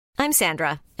I'm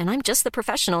Sandra, and I'm just the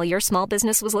professional your small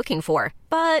business was looking for.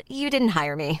 But you didn't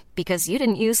hire me because you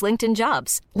didn't use LinkedIn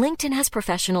Jobs. LinkedIn has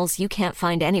professionals you can't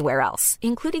find anywhere else,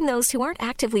 including those who aren't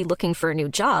actively looking for a new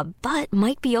job, but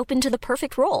might be open to the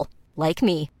perfect role, like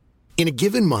me. In a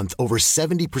given month, over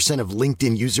 70% of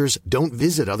LinkedIn users don't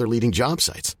visit other leading job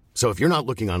sites. So if you're not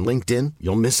looking on LinkedIn,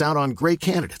 you'll miss out on great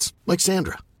candidates like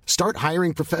Sandra. Start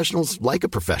hiring professionals like a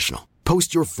professional.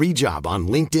 Post your free job on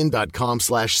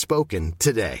linkedin.com/spoken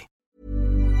today.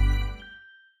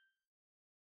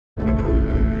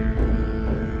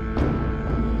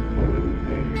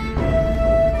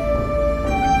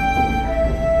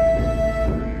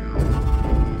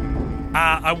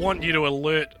 I want you to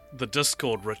alert the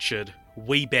Discord, Richard.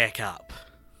 We back up.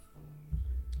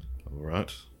 All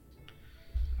right.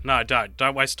 No,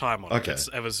 don't waste time on Okay. it.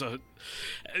 I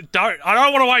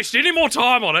don't want to waste any more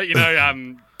time on it. You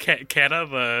know, Katter,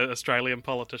 the Australian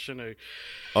politician who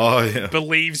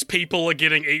believes people are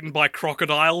getting eaten by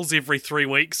crocodiles every 3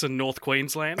 weeks in North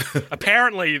Queensland.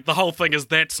 Apparently, the whole thing is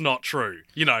that's not true.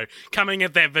 You know, coming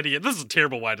at that video, this is a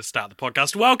terrible way to start the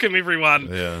podcast. Welcome,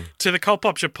 everyone, to the Cult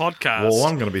Popture podcast. Well,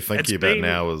 what I'm going to be thinking about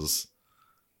now is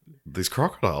these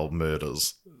crocodile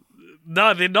murders.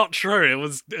 No, they're not true.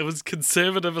 It was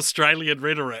conservative Australian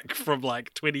rhetoric from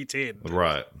like 2010.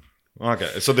 Right.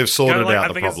 Okay, so they've sorted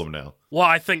out the problem now. Well,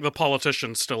 I think the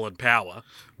politician's still in power,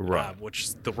 right? Which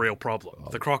is the real problem.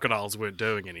 The crocodiles weren't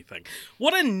doing anything.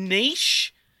 What a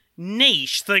niche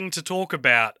thing to talk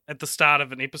about at the start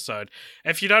of an episode.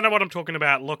 If you don't know what I'm talking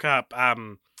about, look up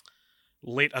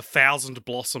 "Let 1,000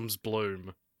 Blossoms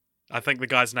Bloom." I think the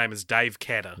guy's name is Dave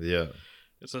Katter. Yeah,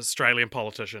 it's an Australian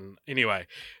politician. Anyway.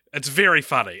 It's very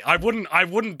funny. I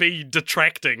wouldn't be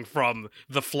detracting from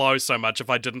the flow so much if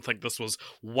I didn't think this was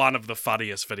one of the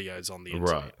funniest videos on the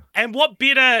internet. Right. And what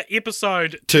better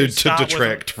episode to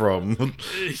detract from?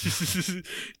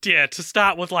 Yeah, to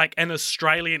start with like an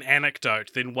Australian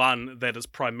anecdote than one that is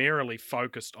primarily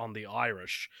focused on the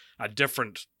Irish, a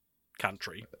different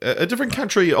country. A different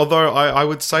country, although I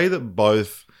would say that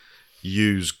both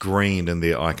use green in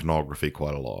their iconography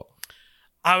quite a lot.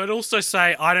 I would also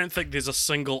say I don't think there's a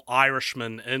single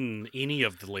Irishman in any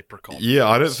of the Leprechaun. Yeah,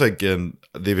 I don't think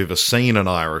they've ever seen an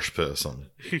Irish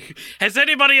person. Has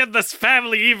anybody in this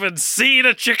family even seen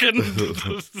a chicken?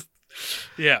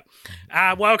 Yeah.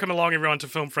 Welcome along, everyone, to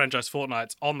Film Franchise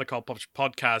Fortnights on the Cult Popture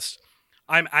podcast.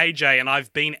 I'm AJ, and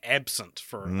I've been absent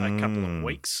for a couple of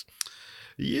weeks.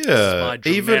 Yeah,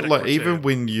 even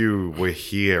when you were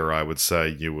here, I would say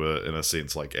you were, in a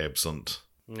sense, like absent.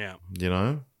 Yeah. You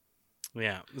know?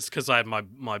 Yeah, it's because I had my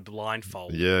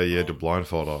blindfold. Yeah, you had your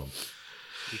blindfold on.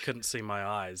 You couldn't see my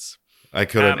eyes. I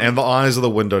couldn't, and the eyes are the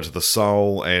window to the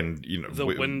soul, and you know the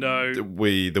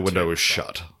window was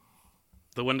shut.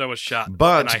 The window was shut,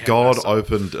 but God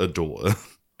opened a door,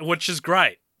 which is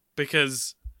great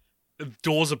because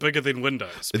doors are bigger than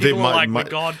windows. People are like,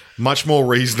 God, much more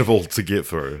reasonable to get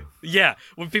through. Yeah,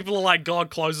 when people are like,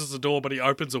 God closes the door, but he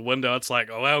opens a window, it's like,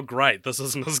 oh, well, great. This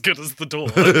isn't as good as the door.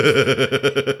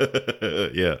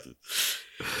 Yeah.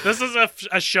 This is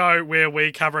a show where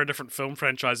we cover a different film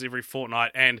franchise every fortnight,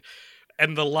 and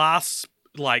the last,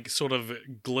 like, sort of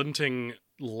glinting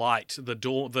light,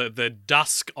 the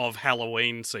dusk of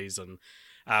Halloween season,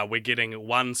 we're getting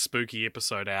one spooky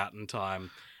episode out in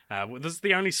time. This is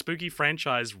the only spooky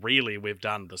franchise, really, we've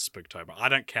done this Spooktober. I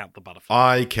don't count the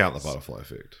Butterfly Effect. I count the Butterfly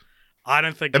Effect. I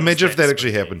don't think... Imagine if that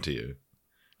actually happened to you.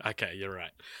 Okay, you're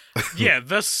right. Yeah,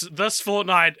 this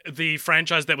fortnight, the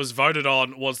franchise that was voted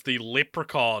on was the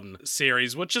Leprechaun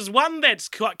series, which is one that's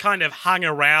kind of hung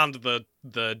around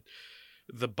the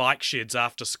bike sheds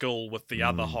after school with the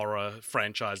other horror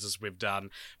franchises we've done.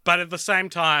 But at the same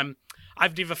time,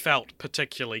 I've never felt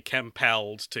particularly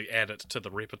compelled to add it to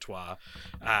the repertoire.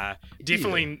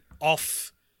 Definitely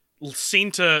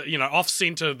off-center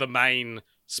the main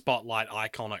spotlight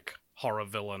iconic horror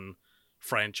villain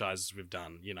franchises we've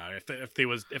done. You know, if there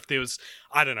was,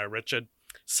 I don't know, Richard,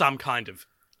 some kind of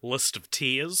list of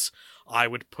tiers, I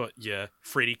would put your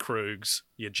Freddy Kruegs,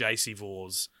 your JC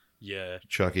Vors, your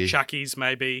Chuckies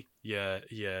maybe, your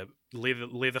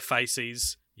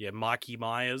Leatherfaces, your Mikey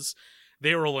Myers.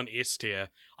 They're all in S tier.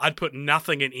 I'd put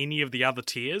nothing in any of the other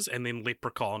tiers, and then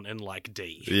Leprechaun in like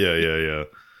D. Yeah.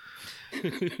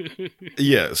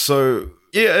 Yeah, so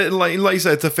like you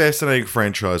say, it's a fascinating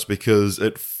franchise because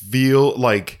it feels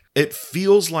like it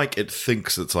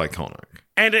thinks it's iconic,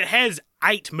 and it has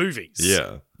 8 movies.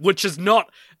 Yeah, which is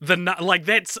not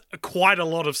that's quite a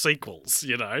lot of sequels,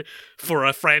 you know, for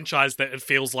a franchise that it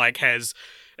feels like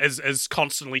is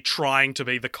constantly trying to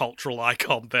be the cultural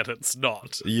icon that it's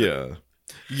not. Yeah.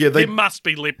 Yeah, there must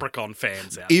be Leprechaun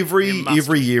fans out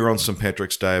every year on St.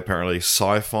 Patrick's Day, apparently,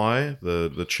 Sci-Fi,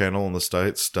 the channel in the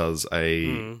States, does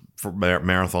a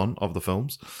marathon of the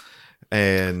films.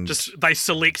 And just they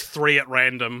select 3 at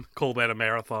random, call that a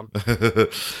marathon.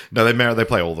 No, they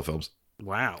play all the films.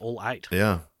 Wow, all 8.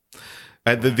 Yeah.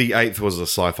 And the 8th was a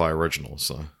Sci-Fi original,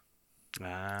 so.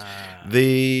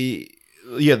 The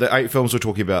 8 films we're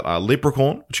talking about are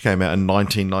Leprechaun, which came out in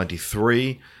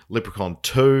 1993, Leprechaun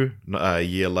 2 a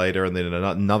year later, and then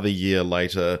another year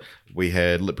later we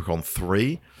had Leprechaun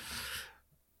 3.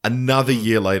 Another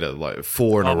year later, like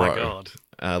 4 in a row. Oh my god.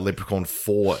 Leprechaun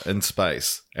 4 in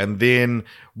space. And then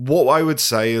what I would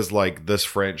say is like this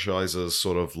franchise's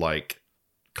sort of like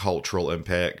cultural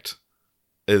impact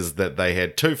is that they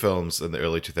had 2 films in the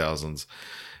early 2000s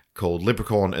called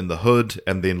Leprechaun in the Hood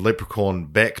and then Leprechaun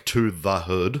Back to the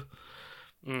Hood.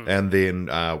 And then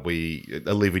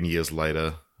 11 years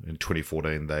later, in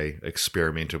 2014, they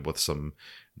experimented with some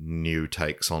new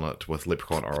takes on it with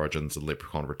Leprechaun Origins and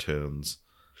Leprechaun Returns.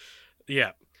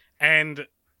 Yeah. And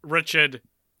Richard,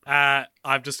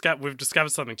 we've discovered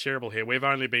something terrible here. We've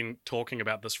only been talking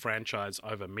about this franchise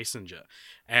over Messenger,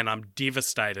 and I'm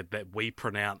devastated that we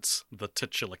pronounce the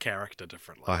titular character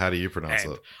differently. Oh, how do you pronounce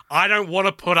it? I don't want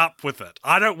to put up with it.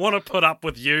 I don't want to put up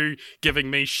with you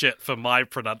giving me shit for my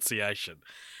pronunciation.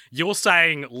 You're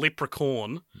saying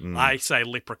leprechaun, I say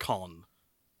leprechaun.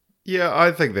 Yeah,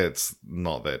 I think that's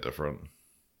not that different.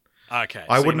 Okay.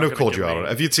 I wouldn't have called you out on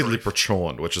it. If you'd said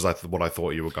Leprechaun, which is what I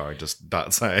thought you were going to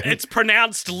start saying. It's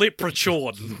pronounced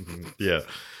Leprechaun. Yeah.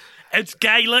 It's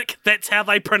Gaelic. That's how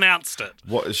they pronounced it.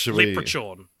 What should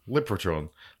Leprechaun. Leprechaun.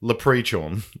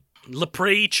 Leprechaun.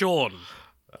 Leprechaun.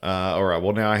 All right.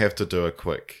 Well, now I have to do a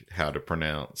quick how to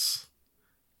pronounce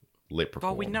Leprechaun.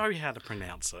 Well, we know how to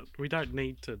pronounce it. We don't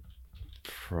need to.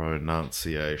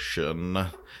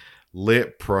 Pronunciation.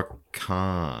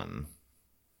 Leprechaun.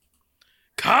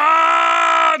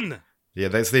 Con! Yeah,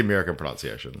 that's the American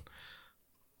pronunciation.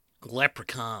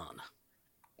 Leprechaun.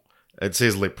 It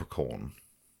says leprechaun.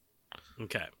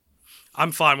 Okay.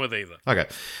 I'm fine with either. Okay.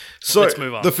 So, let's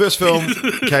move on. The first film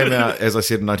came out, as I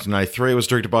said, in 1993. It was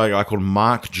directed by a guy called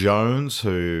Mark Jones,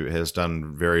 who has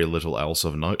done very little else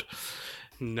of note.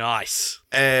 Nice.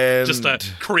 And just to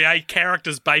create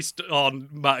characters based on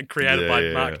created by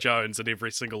Mark Jones in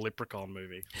every single Leprechaun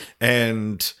movie.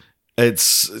 And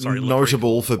it's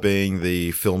notable for being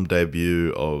the film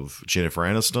debut of Jennifer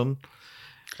Aniston,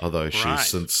 although she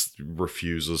since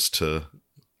refuses to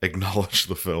acknowledge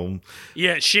the film.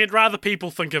 Yeah, she'd rather people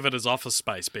think of it as Office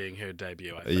Space being her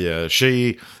debut, I think. Yeah,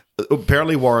 she...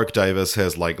 Apparently Warwick Davis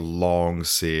has, like, long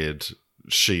said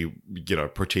she,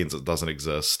 pretends it doesn't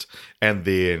exist. And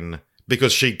then...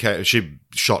 Because she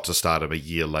shot to stardom a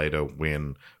year later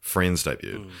when Friends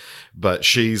debuted. But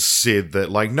she's said that,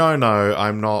 like, no,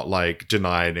 I'm not, like,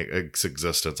 denying its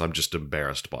existence. I'm just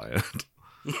embarrassed by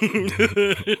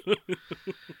it.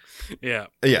 Yeah.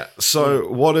 Yeah. So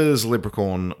what is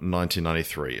Leprechaun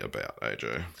 1993 about,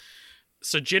 AJ?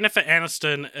 So Jennifer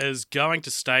Aniston is going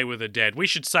to stay with her dad. We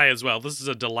should say as well, this is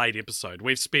a delayed episode.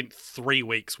 We've spent 3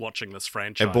 weeks watching this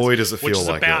franchise. And boy, does it feel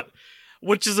like it.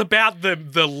 Which is about the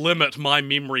limit my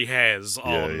memory has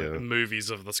on movies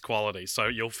of this quality. So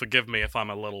you'll forgive me if I'm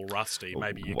a little rusty.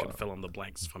 Maybe you can fill in the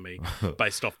blanks for me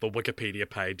based off the Wikipedia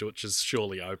page, which is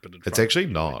surely open. It's actually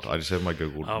not. I just have my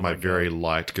my very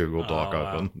light Google Doc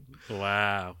open.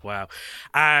 Wow.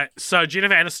 So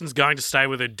Jennifer Aniston's going to stay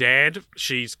with her dad.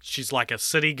 She's like a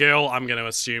city girl, I'm going to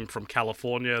assume from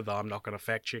California, though I'm not going to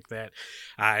fact check that.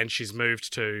 And she's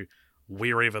moved to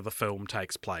wherever the film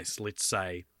takes place. Let's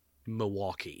say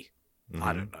Milwaukee.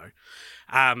 I don't know.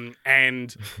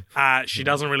 And she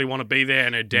doesn't really want to be there,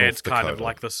 and her dad's kind of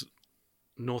like this...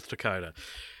 North Dakota.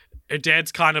 Her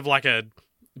dad's kind of like a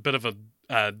bit of a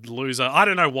loser. I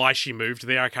don't know why she moved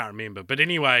there. I can't remember. But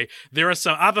anyway, there are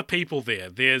some other people there.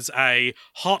 There's a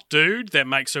hot dude that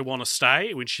makes her want to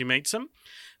stay when she meets him.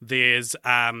 There's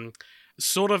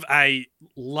sort of a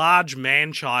large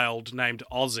man-child named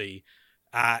Ozzy,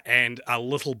 and a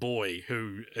little boy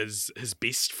who is his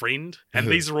best friend. And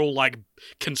these are all like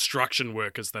construction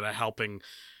workers that are helping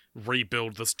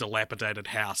rebuild this dilapidated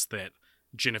house that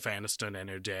Jennifer Aniston and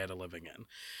her dad are living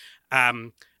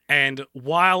in. And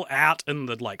while out in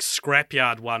the like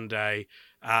scrapyard one day,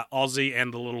 Ozzy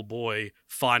and the little boy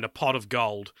find a pot of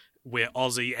gold where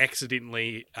Ozzy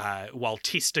accidentally, while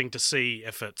testing to see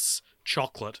if it's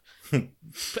chocolate,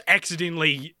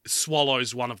 accidentally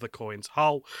swallows one of the coins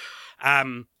whole.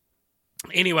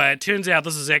 Anyway, it turns out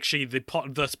this is actually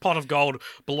this pot of gold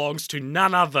belongs to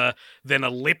none other than a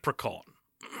leprechaun.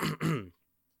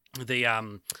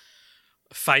 The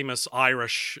famous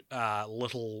Irish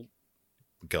little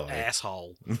guy.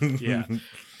 asshole. Yeah.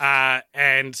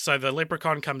 And so the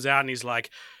Leprechaun comes out and he's like,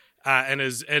 in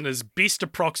his best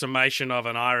approximation of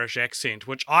an Irish accent,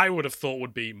 which I would have thought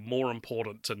would be more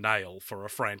important to nail for a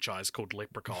franchise called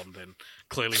Leprechaun than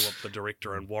clearly what the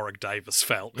director and Warwick Davis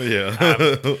felt.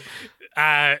 Yeah.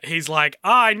 He's like,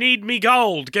 I need me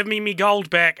gold. Give me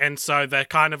gold back. And so they're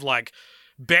kind of like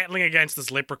battling against this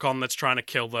leprechaun that's trying to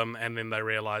kill them. And then they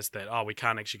realize that, we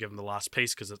can't actually give him the last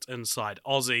piece because it's inside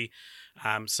Aussie.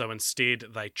 So instead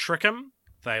they trick him.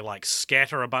 They, like,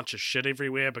 scatter a bunch of shit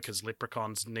everywhere because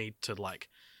leprechauns need to, like,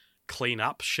 clean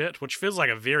up shit, which feels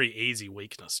like a very easy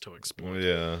weakness to exploit.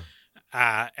 Yeah.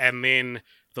 And then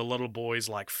the little boy's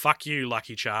like, fuck you,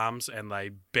 Lucky Charms, and they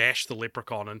bash the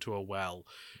leprechaun into a well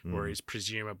where he's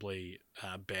presumably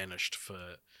banished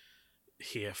for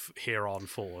here on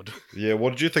forward. Yeah,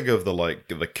 what did you think of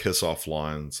the kiss-off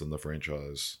lines in the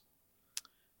franchise?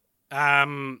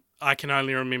 I can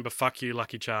only remember "fuck you,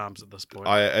 Lucky Charms" at this point.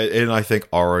 I think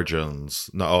Returns.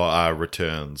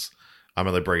 I'm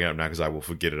only bringing it up now because I will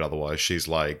forget it otherwise. She's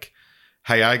like,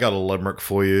 "Hey, I got a limerick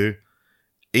for you.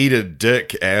 Eat a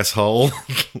dick, asshole."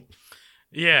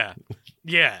 Yeah.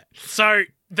 So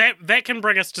that can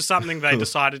bring us to something they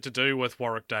decided to do with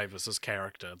Warwick Davis's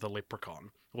character, the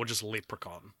Leprechaun, or just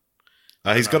Leprechaun.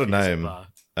 He's got a name,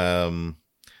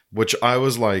 which I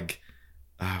was like.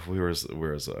 Where is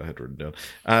it? I had written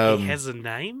down. He has a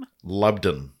name?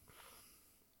 Lubden.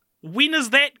 When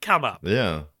has that come up?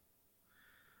 Yeah.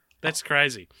 That's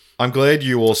crazy. I'm glad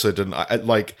you also didn't...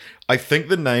 I think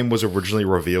the name was originally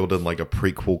revealed in, like, a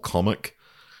prequel comic.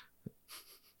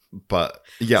 But,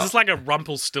 yeah. Is this like a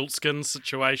Rumpelstiltskin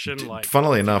situation?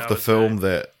 Funnily enough, the film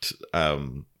that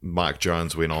Mike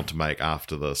Jones went on to make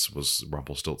after this was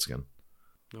Rumpelstiltskin.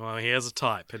 Well, he has a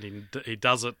type, and he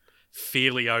does it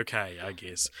fairly okay, I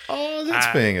guess. Oh,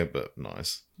 that's being a bit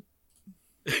nice.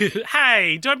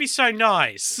 Hey, don't be so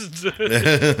nice.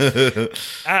 They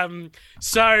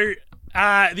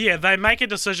make a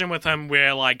decision with him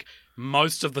where, like,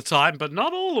 most of the time, but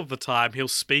not all of the time, he'll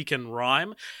speak in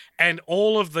rhyme, and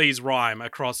all of these rhyme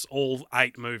across all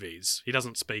 8 movies. He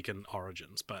doesn't speak in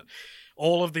Origins, but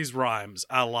all of these rhymes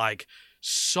are, like,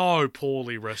 so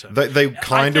poorly written. They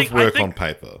kind of work on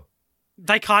paper.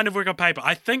 They kind of work on paper.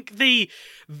 I think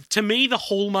to me, the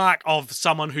hallmark of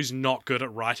someone who's not good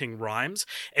at writing rhymes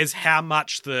is how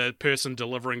much the person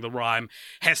delivering the rhyme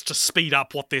has to speed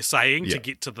up what they're saying to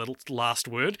get to the last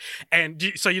word.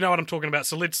 And so you know what I'm talking about.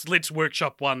 So let's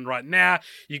workshop one right now.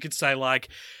 You could say, like,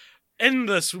 in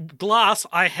this glass,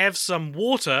 I have some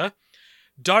water.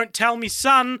 Don't tell me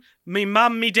son, me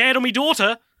mum, me dad, or me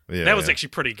daughter. Yeah, that was actually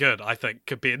pretty good, I think,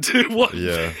 compared to what...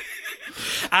 Yeah.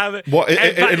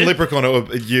 In Leprechaun,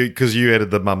 because you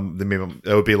added the mum,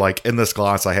 it would be like, in this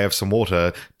glass I have some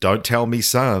water, don't tell me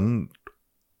son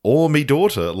or me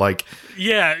daughter. Like,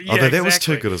 yeah, that was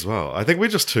too good as well. I think we're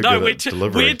just too good at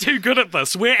delivering. We're too good at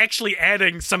this. We're actually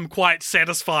adding some quite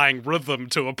satisfying rhythm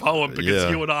to a poem because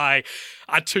you and I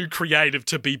are too creative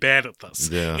to be bad at this.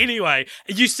 Yeah. Anyway,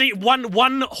 you see,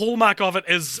 one hallmark of it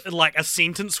is, like, a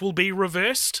sentence will be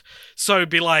reversed. So it'd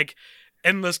be like,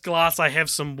 in this glass I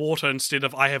have some water instead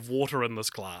of I have water in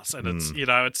this glass, and it's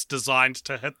it's designed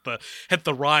to hit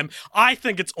the rhyme. I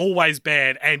think it's always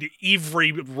bad, and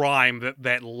every rhyme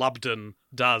that Lubden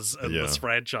does in this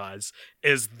franchise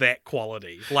is that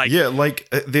quality.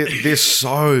 They're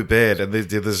so bad, and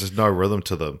there's just no rhythm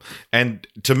to them. And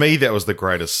to me, that was the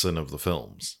greatest sin of the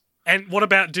films. And what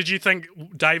about? Did you think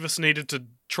Davis needed to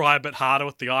try a bit harder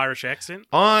with the Irish accent?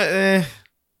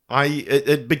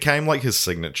 It became like his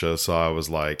signature, so I was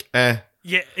like, eh.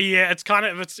 Yeah, it's kind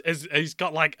of, he's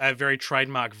got like a very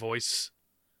trademark voice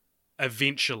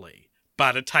eventually,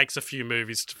 but it takes a few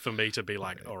movies for me to be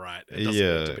like, all right, it doesn't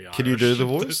need to be Irish. Can you do the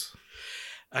voice?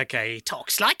 Okay, he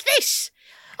talks like this.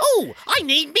 Oh, I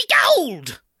need me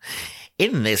gold.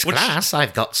 In this glass,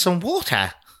 I've got some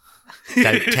water.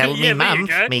 Don't tell me mum,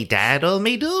 me dad, or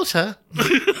me daughter.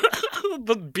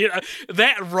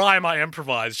 That rhyme I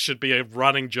improvised should be a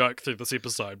running joke through this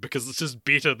episode because it's just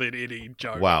better than any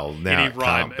joke. Well, now it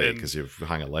can't be because you've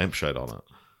hung a lampshade on it.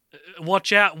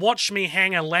 Watch out. Watch me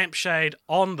hang a lampshade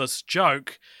on this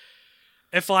joke.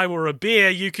 If I were a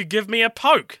bear, you could give me a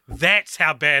poke. That's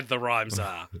how bad the rhymes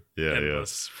are in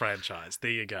this franchise. There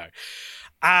you go.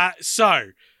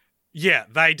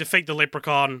 They defeat the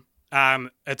Leprechaun.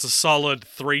 It's a solid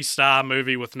 3-star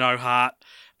movie with no heart.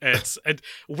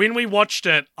 When I watched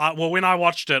it,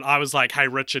 I was like, hey,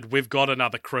 Richard, we've got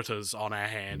another Critters on our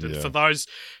hand. And for those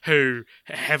who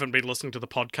haven't been listening to the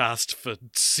podcast for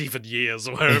 7 years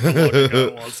or however long ago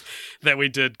it was that we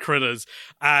did Critters,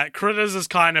 Critters is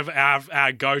kind of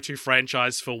our go-to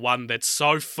franchise for one that's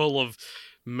so full of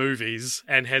movies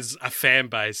and has a fan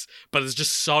base, but is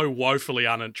just so woefully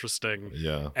uninteresting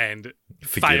and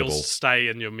Forgettable. fails to stay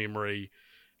in your memory,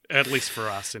 at least for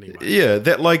us anyway. Yeah,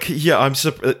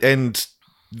 and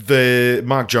the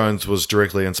Mark Jones was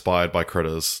directly inspired by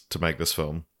Critters to make this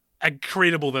film.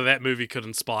 Incredible that movie could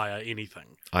inspire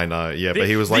anything. I know, yeah, but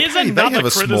he was like, there's hey, they have a another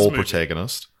small Critters movie.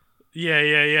 protagonist.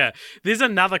 Yeah. There's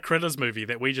another Critters movie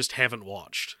that we just haven't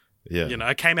watched. Yeah. You know,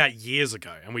 it came out years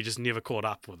ago and we just never caught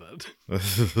up with it.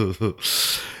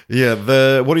 Yeah,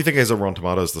 what do you think has a Rotten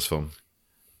Tomatoes, this film?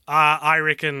 I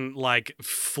reckon like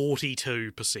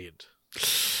 42%.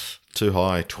 Too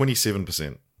high,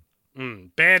 27%.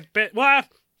 Bad. Well,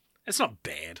 it's not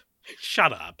bad.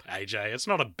 Shut up, AJ. It's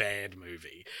not a bad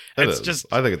movie. I think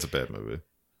it's a bad movie.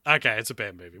 Okay, it's a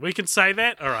bad movie. We can say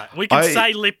that? All right. We can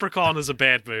say Leprechaun is a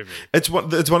bad movie. It's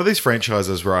one of these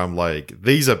franchises where I'm like,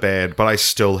 these are bad, but I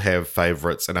still have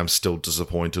favorites, and I'm still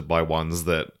disappointed by ones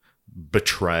that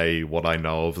betray what I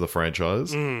know of the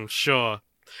franchise. Sure.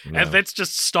 Yeah. And that's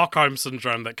just Stockholm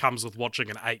Syndrome that comes with watching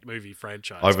an 8-movie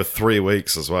franchise. Over 3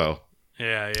 weeks as well.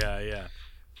 Yeah.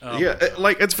 Oh,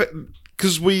 it's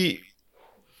because we,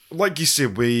 like you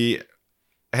said, we've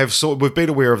been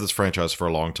aware of this franchise for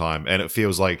a long time, and it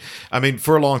feels like, I mean,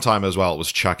 for a long time as well, it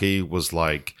was Chucky was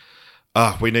like,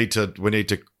 we need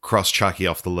to cross Chucky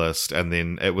off the list, and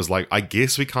then it was like, I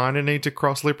guess we kind of need to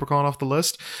cross Leprechaun off the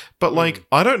list, but like,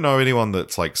 I don't know anyone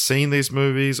that's like seen these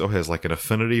movies or has like an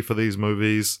affinity for these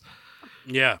movies.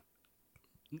 Yeah,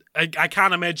 I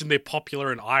can't imagine they're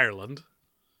popular in Ireland.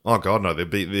 Oh god, no, they're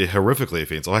horrifically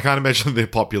offensive. I can't imagine they're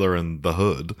popular in the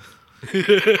hood.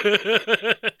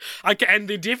 And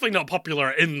they're definitely not popular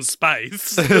in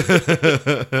space.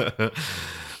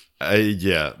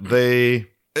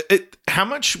 How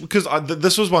much? Because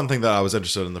this was one thing that I was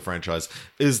interested in the franchise,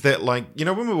 is that, like, you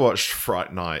know, when we watched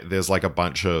Fright Night, there's like a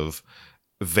bunch of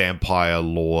vampire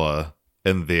lore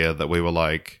in there that we were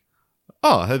like,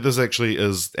 oh, this actually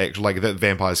like that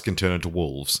vampires can turn into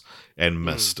wolves and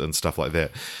mist and stuff like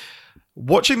that.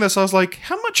 Watching this, I was like,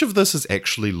 how much of this is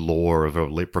actually lore of a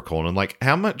leprechaun? And like,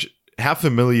 how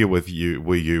familiar were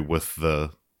you with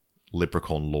the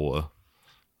leprechaun lore?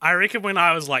 I reckon when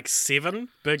I was like 7,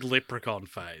 big Leprechaun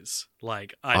phase.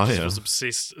 Like, I was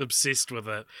obsessed with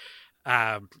it.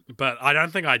 But I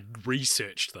don't think I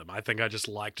researched them. I think I just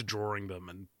liked drawing them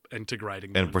and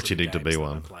integrating them and pretending to be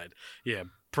one. Yeah,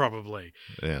 probably.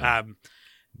 Yeah.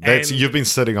 You've been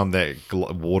sitting on that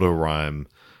water rhyme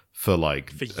for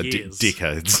years.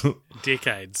 Decades.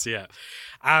 Decades, yeah.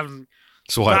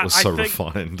 That's why it was so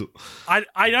refined.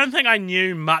 I don't think I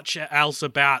knew much else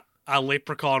about a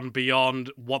leprechaun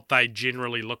beyond what they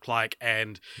generally look like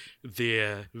and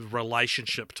their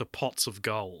relationship to pots of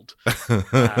gold.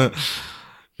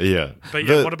 Yeah. But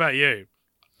yeah, what about you?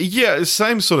 Yeah,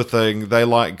 same sort of thing. They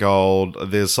like gold.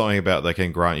 There's something about they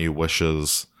can grant you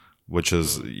wishes, which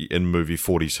is in movie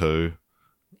 42.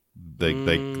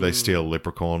 They steal a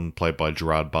leprechaun played by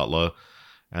Gerard Butler,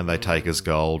 and they take his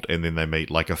gold, and then they meet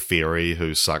like a fairy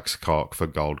who sucks cock for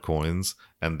gold coins,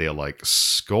 and they're like,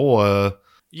 score.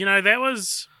 You know,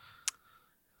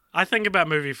 I think about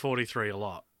movie 43 a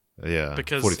lot. Yeah,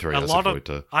 because 43, a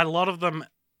lot of them,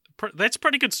 that's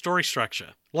pretty good story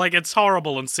structure. Like, it's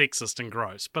horrible and sexist and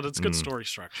gross, but it's good story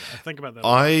structure. I think about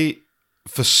that.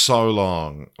 For so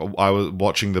long, I was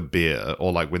watching The Bear,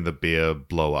 or like when The Bear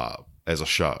blew up as a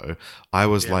show, I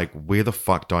was like, where the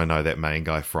fuck do I know that main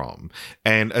guy from?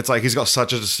 And it's like, he's got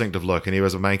such a distinctive look, and he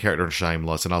was a main character in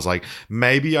Shameless, and I was like,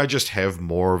 maybe I just have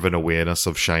more of an awareness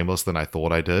of Shameless than I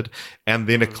thought I did. And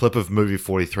then a clip of movie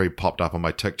 43 popped up on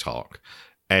my TikTok,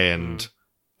 and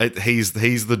he's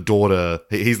the daughter,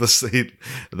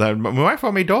 my wife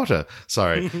or my daughter,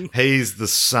 sorry, he's the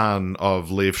son of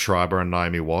Liev Schreiber and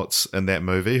Naomi Watts in that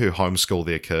movie, who homeschool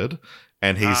their kid.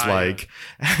 And he's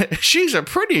she's a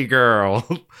pretty girl.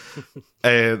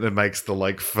 And it makes the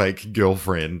like fake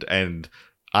girlfriend. And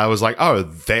I was like, oh,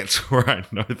 that's where I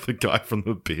know the guy from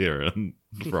The Bear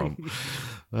from.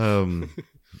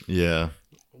 Yeah.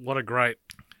 What a great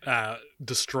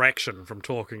distraction from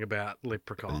talking about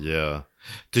Leprechaun. Yeah.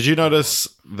 Did you notice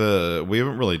we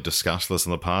haven't really discussed this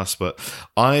in the past, but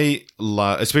I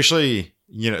especially,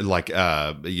 you know, like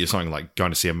you're something like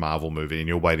going to see a Marvel movie and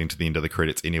you're waiting to the end of the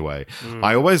credits anyway.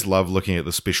 I always love looking at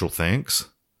the special thanks,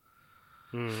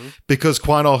 because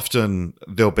quite often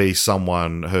there'll be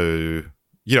someone who,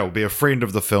 you know, be a friend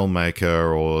of the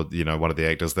filmmaker or, you know, one of the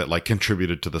actors that like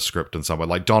contributed to the script in some way.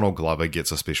 Like Donald Glover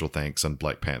gets a special thanks in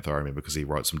Black Panther, I remember, because he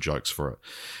wrote some jokes for it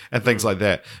and things like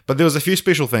that. But there was a few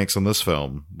special thanks in this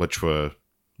film which were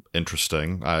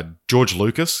interesting. George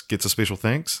Lucas gets a special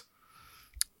thanks.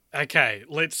 Okay,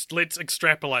 let's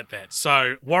extrapolate that.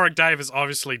 So Warwick Davis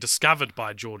obviously discovered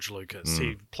by George Lucas.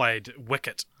 He played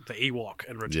Wicket, the Ewok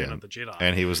in Return of the Jedi.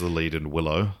 And he was the lead in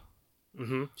Willow.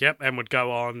 Mm-hmm. Yep, and would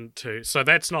go on to... So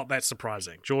that's not that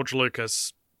surprising. George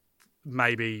Lucas,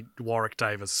 maybe Warwick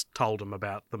Davis told him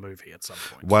about the movie at some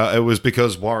point. Well, it was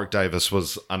because Warwick Davis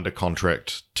was under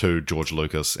contract to George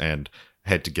Lucas and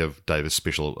had to give Davis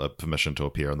special permission to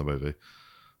appear in the movie.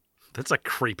 That's a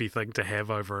creepy thing to have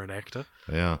over an actor.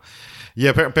 Yeah.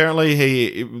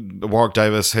 Apparently Warwick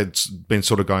Davis had been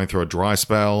sort of going through a dry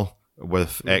spell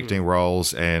with acting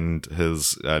roles, and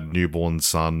his newborn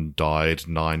son died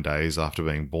 9 days after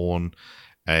being born,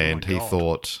 and he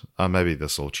thought, maybe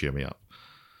this will cheer me up.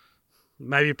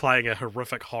 Maybe playing a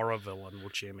horrific horror villain will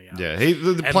cheer me up. Yeah,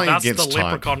 playing thus against the type.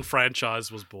 Leprechaun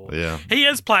franchise was born. Yeah. He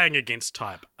is playing against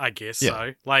type, I guess. Yeah.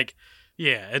 So, like,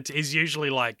 yeah, he's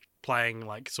usually like playing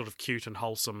like sort of cute and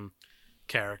wholesome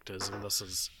characters, and this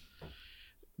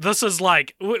is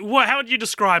like, how would you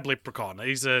describe Leprechaun?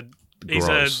 He's a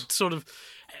sort of,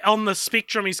 on the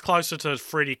spectrum, he's closer to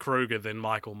Freddy Krueger than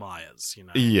Michael Myers, you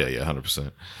know? Yeah,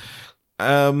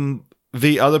 100%.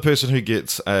 The other person who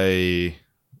gets a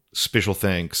special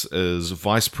thanks is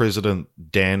Vice President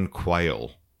Dan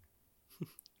Quayle.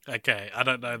 Okay, I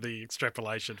don't know the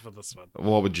extrapolation for this one.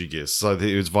 What would you guess? So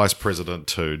he was Vice President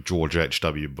to George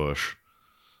H.W. Bush.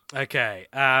 Okay,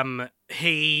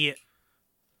 he...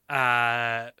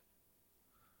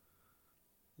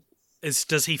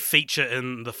 does he feature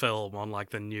in the film on like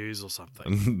the news or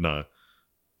something? No.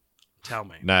 Tell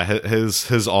me. No,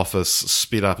 his office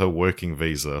sped up a working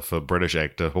visa for British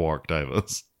actor Warwick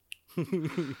Davis.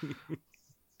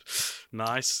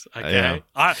 Nice. Okay.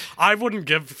 Yeah. I wouldn't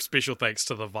give special thanks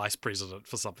to the vice president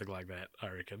for something like that, I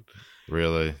reckon.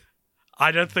 Really?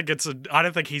 I don't think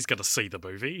he's going to see the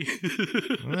movie.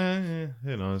 Yeah,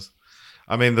 who knows?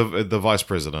 I mean, the vice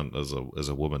president is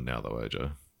a woman now, though,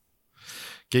 AJ.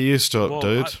 Get used to it,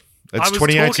 dude. It's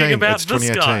 2018. It's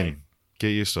 2018. Get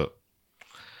used to it.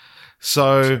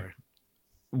 So,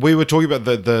 we were talking about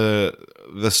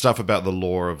the stuff about the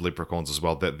lore of leprechauns as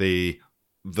well.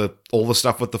 That all the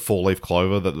stuff with the 4-leaf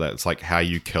clover, that's like how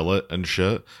you kill it and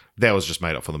shit. That was just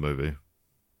made up for the movie.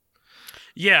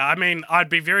 Yeah, I mean, I'd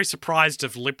be very surprised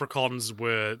if leprechauns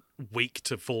were weak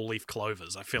to 4-leaf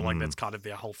clovers. I feel like that's kind of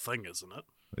their whole thing, isn't it?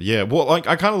 Yeah, well, like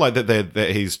I kind of like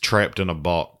that he's trapped in a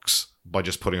box by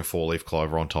just putting a 4-leaf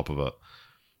clover on top of it.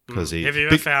 Have you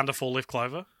ever found a 4-leaf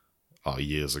clover? Oh,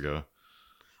 years ago.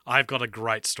 I've got a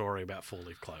great story about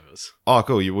 4-leaf clovers. Oh,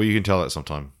 cool. Well, you can tell that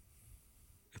sometime.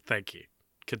 Thank you.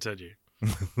 Continue.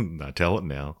 No, tell it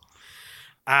now.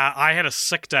 I had a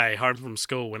sick day home from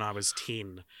school when I was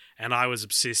 10, and I was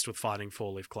obsessed with finding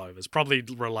 4-leaf clovers, probably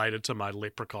related to my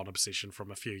leprechaun obsession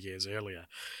from a few years earlier.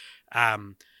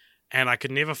 And I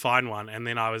could never find one, and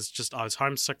then I was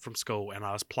homesick from school, and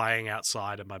I was playing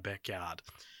outside in my backyard,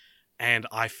 and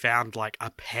I found like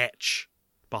a patch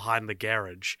behind the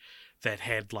garage that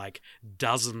had like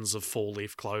dozens of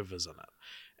 4-leaf clovers in it.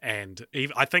 And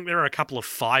I think there are a couple of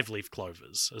 5-leaf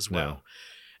clovers as well. No.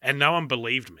 And no one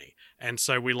believed me. And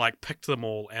so we like picked them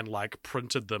all and like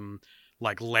printed them,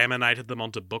 like laminated them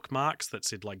onto bookmarks that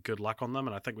said like good luck on them.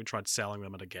 And I think we tried selling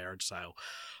them at a garage sale.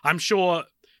 I'm sure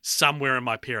somewhere in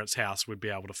my parents' house we'd be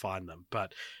able to find them.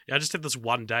 But I just had this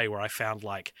one day where I found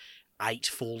like 8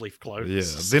 4-leaf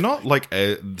clovers. Yeah, they're not like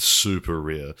super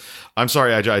rare. I'm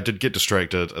sorry, AJ, I did get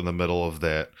distracted in the middle of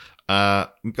that. I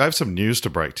have some news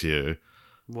to break to you.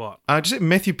 What? Just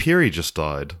Matthew Perry just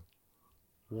died.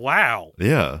 Wow.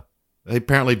 Yeah. He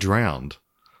apparently drowned.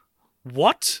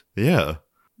 What? Yeah.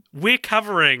 We're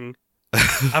covering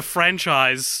a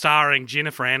franchise starring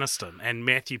Jennifer Aniston, and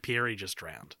Matthew Perry just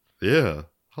drowned. Yeah.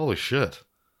 Holy shit.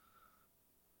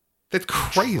 That's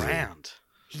crazy.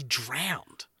 He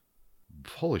drowned.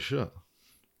 Holy shit.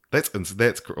 That's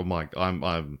oh my,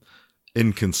 I'm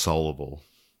inconsolable.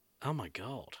 Oh my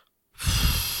god.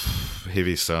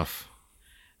 Heavy stuff.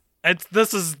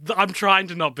 I'm trying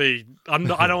to not be. I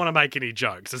don't want to make any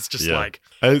jokes. It's just like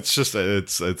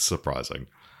it's surprising.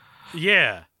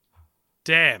 Yeah.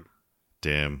 Damn.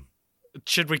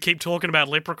 Should we keep talking about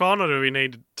Leprechaun, or do we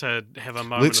need to have a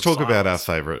moment? Let's talk of about our silence?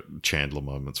 favorite Chandler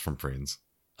moments from Friends.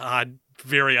 I'm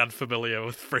very unfamiliar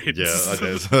with Friends. Yeah, I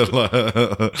did.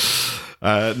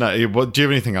 No, do you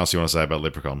have anything else you want to say about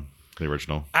Leprechaun, the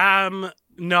original?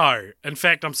 No. In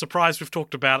fact, I'm surprised we've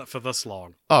talked about it for this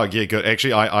long. Oh, yeah, good.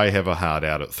 Actually, I have a hard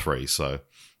out at 3, so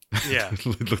yeah.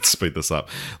 Let's speed this up.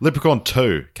 Leprechaun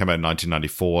 2 came out in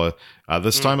 1994.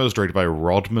 This time it was directed by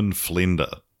Rodman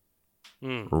Flender.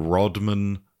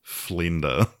 Rodman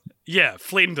Flender. Yeah,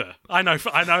 Flender. I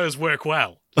know his work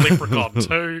well. Leprechaun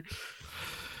 2.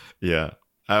 Yeah.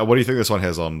 What do you think this one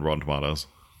has on Rotten Tomatoes?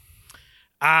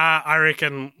 I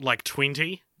reckon like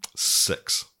 20.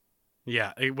 6.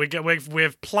 Yeah,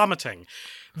 we're plummeting.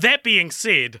 That being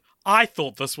said, I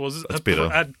thought this was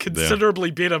a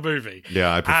considerably better movie.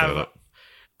 Yeah, I prefer it.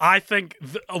 I think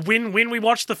when we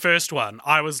watched the first one,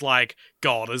 I was like,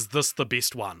 God, is this the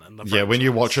best one in the franchise? Yeah, when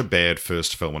you watch a bad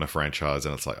first film in a franchise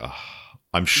and it's like, oh,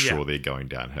 I'm sure they're going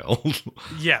downhill.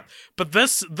 Yeah, but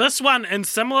this one, and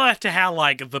similar to how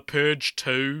like The Purge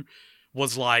 2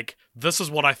 was like, this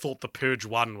is what I thought The Purge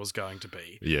 1 was going to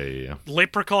be. Yeah.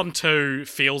 Leprechaun 2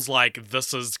 feels like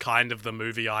this is kind of the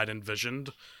movie I'd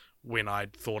envisioned when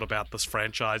I'd thought about this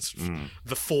franchise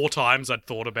the 4 times I'd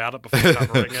thought about it before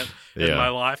covering it in my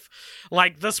life.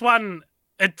 Like, this one,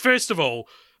 first of all,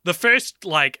 the first,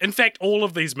 like, in fact, all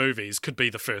of these movies could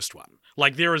be the first one.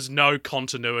 Like, there is no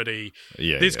continuity.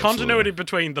 There's continuity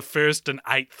between the first and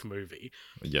 8th movie.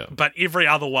 Yeah. But every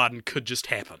other one could just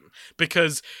happen.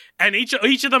 Because, and each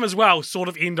of them as well sort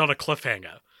of end on a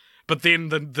cliffhanger. But then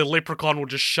the Leprechaun will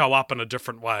just show up in a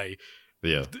different way.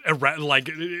 Yeah. Like,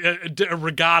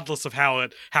 regardless of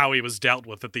how he was dealt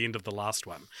with at the end of the last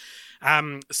one.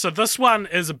 So this one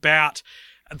is about...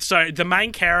 So the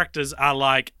main characters are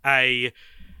like an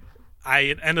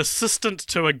assistant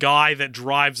to a guy that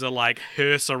drives a like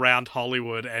hearse around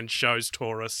Hollywood and shows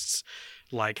tourists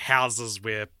like houses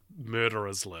where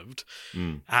murderers lived.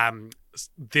 Then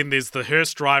there's the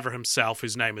hearse driver himself,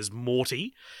 whose name is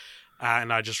Morty,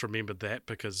 and I just remembered that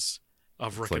because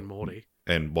of Rick and Morty.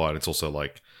 And why? It's also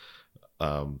like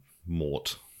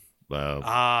Mort,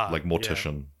 like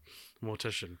mortician. Yeah.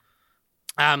 Mortician.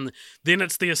 Then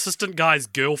it's the assistant guy's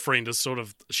girlfriend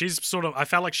she's sort of, I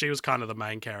felt like she was kind of the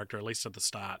main character, at least at the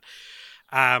start.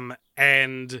 And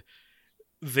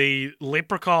the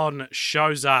Leprechaun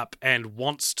shows up and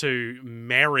wants to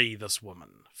marry this woman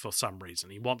for some reason.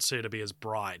 He wants her to be his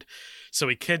bride. So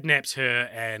he kidnaps her,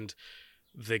 and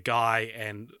the guy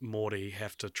and Morty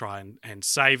have to try and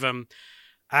save him.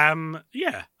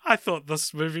 I thought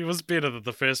this movie was better than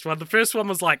the first one. The first one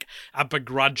was like a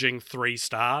begrudging 3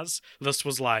 stars. This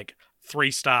was like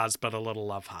 3 stars, but a little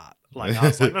love heart. Like, I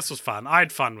was like, this was fun. I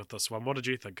had fun with this one. What did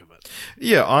you think of it?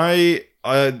 Yeah, I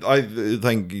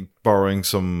think, borrowing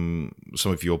some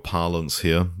of your parlance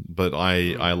here, but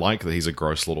I like that he's a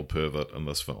gross little pervert in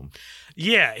this film.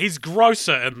 Yeah, he's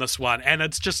grosser in this one, and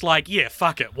it's just like, yeah,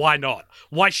 fuck it. Why not?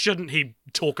 Why shouldn't he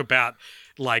talk about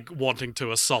like wanting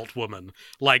to assault women?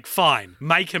 Like, fine,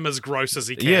 make him as gross as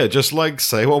he can. Yeah, just like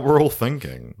say what we're all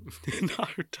thinking. No,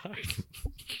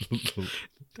 don't.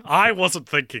 I wasn't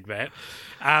thinking that.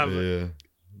 Yeah.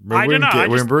 I don't know.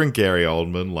 Remember when Gary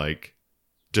Oldman like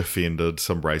defended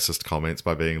some racist comments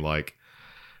by being like,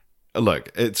 "Look,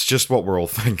 it's just what we're all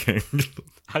thinking."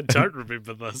 I don't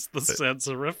remember this. This sounds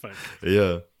horrific.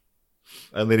 Yeah,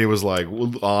 and then he was like,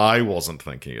 "Well, I wasn't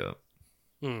thinking it."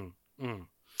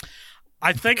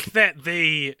 I think that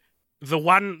the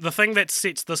thing that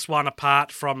sets this one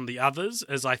apart from the others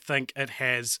is I think it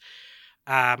has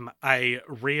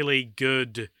really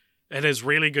good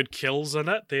kills in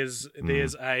it. There's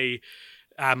a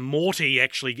Morty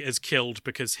actually is killed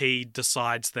because he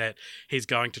decides that he's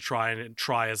going to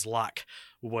try his luck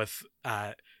with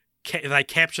they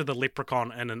capture the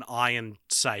Leprechaun in an iron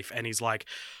safe, and he's like,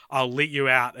 "I'll let you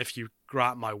out if you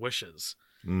grant my wishes."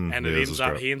 And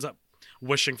he ends up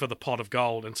wishing for the pot of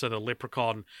gold, and so the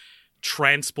Leprechaun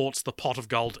transports the pot of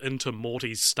gold into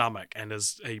Morty's stomach, and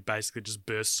he basically just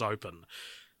bursts open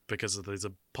because there's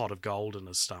a pot of gold in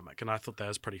his stomach. And I thought that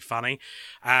was pretty funny.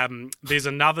 There's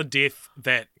another death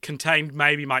that contained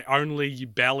maybe my only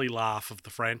belly laugh of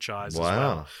the franchise as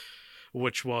well,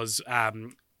 which was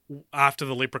after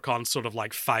the Leprechaun sort of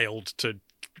like failed to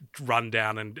run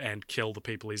down and kill the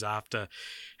people he's after.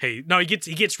 He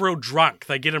gets real drunk.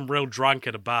 They get him real drunk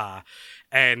at a bar,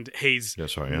 and he's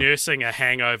nursing a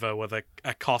hangover with a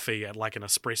coffee at like an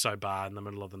espresso bar in the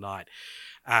middle of the night.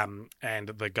 And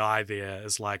the guy there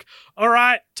is like, "All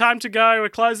right, time to go. We're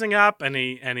closing up." And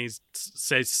he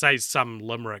says some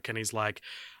limerick, and he's like,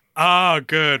 "Oh,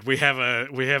 good. We have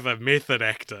a method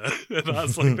actor." And I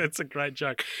was like, "That's a great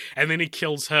joke." And then he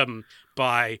kills him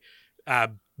by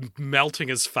melting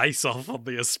his face off on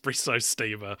the espresso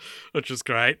steamer, which was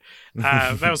great.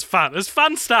 That was fun. It was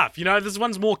fun stuff. You know, this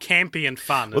one's more campy and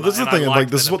fun. Well, this is the thing.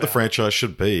 Like, this is what the franchise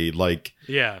should be. Like,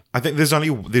 yeah. I think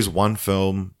there's one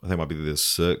film, I think it might be the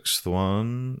 6th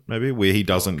one, maybe, where he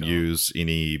doesn't use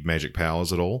any magic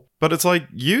powers at all. But it's like,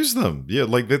 use them. Yeah,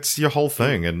 like, that's your whole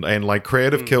thing. And like,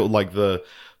 creative kill, like the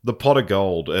pot of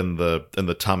gold in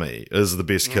the tummy is the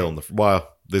best kill in the... Well,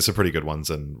 there's some pretty good ones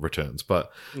in Returns, but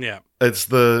yeah, it's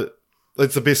the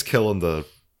best kill in the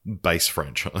base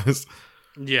franchise.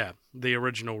 Yeah, the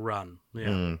original run.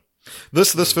 Yeah.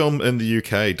 This film in the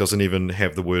UK doesn't even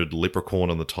have the word leprechaun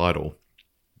in the title.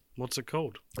 What's it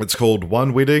called? It's called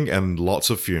One Wedding and Lots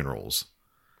of Funerals.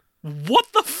 What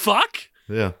the fuck?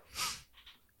 Yeah.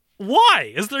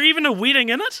 Why? Is there even a wedding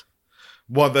in it?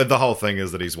 Well, the whole thing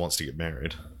is that he wants to get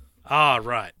married. Ah,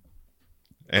 right.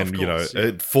 And, Of course,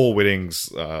 yeah. 4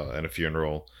 weddings and a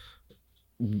funeral.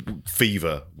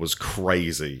 Fever was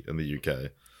crazy in the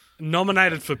UK.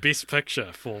 Nominated for Best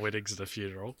Picture for Weddings and a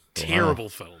Funeral. Terrible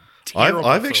film.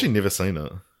 I've actually never seen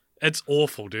it. It's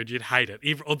awful, dude. You'd hate it.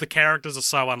 The characters are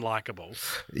so unlikable.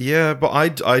 Yeah, but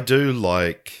I do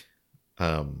like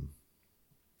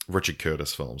Richard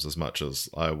Curtis films as much as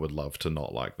I would love to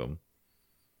not like them.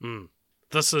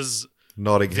 This is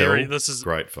Notting Hill. This is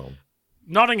great film.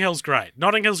 Notting Hill's great.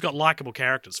 Notting Hill's got likable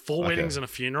characters. 4 weddings and a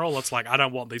funeral. It's like I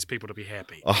don't want these people to be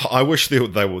happy. I wish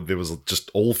there was just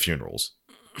all funerals.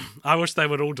 I wish they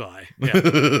would all die.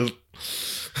 Yeah.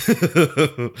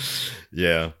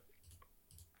 Yeah.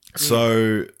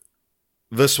 So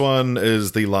this one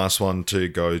is the last one to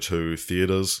go to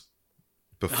theaters.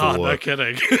 Before, Oh, no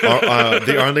kidding.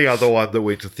 the only other one that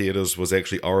went to theaters was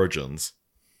actually Origins.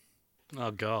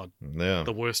 Oh, God. Yeah.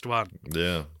 The worst one.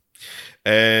 Yeah.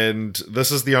 And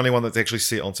this is the only one that's actually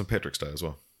set on St. Patrick's Day as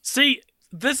well. See,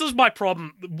 this is my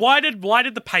problem. Why did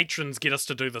the patrons get us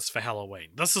to do this for Halloween?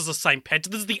 This is this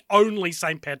is the only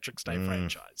St. Patrick's Day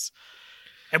franchise.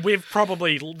 And the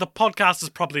podcast has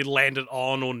probably landed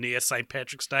on or near St.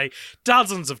 Patrick's Day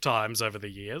dozens of times over the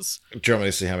years. Do you want me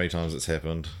to see how many times it's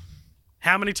happened?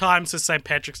 How many times has St.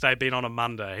 Patrick's Day been on a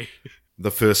Monday?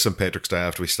 The first St. Patrick's Day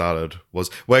after we started was...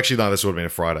 Well, actually, no, this would have been a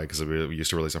Friday because we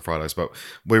used to release on Fridays, but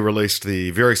we released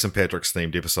the very St. Patrick's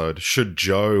themed episode, Should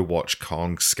Joe Watch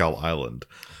Kong Skull Island?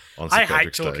 On St. I hate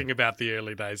Patrick's talking Day. about the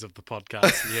early days of the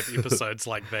podcast. You have episodes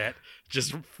like that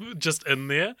just in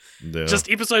there. Yeah. Just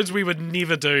episodes we would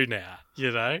never do now, you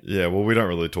know? Yeah, well, we don't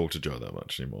really talk to Joe that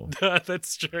much anymore.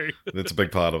 That's true. That's a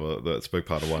big part of it. That's a big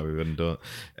part of why we wouldn't do it.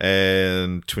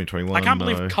 And 2021, I can't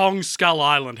believe Kong Skull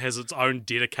Island has its own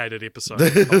dedicated episode.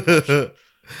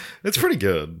 It's pretty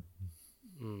good.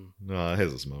 No, it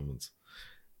has its moments.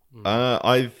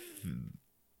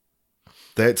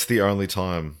 That's the only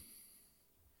time.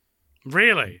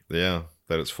 Really? Yeah,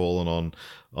 that it's fallen on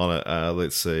it.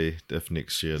 Let's see if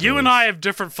next year. You and I have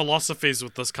different philosophies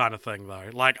with this kind of thing, though.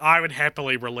 Like, I would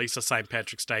happily release a St.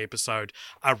 Patrick's Day episode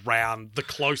around the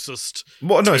closest.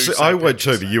 Well, no, to so St. I would Patrick's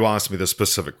too, Day. but you asked me the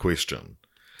specific question.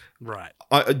 Right.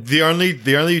 The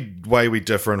only way we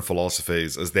differ in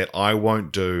philosophies is that I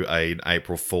won't do an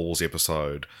April Fool's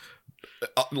episode.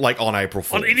 Like on April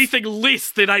 4th. On anything less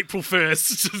than April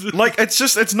 1st. Like,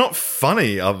 it's not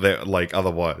funny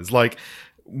otherwise. Like,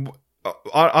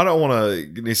 I don't want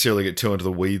to necessarily get too into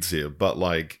the weeds here, but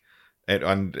like,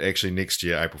 and actually next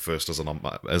year, April 1st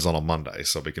is on a Monday,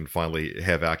 so we can finally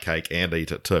have our cake and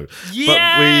eat it too.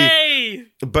 Yay!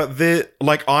 But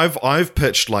like, I've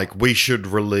pitched, like, we should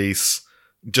release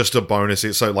just a bonus.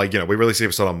 So, like, we release the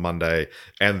episode on Monday,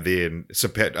 and then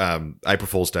April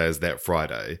Fool's Day is that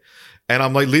Friday. And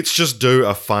I'm like, let's just do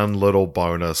a fun little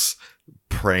bonus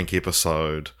prank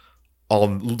episode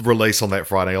on release on that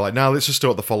Friday. Like, no, let's just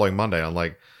do it the following Monday. I'm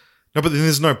like, no, but then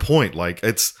there's no point. Like,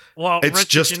 it's Richard,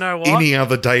 just you know what? any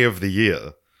other day of the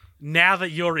year. Now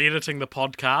that you're editing the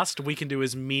podcast, we can do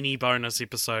as many bonus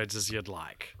episodes as you'd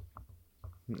like.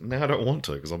 No, I don't want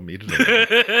to because I'm editing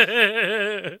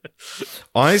it.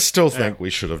 I still think we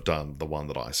should have done the one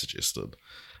that I suggested.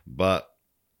 But,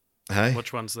 hey.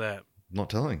 Which one's that? Not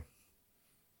telling.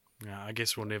 Yeah, I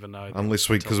guess we'll never know.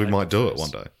 Because we might do it one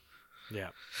day. Yeah.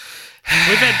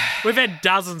 We've had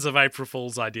dozens of April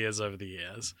Fool's ideas over the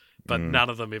years, but none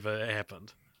of them ever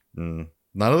happened. None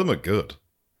of them are good.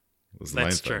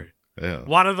 That's true. Yeah.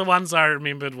 One of the ones I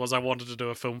remembered was I wanted to do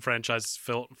a film franchise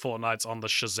Fortnights on the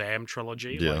Shazam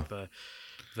trilogy, like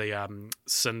the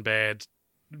Sinbad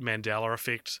Mandela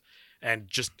effect, and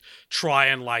just try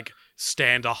and like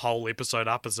stand a whole episode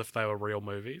up as if they were real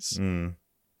movies.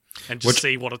 And just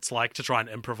see what it's like to try and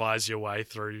improvise your way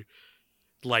through,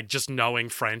 like, just knowing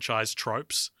franchise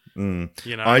tropes. You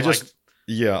know, I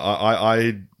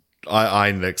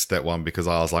nixed that one because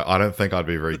I was like, I don't think I'd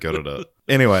be very good at it.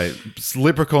 Anyway,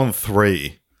 Leprechaun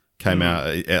 3 came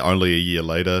out only a year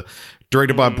later.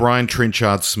 Directed by Brian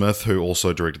Trenchard Smith, who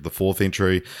also directed the fourth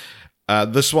entry.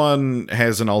 This one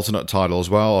has an alternate title as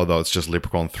well, although it's just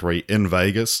Leprechaun 3 in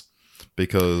Vegas.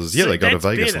 Because, they go to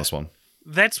Vegas in this one.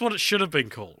 That's what it should have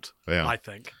been called, yeah. I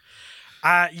think.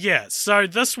 So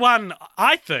this one,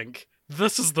 I think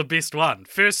this is the best one.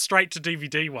 First straight to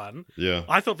DVD one. Yeah.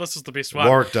 I thought this was the best one.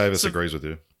 Warwick Davis agrees with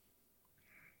you.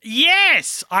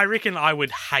 Yes! I reckon I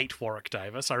would hate Warwick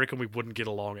Davis. I reckon we wouldn't get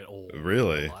along at all.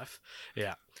 Really? In real life.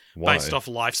 Yeah. Why? Based off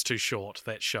Life's Too Short,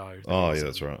 that show. Oh, yeah,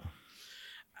 that's right.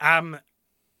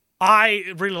 I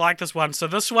really like this one. So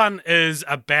this one is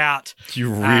about...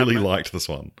 You really liked this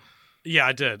one? Yeah,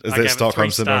 I did. Is I that gave it Stockholm 3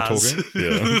 Syndrome stars. talking?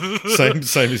 Yeah.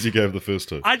 Same as you gave the first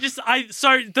two.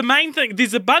 So the main thing,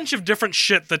 there's a bunch of different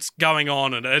shit that's going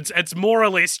on, and it's more or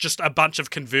less just a bunch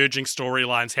of converging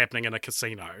storylines happening in a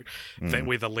casino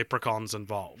where the leprechaun's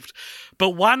involved. But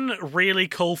one really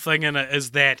cool thing in it is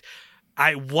that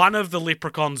one of the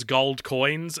leprechaun's gold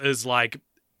coins is like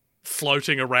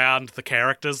floating around the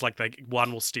characters, like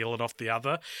one will steal it off the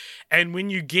other, and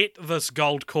when you get this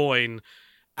gold coin,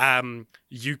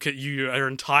 you are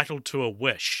entitled to a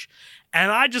wish.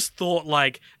 And I just thought,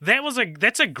 like,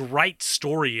 that's a great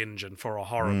story engine for a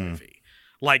horror movie.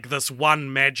 Like, this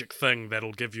one magic thing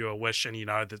that'll give you a wish, and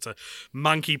there's a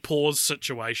monkey paws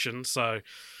situation, so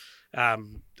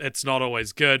it's not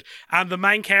always good. The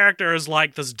main character is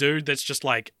like this dude that's just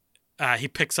like he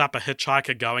picks up a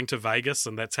hitchhiker going to Vegas,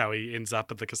 and that's how he ends up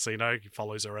at the casino. He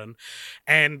follows her in,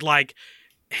 and like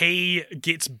he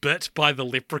gets bit by the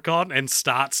leprechaun and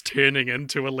starts turning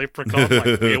into a leprechaun,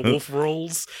 like werewolf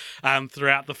rules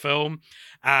throughout the film.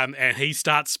 And he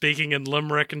starts speaking in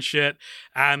Limerick and shit.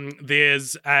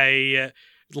 There's a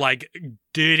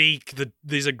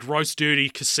there's a gross dirty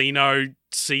casino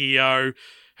CEO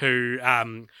who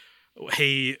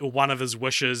one of his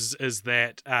wishes is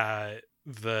that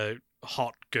the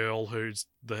hot girl who's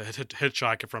the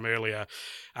hitchhiker from earlier,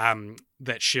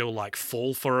 that she'll like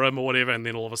fall for him or whatever, and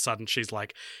then all of a sudden she's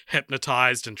like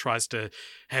hypnotized and tries to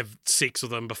have sex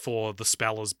with him before the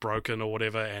spell is broken or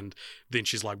whatever, and then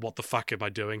she's like, what the fuck am I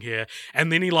doing here?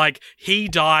 And then he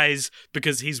dies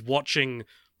because he's watching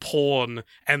porn,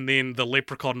 and then the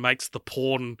leprechaun makes the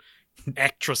porn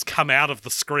actress come out of the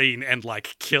screen and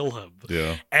like kill him.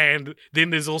 Yeah. And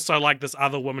then there's also like this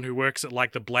other woman who works at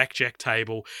like the blackjack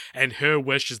table, and her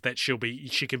wish is that she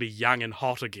can be young and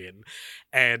hot again.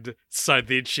 And so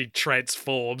then she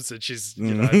transforms, and she's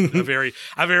a very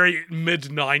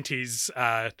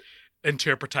mid-90s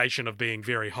interpretation of being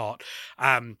very hot.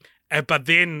 But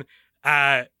then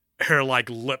her like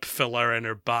lip filler and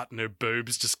her butt and her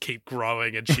boobs just keep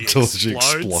growing, and she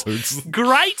explodes.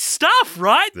 Great stuff,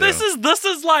 right? Yeah. This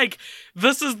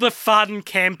is the fun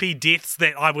campy deaths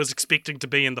that I was expecting to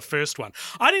be in the first one.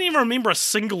 I didn't even remember a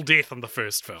single death in the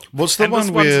first film. What's the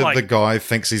one where the guy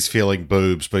thinks he's feeling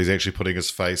boobs, but he's actually putting his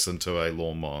face into a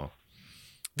lawnmower?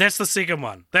 That's the second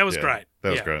one. That was great.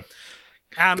 That was great.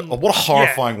 What a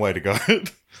horrifying way to go.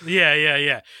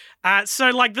 Yeah. So,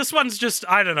 like, this one's just,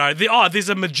 I don't know. There's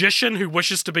a magician who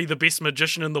wishes to be the best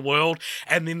magician in the world,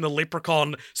 and then the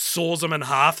leprechaun saws him in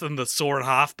half in the saw in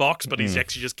half box, but he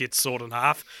actually just gets sawed in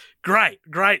half. Great,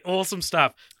 awesome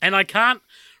stuff. And I can't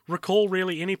recall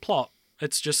really any plot.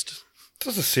 It's just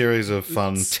a series of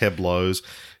fun tableaus.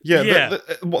 Yeah.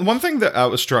 One thing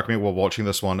that struck me while watching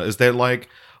this one is that, like,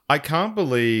 I can't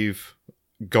believe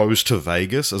Goes to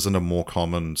Vegas isn't a more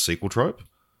common sequel trope.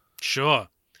 Sure.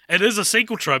 It is a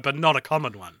sequel trope, but not a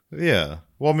common one. Yeah.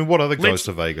 Well, I mean, what other Goes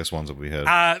to Vegas ones have we had?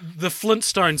 The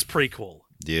Flintstones prequel.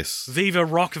 Yes. Viva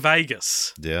Rock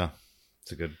Vegas. Yeah.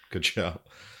 It's a good shout.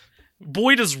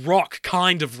 Boy, does rock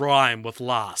kind of rhyme with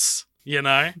Lass,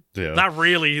 Yeah. They're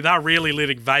really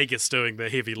letting Vegas doing the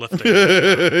heavy lifting.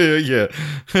 Yeah.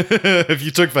 If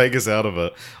you took Vegas out of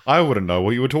it, I wouldn't know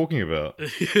what you were talking about. What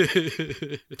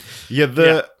do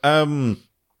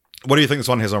you think this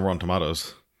one has on Rotten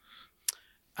Tomatoes?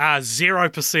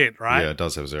 0%, right? Yeah, it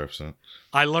does have 0%.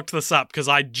 I looked this up because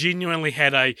I genuinely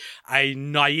had a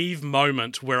naive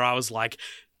moment where I was like,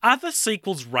 are the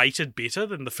sequels rated better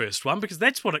than the first one? Because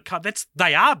they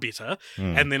are better.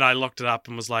 And then I looked it up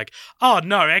and was like, oh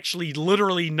no, actually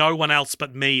literally no one else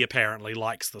but me apparently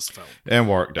likes this film. And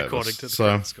Warwick Davis. According to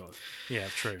the score. Yeah,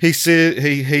 true. He said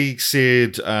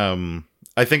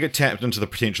I think it tapped into the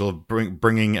potential of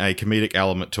bringing a comedic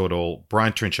element to it all.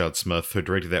 Brian Trenchard Smith, who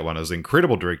directed that one, is an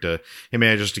incredible director. He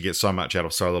manages to get so much out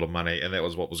of so little money, and that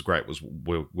was what was great.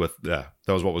 That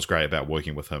was what was great about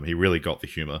working with him. He really got the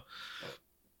humor.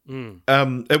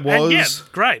 It was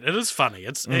great. It is funny.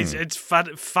 It's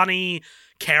funny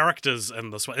characters in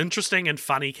this one. Interesting and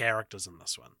funny characters in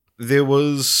this one. There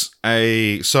was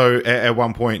at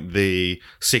one point the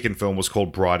second film was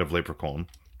called Bride of Leprechaun.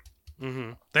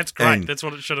 Mm-hmm. That's great. That's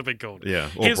what it should have been called.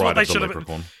 Yeah, or Bride of the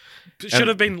Leprechaun. Should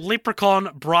have been Leprechaun,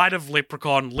 Bride of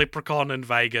Leprechaun, Leprechaun in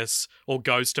Vegas, or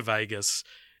Goes to Vegas,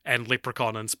 and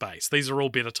Leprechaun in Space. These are all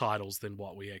better titles than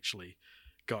what we actually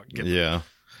got given. Yeah.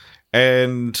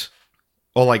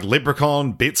 Or like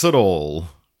Leprechaun Bets It All.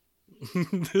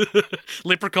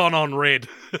 Leprechaun on red.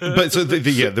 But so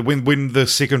when the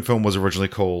second film was originally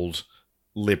called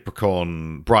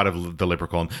Leprechaun, Bride of the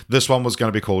Leprechaun, this one was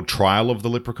going to be called Trial of the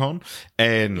Leprechaun,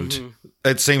 and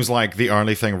it seems like the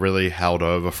only thing really held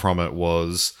over from it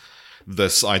was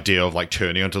this idea of like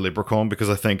turning into Leprechaun, because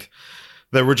I think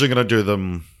they're originally going to do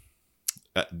them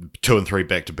 2 and 3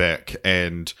 back to back,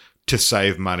 and to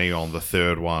save money on the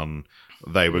third one,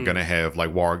 they were going to have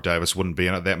like Warwick Davis wouldn't be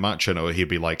in it that much, and he'd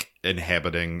be like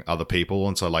inhabiting other people,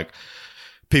 and so like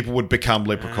people would become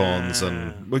leprechauns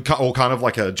and all kind of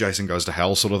like a Jason Goes to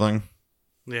Hell sort of thing.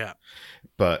 Yeah,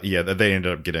 but yeah, they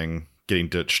ended up getting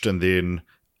ditched, and then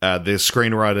their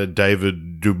screenwriter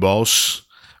David Dubose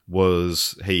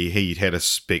was he had a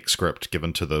spec script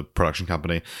given to the production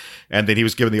company, and then he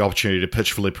was given the opportunity to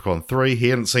pitch for Leprechaun 3. He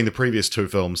hadn't seen the previous 2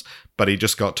 films, but he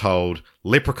just got told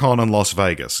Leprechaun in Las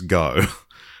Vegas, go.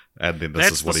 And then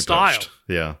this is what he pitched.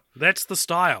 Yeah, that's the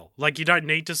style. Like, you don't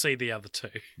need to see the other 2.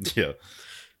 Yeah.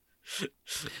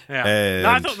 Yeah. No,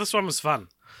 I thought this one was fun.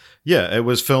 Yeah, it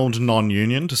was filmed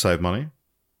non-union to save money.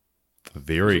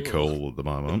 Very cool at the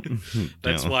moment.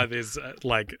 That's why there's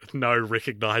like no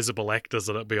recognizable actors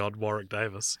in it beyond Warwick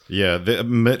Davis. Yeah,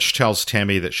 Mitch tells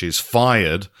Tammy that she's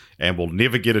fired and will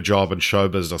never get a job in show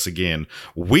business again.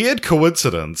 Weird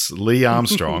coincidence. Lee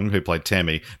Armstrong, who played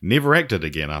Tammy, never acted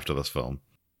again after this film.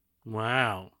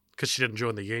 Wow, because she didn't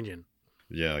join the union.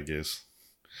 Yeah, I guess.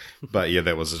 But yeah,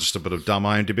 that was just a bit of dumb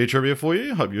IMDb trivia for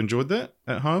you. Hope you enjoyed that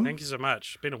at home. Thank you so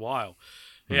much. It's been a while.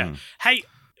 Yeah. Hey,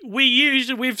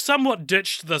 we've somewhat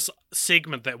ditched this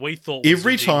segment that we thought was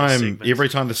every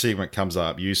time the segment comes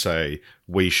up, you say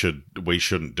we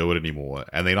shouldn't do it anymore,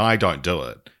 and then I don't do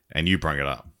it, and you bring it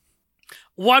up.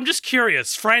 Well, I'm just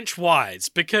curious, French-wise,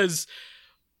 because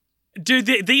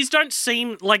these don't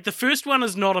seem like the first one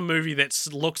is not a movie that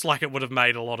looks like it would have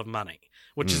made a lot of money,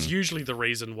 which is usually the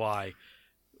reason why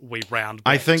we round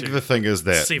back. I think the thing is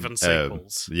that 7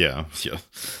 sequels.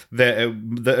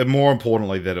 That more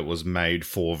importantly, that it was made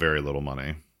for very little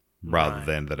money, rather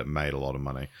than that it made a lot of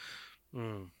money.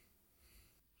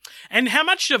 And how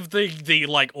much of the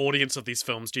like audience of these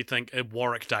films do you think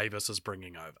Warwick Davis is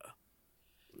bringing over?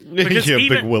 Because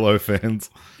big Willow fans.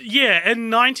 Yeah,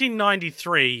 in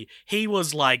 1993, he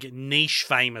was like niche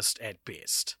famous at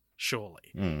best.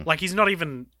 Surely, like he's not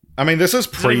even. I mean, this is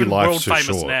pre-Life world Too famous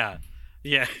Short. now.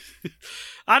 Yeah.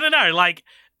 I don't know, like,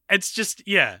 it's just,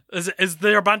 yeah. Is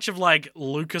there a bunch of, like,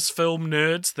 Lucasfilm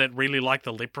nerds that really like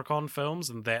the Leprechaun films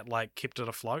and that, like, kept it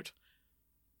afloat?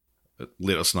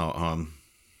 Let us know at home.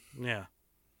 Yeah.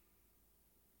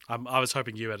 I was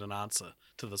hoping you had an answer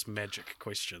to this magic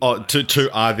question. Oh,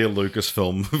 are there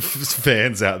Lucasfilm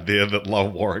fans out there that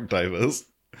love Warwick Davis?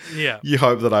 Yeah. You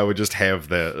hope that I would just have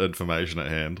that information at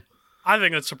hand. I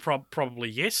think it's probably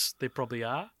yes. There probably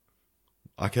are.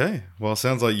 Okay, well,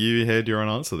 sounds like you had your own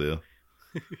answer there.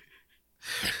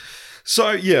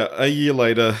 So, yeah, a year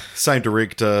later, same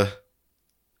director,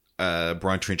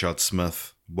 Brian Trenchard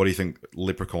Smith. What do you think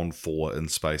Leprechaun 4 in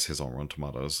Space has on Rotten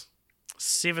Tomatoes?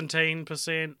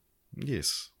 17%.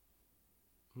 Yes.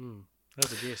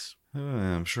 That's a guess.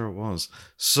 I'm sure it was.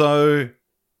 So,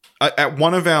 at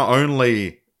one of our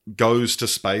only goes to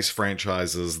space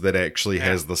franchises that actually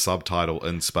has the subtitle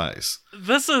in space.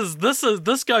 This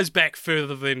goes back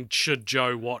further than should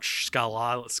Joe watch Skull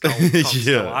Island.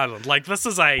 Skull Island. Like, this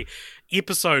is a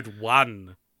episode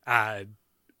 1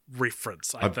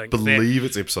 reference. I think. Believe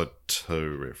it's episode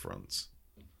 2 reference.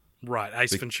 Right,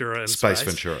 Ace Ventura in Space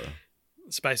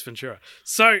Ventura.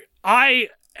 So I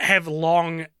have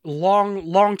long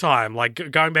time,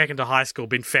 like going back into high school,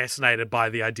 been fascinated by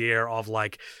the idea of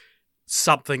like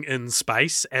something in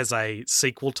space as a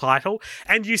sequel title,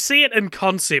 and you see it in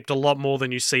concept a lot more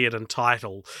than you see it in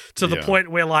title, to the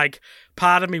point where like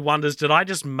part of me wonders, did I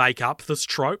just make up this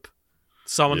trope,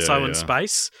 so and so in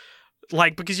space?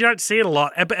 Like, because you don't see it a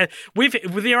lot.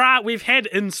 We've had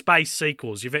in space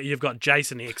sequels. You've got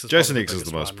Jason X. Jason X is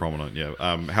the most prominent. Yeah,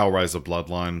 Hellraiser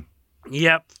Bloodline.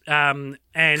 Yep, and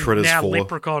Critters now 4.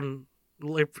 Leprechaun.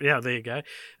 Yeah, there you go.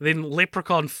 Then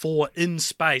Leprechaun 4 in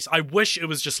space. I wish it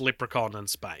was just Leprechaun in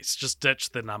space. Just ditch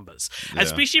the numbers. Yeah.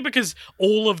 Especially because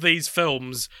all of these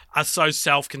films are so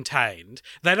self-contained.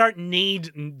 They don't need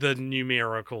the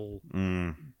numerical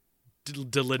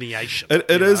delineation.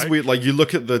 It is weird. Like, you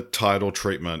look at the title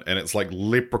treatment and it's like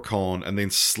Leprechaun, and then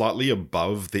slightly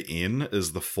above the N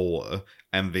is the 4,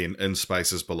 and then in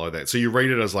space is below that. So you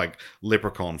read it as like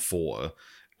Leprechaun 4,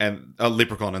 and a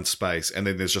Leprechaun in space, and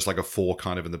then there's just like a 4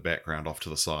 kind of in the background off to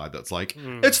the side that's like,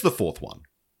 it's the 4th one.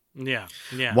 Yeah,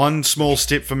 yeah. One small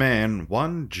step for man,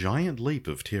 one giant leap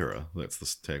of terror. That's the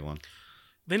tagline.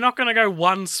 They're not going to go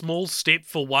one small step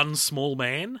for one small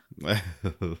man?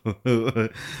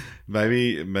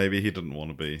 Maybe he didn't want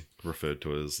to be referred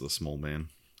to as a small man.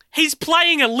 He's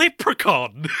playing a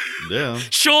leprechaun. Yeah.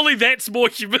 Surely that's more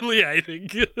humiliating.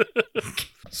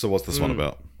 So what's this one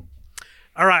about?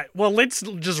 All right, well, let's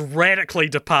just radically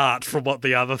depart from what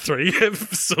the other three have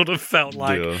sort of felt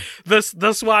like. Yeah.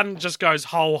 This one just goes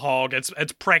whole hog. It's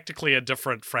practically a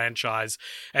different franchise.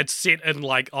 It's set in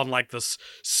on this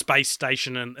space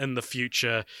station in the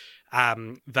future.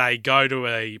 They go to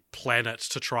a planet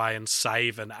to try and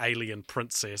save an alien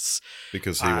princess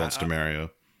Because he wants to marry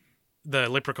her. The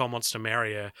leprechaun wants to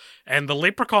marry her, and the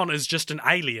leprechaun is just an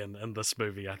alien in this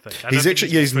movie, I think.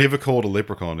 He's never called a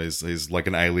leprechaun. He's like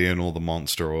an alien or the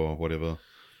monster or whatever.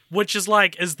 Which is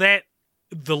is that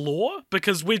the lore?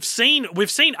 Because we've seen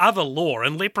other lore.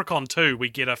 In Leprechaun 2, we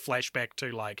get a flashback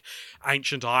to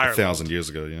ancient Ireland. 1,000 years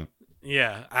ago, yeah.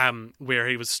 Yeah, where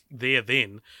he was there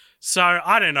then. So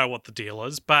I don't know what the deal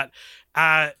is, but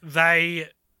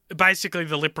basically,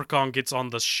 the leprechaun gets on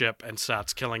this ship and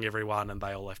starts killing everyone, and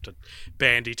they all have to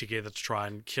bandy together to try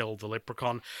and kill the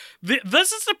leprechaun.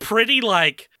 This is a pretty,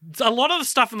 a lot of the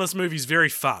stuff in this movie is very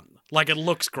fun. It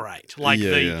looks great.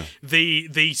 The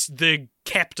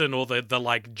captain or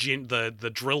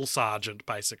the drill sergeant,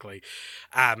 basically,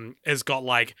 has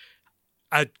got,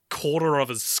 a quarter of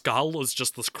his skull is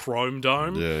just this chrome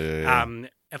dome. Yeah. And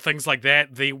things like that.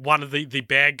 One of the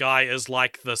bad guy is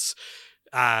this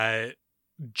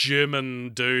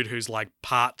German dude who's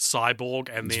part cyborg,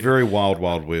 and It's then very Wild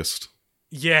Wild West.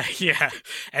 yeah,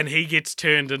 and he gets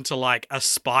turned into a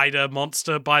spider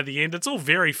monster by the end. It's all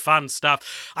very fun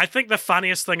stuff. I think the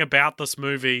funniest thing about this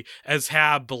movie is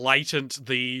how blatant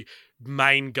the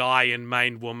main guy and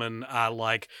main woman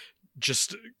are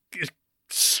just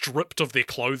stripped of their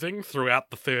clothing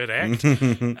throughout the third act.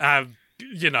 And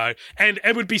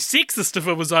it would be sexist if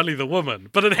it was only the woman,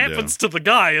 but it happens to the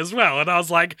guy as well. And I was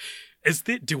like,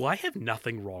 do I have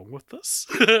nothing wrong with this?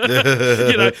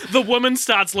 The woman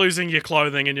starts losing your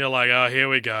clothing and you're like, oh, here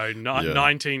we go.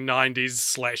 1990s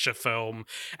slasher film.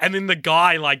 And then the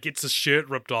guy gets his shirt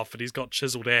ripped off and he's got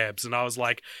chiseled abs. And I was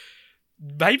like,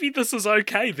 maybe this is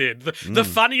okay then. The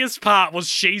funniest part was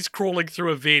she's crawling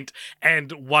through a vent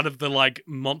and one of the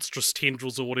monstrous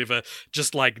tendrils or whatever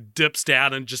just dips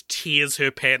down and just tears her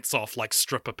pants off like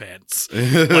stripper pants.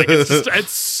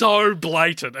 It's so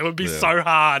blatant. It would be so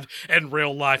hard in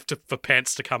real life for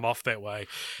pants to come off that way.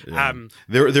 Yeah.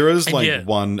 There is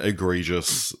one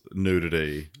egregious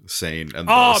nudity scene in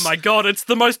this. My god, it's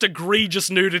the most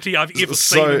egregious nudity I've ever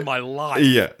seen in my life.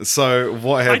 Yeah, so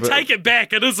what happened? I take it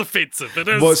back, it is offensive. It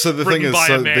is sexist,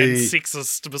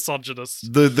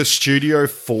 misogynist. The studio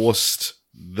forced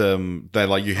them. They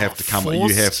you have to come.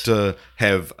 You have to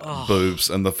have boobs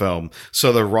in the film.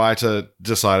 So the writer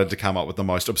decided to come up with the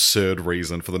most absurd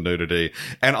reason for the nudity,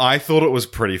 and I thought it was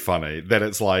pretty funny that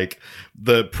it's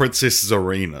the Princess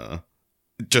Zarina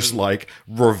just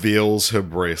reveals her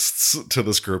breasts to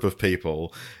this group of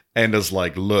people and is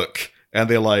look. And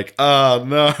they're like, oh,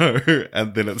 no.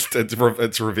 And then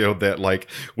it's revealed that,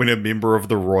 when a member of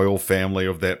the royal family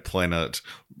of that planet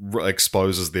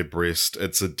exposes their breast,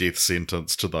 it's a death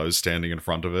sentence to those standing in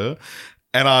front of her.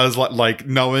 And I was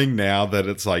knowing now that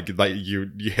it's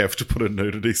you have to put a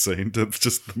nudity scene, it's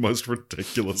just the most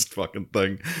ridiculous fucking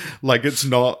thing. It's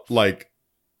not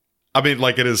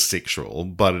it is sexual,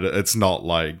 but it's not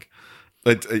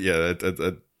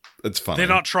it's funny. They're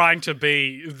not trying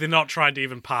to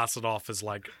even pass it off as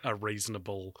a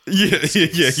reasonable.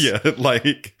 Yeah.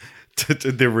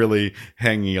 They're really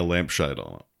hanging a lampshade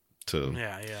on it too.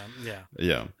 Yeah.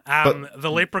 The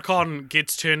leprechaun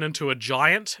gets turned into a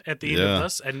giant at the end of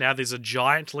this, and now there's a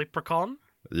giant leprechaun.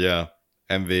 Yeah.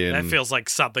 And then that feels like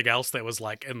something else that was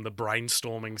in the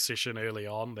brainstorming session early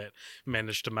on that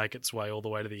managed to make its way all the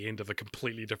way to the end of a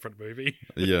completely different movie.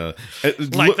 Yeah.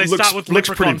 They start with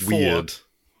Leprechaun 4. Weird.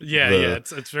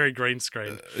 It's very green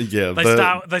screen.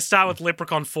 They start with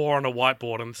Leprechaun 4 on a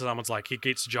whiteboard, and someone's like, he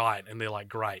gets giant, and they're like,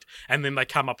 great. And then they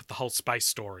come up with the whole space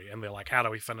story, and they're like, how do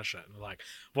we finish it? And they're like,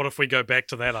 what if we go back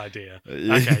to that idea?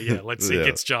 Okay, let's see,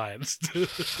 gets giant.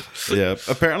 Yeah,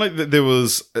 apparently there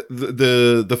was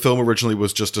the film originally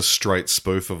was just a straight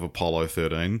spoof of Apollo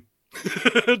 13.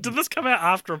 Did this come out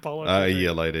after Apollo 13? A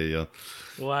year later, yeah.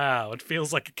 Wow, it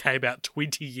feels like it came out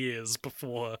 20 years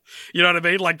before. You know what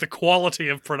I mean? The quality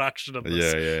of production of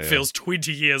this feels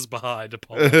 20 years behind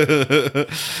Apollo.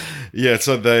 Yeah,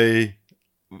 so they...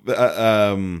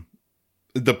 the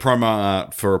promo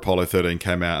art for Apollo 13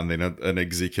 came out, and then an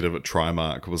executive at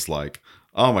Trimark was like,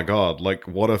 oh my god, like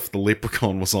what if the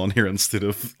Leprechaun was on here instead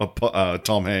of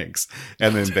Tom Hanks?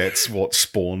 And then that's what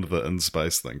spawned the in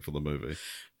space thing for the movie.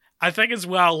 I think as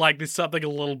well, like there's something a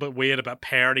little bit weird about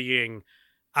parodying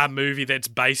a movie that's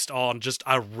based on just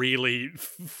a really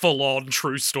full-on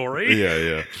true story.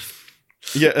 Yeah.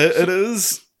 It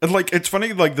is. And like, it's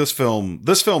funny, like this film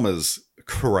is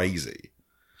crazy,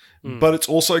 but it's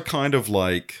also kind of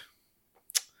like,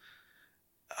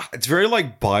 it's very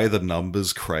like by the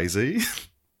numbers crazy.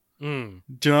 Do you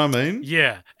know what I mean?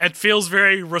 Yeah. It feels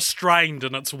very restrained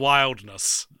in its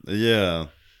wildness. Yeah.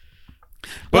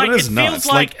 But like, it is nuts. Feels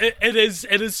like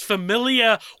it is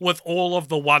familiar with all of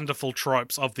the wonderful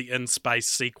tropes of the In Space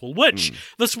sequel, which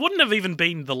this wouldn't have even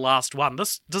been the last one.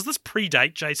 Does this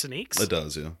predate Jason X? It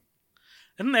does, yeah.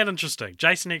 Isn't that interesting?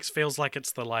 Jason X feels like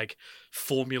it's the like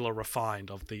formula refined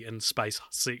of the In Space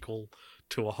sequel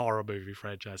to a horror movie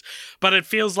franchise. But it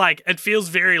feels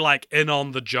very like in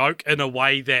on the joke in a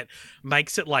way that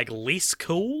makes it like less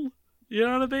cool. You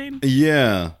know what I mean?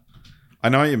 Yeah. I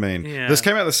know what you mean. Yeah. This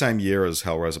came out the same year as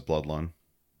Hellraiser Bloodline.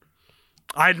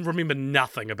 I remember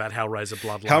nothing about Hellraiser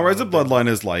Bloodline. Hellraiser Bloodline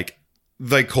is like,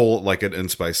 they call it like an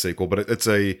in-space sequel, but it's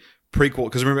a prequel,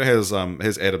 because remember it has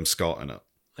Adam Scott in it.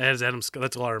 It has Adam Scott,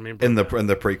 that's all I remember. In the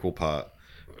prequel part.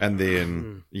 And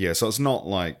then, so it's not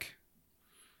like...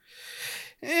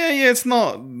 Yeah, it's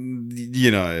not,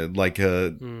 like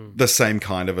the same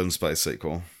kind of in-space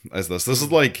sequel as this. This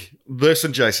is like, this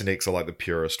and Jason X are like the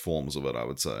purest forms of it, I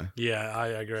would say. Yeah, I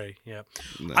agree, yeah.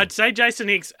 No. I'd say Jason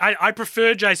X, I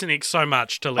prefer Jason X so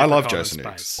much to Leprechaun I love Jason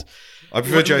X. I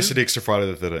prefer Jason X to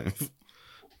Friday the 13th.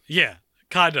 Yeah,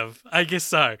 kind of. I guess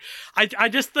so. I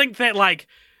just think that, like,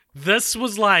 this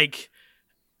was like...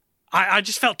 I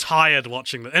just felt tired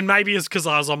watching it. And maybe it's because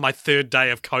I was on my third day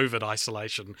of COVID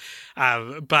isolation.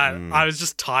 But I was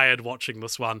just tired watching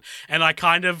this one. And I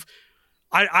kind of...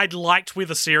 I liked where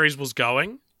the series was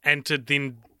going. And to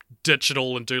then ditch it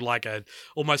all and do like a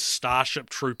almost Starship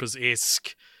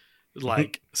Troopers-esque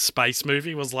like space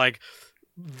movie was like...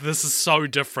 This is so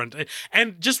different.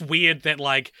 And just weird that,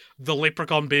 like, the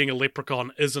leprechaun being a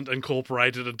leprechaun isn't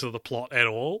incorporated into the plot at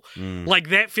all. Like,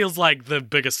 that feels like the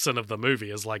biggest sin of the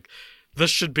movie, is, like, this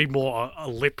should be more a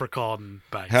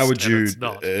leprechaun-based. How would you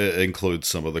include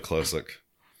some of the classic?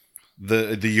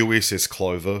 The USS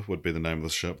Clover would be the name of the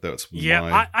ship. That's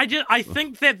I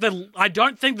think that I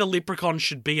don't think the leprechaun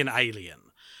should be an alien.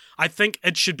 I think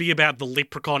it should be about the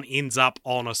leprechaun ends up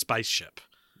on a spaceship.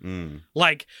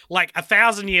 Like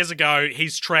 1,000 years ago,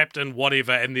 he's trapped in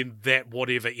whatever, and then that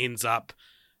whatever ends up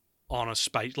on a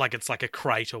space, like it's like a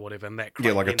crate or whatever, and that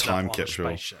crate like a ends time up on capsule.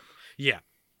 A spaceship. Yeah.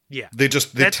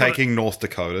 They're taking North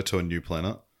Dakota to a new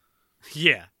planet.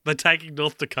 Yeah, they're taking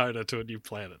North Dakota to a new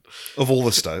planet. Of all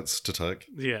the states to take.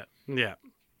 Yeah.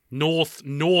 North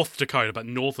Dakota, but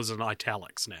North is in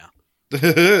italics now.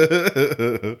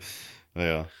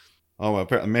 Yeah. Oh, well,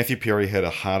 apparently Matthew Perry had a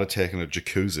heart attack in a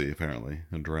jacuzzi, apparently,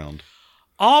 and drowned.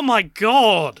 Oh my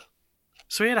god!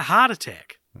 So he had a heart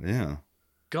attack? Yeah.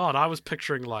 God, I was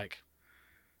picturing, like,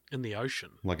 in the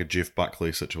ocean. Like a Jeff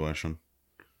Buckley situation.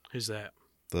 Who's that?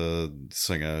 The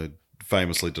singer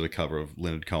famously did a cover of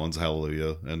Leonard Cohen's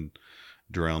Hallelujah and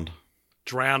drowned.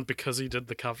 Drowned because he did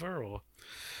the cover, or?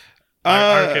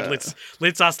 I reckon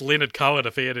let's ask Leonard Cohen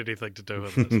if he had anything to do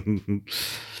with it.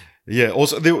 Yeah.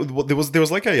 Also, there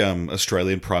was like a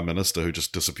Australian Prime Minister who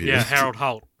just disappeared. Yeah, Harold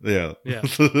Holt. Yeah.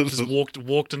 Just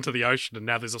walked into the ocean, and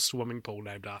now there's a swimming pool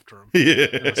named after him. Yeah.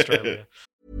 In Australia.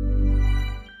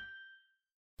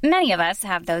 Many of us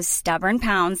have those stubborn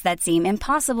pounds that seem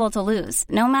impossible to lose,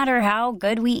 no matter how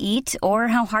good we eat or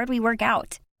how hard we work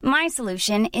out. My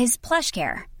solution is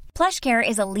PlushCare. PlushCare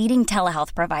is a leading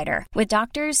telehealth provider with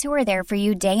doctors who are there for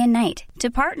you day and night to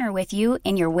partner with you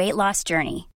in your weight loss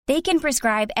journey. They can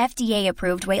prescribe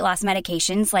FDA-approved weight loss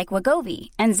medications like Wegovy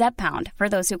and Zepbound for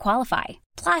those who qualify.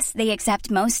 Plus, they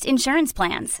accept most insurance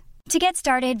plans. To get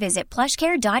started, visit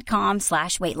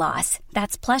plushcare.com/weightloss.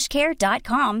 That's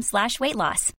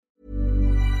plushcare.com/weightloss.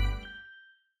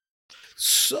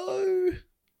 So,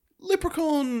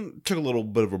 Leprechaun took a little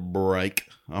bit of a break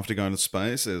after going to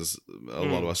space, as a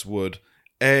lot of us would.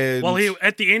 And well,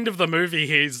 at the end of the movie,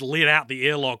 he's let out the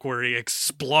airlock where he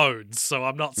explodes, so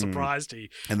I'm not surprised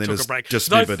he and then took his a break.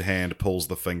 dismembered hand pulls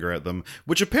the finger at them,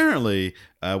 which apparently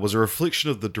was a reflection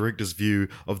of the director's view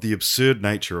of the absurd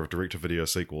nature of direct-to-video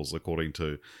sequels, according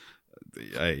to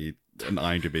an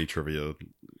IMDb trivia.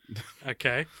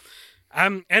 Okay.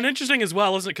 And interesting as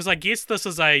well, isn't it? Because I guess this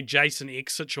is a Jason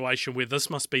X situation where this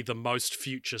must be the most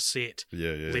future set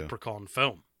Leprechaun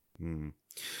film.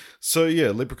 So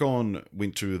yeah, Leprechaun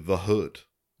went to the hood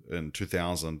in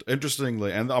 2000.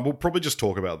 Interestingly, and I will probably just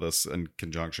talk about this in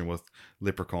conjunction with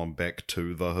Leprechaun Back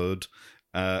to the Hood.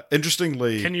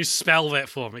 Interestingly, can you spell that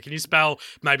for me? Can you spell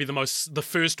maybe the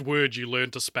first word you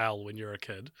learned to spell when you were a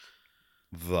kid?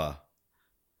 The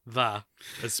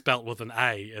is spelt with an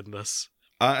A in this.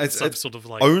 It's sort of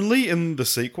like only in the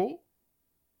sequel.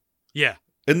 Yeah.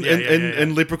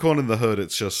 In Leprechaun in the Hood,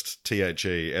 it's just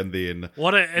THE, and then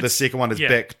the second one is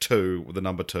Back to the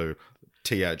number 2,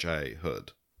 THA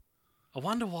Hood. I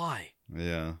wonder why.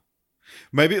 Yeah,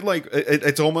 maybe like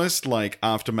it's almost like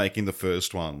after making the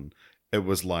first one, it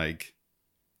was like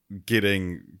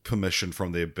getting permission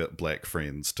from their black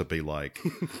friends to be like,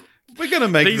 we're going to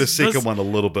make the second one a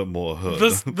little bit more hood.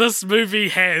 This movie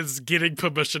has getting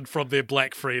permission from their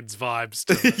black friends vibes.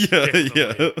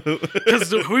 Yeah.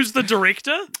 Because who's the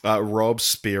director? Rob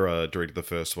Spera directed the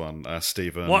first one.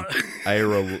 Stephen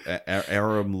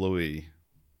Aram Louis.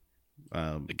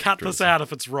 Cut this out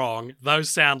if it's wrong. Those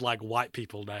sound like white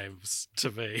people names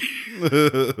to me.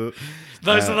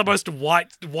 Those are the most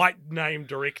white name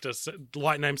directors,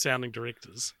 white name sounding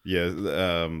directors. Yeah,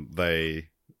 they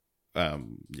are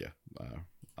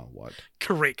white.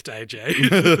 Correct,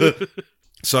 AJ.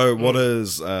 So what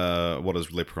is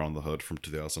Leprechaun in the Hood from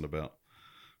 2000 about?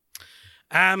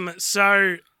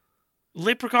 So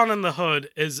Leprechaun in the Hood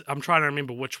is, I'm trying to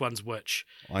remember which one's which.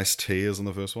 Ice-T is in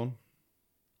the first one.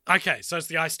 Okay, so it's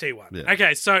the Ice-T one. Yeah.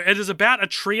 Okay, so it is about a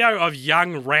trio of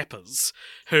young rappers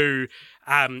who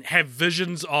have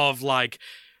visions of like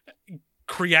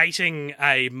creating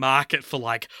a market for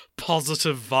like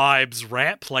positive vibes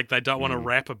rap. Like they don't want to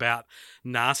rap about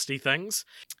nasty things.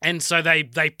 And so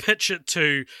they pitch it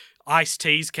to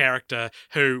Ice-T's character,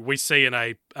 who we see in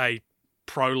a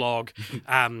prologue,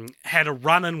 had a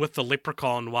run-in with the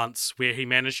Leprechaun once where he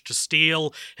managed to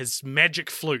steal his magic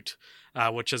flute,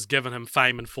 which has given him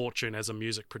fame and fortune as a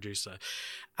music producer.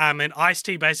 And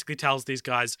Ice-T basically tells these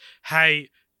guys, hey,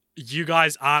 you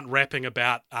guys aren't rapping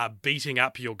about beating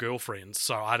up your girlfriends,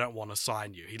 so I don't want to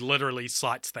sign you. He literally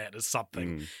cites that as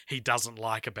something he doesn't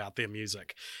like about their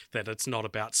music, that it's not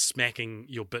about smacking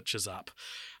your bitches up.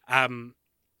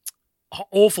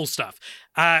 Awful stuff.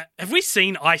 Have we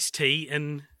seen Ice-T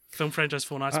in film franchise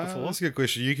Fortnights before? That's a good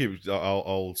question. You keep.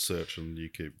 I'll search and you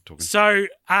keep talking. So,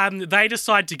 they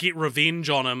decide to get revenge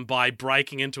on him by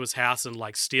breaking into his house and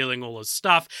like stealing all his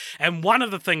stuff. And one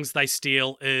of the things they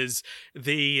steal is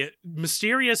the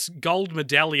mysterious gold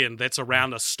medallion that's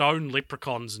around a stone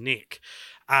leprechaun's neck.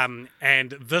 And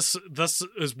this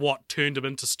is what turned him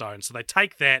into stone. So they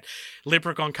take that.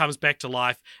 Leprechaun comes back to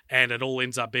life, and it all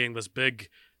ends up being this big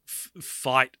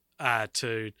fight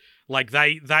to. Like,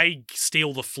 they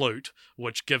steal the flute,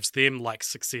 which gives them, like,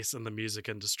 success in the music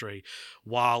industry,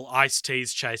 while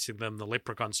Ice-T's chasing them, the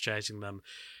Leprechaun's chasing them,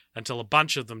 until a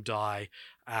bunch of them die.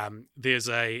 There's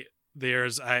a...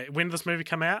 When did this movie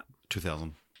come out?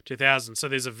 2000. 2000. So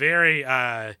there's a very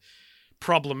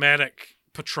problematic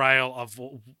portrayal of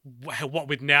what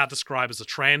we'd now describe as a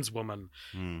trans woman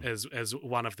as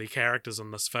one of the characters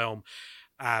in this film.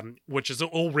 Which is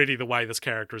already the way this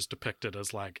character is depicted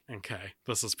as like, okay,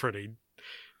 this is pretty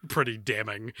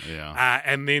damning. Yeah.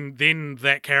 And then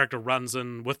that character runs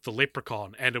in with the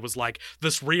Leprechaun, and it was like,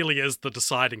 this really is the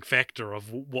deciding factor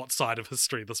of what side of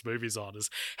history this movie's on, is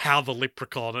how the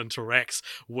Leprechaun interacts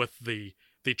with the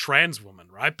trans woman,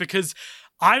 right? Because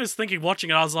I was thinking, watching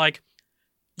it, I was like,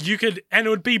 you could, and it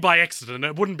would be by accident,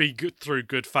 it wouldn't be through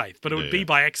good faith, but it would be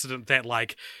by accident that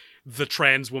like, the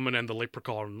trans woman and the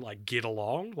Leprechaun like get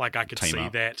along. Like I could team see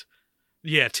up. that.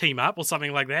 Yeah, team up or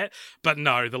something like that. But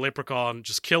no, the Leprechaun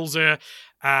just kills her.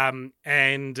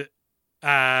 The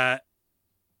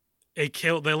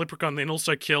Leprechaun then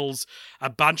also kills a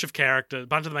bunch of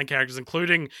the main characters,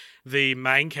 including the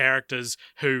main characters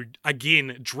who,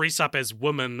 again, dress up as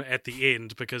women at the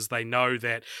end because they know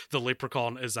that the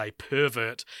Leprechaun is a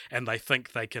pervert and they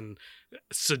think they can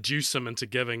seduce him into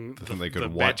giving the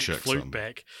magic flute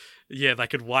back. Yeah, they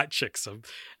could white chicks him.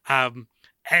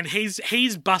 And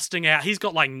he's busting out. He's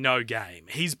got like no game.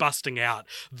 He's busting out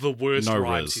the worst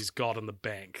rhymes he's got in the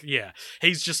bank. Yeah,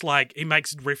 he's just like, he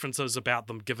makes references about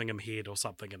them giving him head or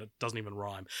something, and it doesn't even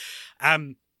rhyme.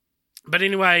 But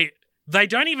anyway, they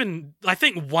don't even. I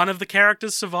think one of the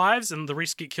characters survives, and the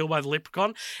rest get killed by the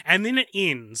Leprechaun. And then it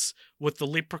ends with the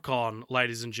Leprechaun,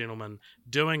 ladies and gentlemen,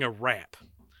 doing a rap.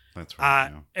 That's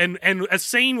right. And a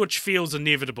scene which feels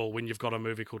inevitable when you've got a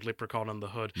movie called Leprechaun in the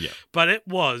Hood. Yeah. But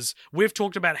we've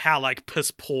talked about how like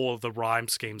piss poor the rhyme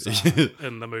schemes are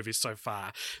in the movie so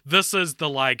far. This is the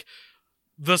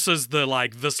this is the,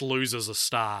 like, this loses a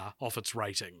star off its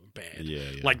rating bad.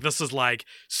 Yeah. Like, this is, like,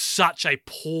 such a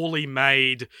poorly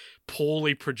made,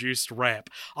 poorly produced rap.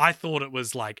 I thought it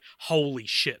was, like, holy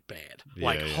shit bad.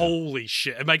 Like, holy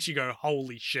shit. It makes you go,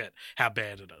 holy shit, how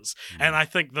bad it is. And I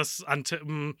think this,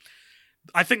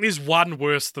 I think there's one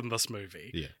worse than this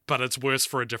movie, but it's worse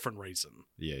for a different reason.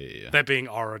 Yeah. That being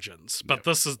Origins. But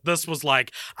this was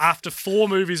like, after 4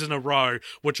 movies in a row,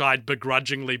 which I'd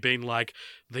begrudgingly been like,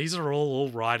 these are all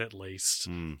right at least.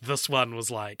 This one was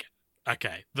like,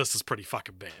 okay, this is pretty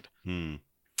fucking bad.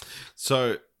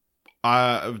 So,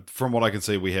 from what I can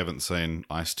see, we haven't seen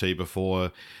Ice-T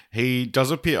before. He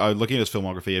does appear, looking at his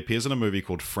filmography, he appears in a movie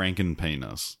called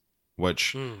Frankenpenis,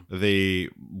 which the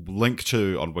link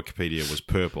to on Wikipedia was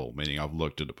purple, meaning I've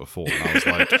looked at it before.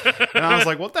 And I was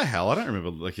like, what the hell? I don't remember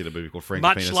looking at a movie called Frankenpenis.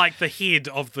 Much like the head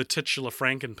of the titular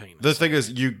Frankenpenis. The thing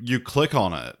is, you click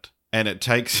on it, and it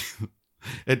takes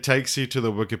you to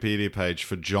the Wikipedia page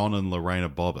for John and Lorena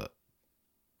Bobbitt.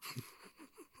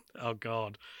 Oh,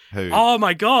 God. Who? Oh,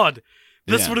 my God.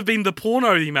 This would have been the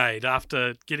porno he made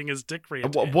after getting his dick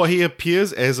reattached. What, he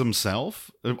appears as himself?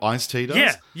 Ice-T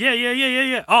does?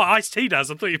 Yeah. Oh, Ice-T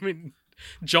does. I thought you meant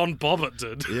John Bobbitt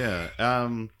did. Yeah.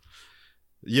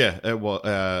 It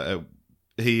was.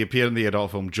 He appeared in the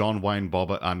adult film John Wayne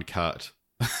Bobbitt Uncut.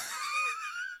 Oh,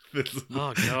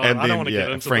 God. And I don't want to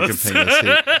get into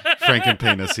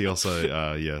Frankenpenis. He also,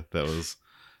 that was.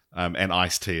 And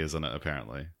Ice-T is in it,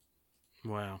 apparently.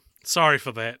 Wow. Sorry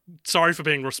for that. Sorry for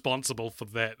being responsible for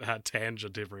that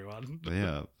tangent, everyone.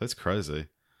 Yeah, that's crazy.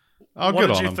 Oh, what good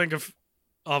did on you him. think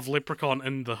of Leprechaun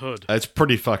in the Hood? It's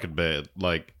pretty fucking bad.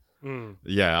 Like, not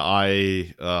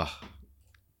a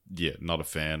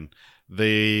fan.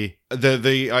 The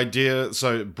idea.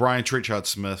 So Brian Treachard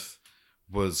Smith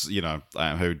was,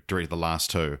 who directed the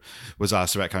last 2, was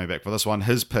asked about coming back for this one.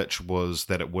 His pitch was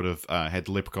that it would have had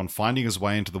the Leprechaun finding his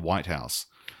way into the White House.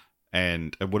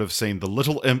 And it would have seen the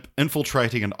little imp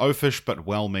infiltrating an oafish but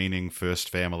well-meaning first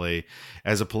family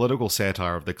as a political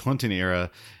satire of the Clinton era,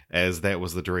 as that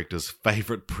was the director's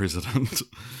favourite president.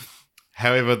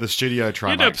 However, the studio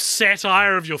tried... You'd a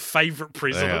satire of your favourite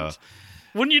president? Yeah.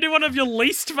 Wouldn't you do one of your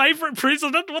least favourite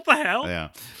president? What the hell? Yeah.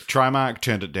 Trimark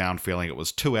turned it down, feeling it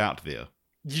was too out there.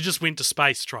 You just went to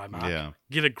space, Trimark. Yeah.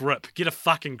 Get a grip. Get a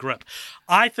fucking grip.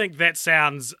 I think that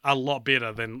sounds a lot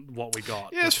better than what we got.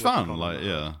 Yeah, it's fun.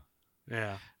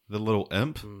 Yeah. The little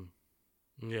imp.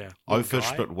 Yeah.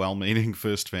 Oafish but well-meaning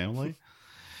first family.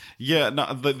 Yeah,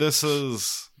 no, this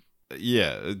is...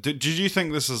 Yeah. Did you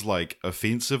think this is, like,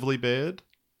 offensively bad?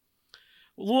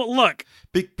 Look.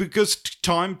 Because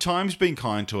time's been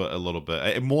kind to it a little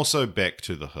bit. More so Back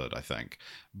to the Hood, I think.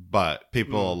 But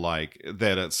people are like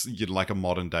that it's like a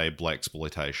modern-day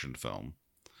blaxploitation film.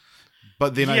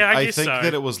 But then I think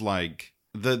that it was, like...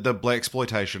 The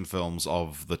blaxploitation films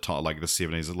of the time, like the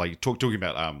 70s, like talking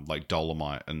about like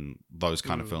Dolomite and those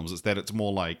kind of films, it's that it's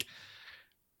more like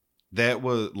that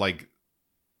was like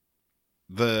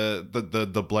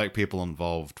the black people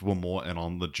involved were more in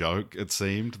on the joke, it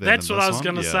seemed. That's what I was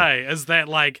gonna say, is that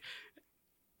like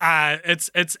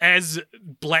it's as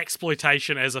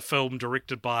blaxploitation as a film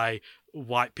directed by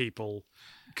white people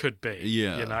could be.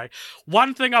 Yeah.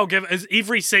 One thing I'll give is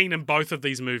every scene in both of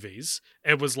these movies,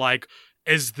 it was like,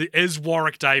 is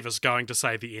Warwick Davis going to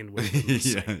say the N-word?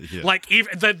 Yeah. Like,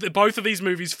 both of these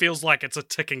movies feels like it's a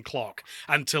ticking clock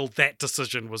until that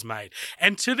decision was made.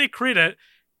 And to their credit,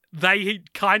 they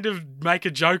kind of make a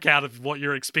joke out of what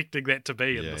you're expecting that to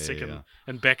be in the second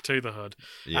and Back to the Hood,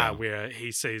 where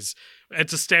he says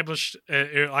it's established.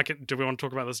 Do we want to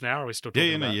talk about this now, or are we still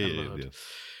talking about the Hood? Yeah.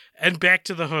 And Back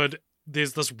to the Hood,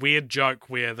 there's this weird joke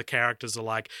where the characters are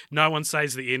like, no one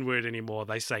says the N-word anymore.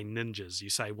 They say ninjas. You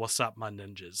say, what's up, my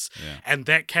ninjas? Yeah. And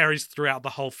that carries throughout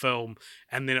the whole film.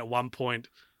 And then at one point,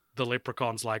 the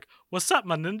Leprechaun's like, what's up,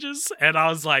 my ninjas? And I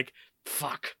was like,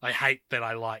 fuck, I hate that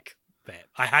I like that.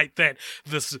 I hate that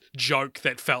this joke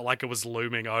that felt like it was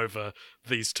looming over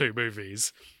these 2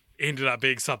 movies ended up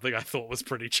being something I thought was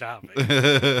pretty charming.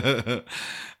 Yeah,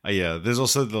 there's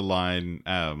also the line...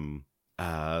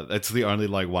 it's the only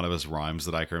like one of his rhymes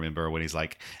that I can remember when he's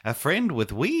like, a friend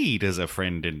with weed is a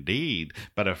friend indeed,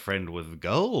 but a friend with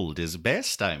gold is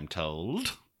best, I'm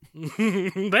told.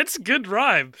 That's a good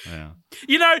rhyme. Yeah.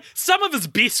 Some of his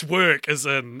best work is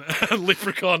in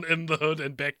Leprechaun in the Hood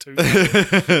and Back to the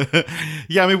Hood.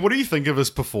 Yeah, I mean, what do you think of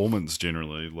his performance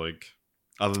generally, like,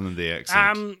 other than the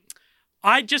accent?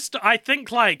 I think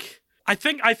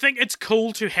it's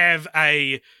cool to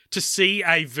see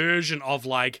a version of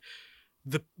like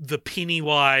the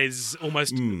Pennywise,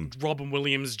 almost Robin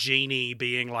Williams genie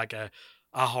being like a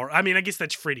horror. I mean, I guess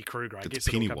that's Freddy Krueger. I guess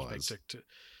Pennywise.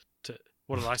 to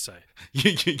What did I say?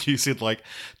 You said, like,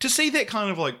 to see that kind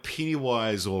of, like,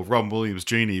 Pennywise or Ron Williams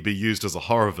genie be used as a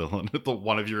horror villain.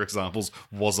 One of your examples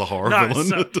was a horror villain.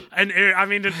 So, an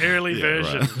early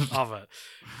version right. of it.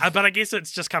 But I guess it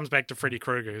just comes back to Freddy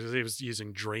Krueger, because he was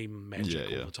using dream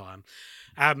magic all the time.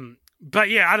 But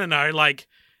yeah, I don't know, like,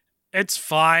 it's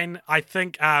fine. I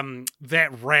think that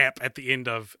rap at the end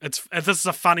of this is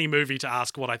a funny movie to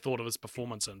ask what I thought of his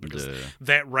performance in, because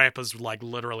that rap is like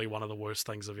literally one of the worst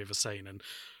things I've ever seen,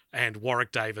 and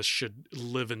Warwick Davis should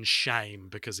live in shame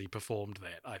because he performed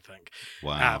that, I think.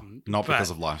 Wow. Not because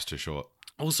of Life's Too Short.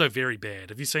 Also very bad.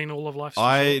 Have you seen all of Life's Too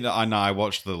Short? Short? I know. I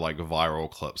watched the like viral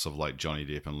clips of like Johnny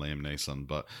Depp and Liam Neeson,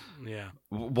 but yeah,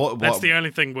 what that's the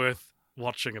only thing worth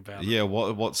watching about it. Yeah,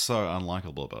 what's so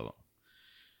unlikable about it?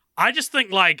 I just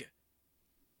think I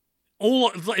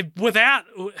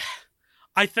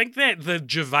think that the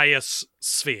Gervais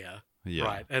sphere,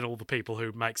 right, and all the people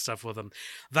who make stuff with him,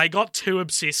 they got too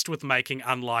obsessed with making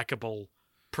unlikable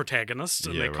protagonists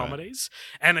in their comedies,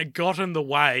 and it got in the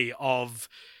way of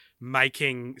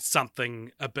making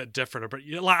something a bit different.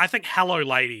 Like, I think Hello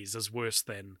Ladies is worse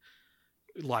than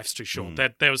Life's Too Short.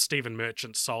 That was Stephen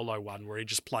Merchant's solo one where he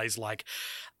just plays like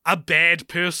a bad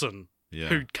person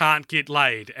who can't get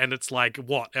laid, and it's like,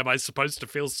 what, am I supposed to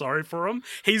feel sorry for him?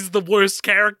 He's the worst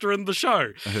character in the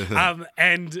show.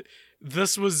 And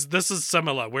this is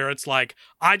similar, where it's like,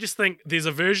 I just think there's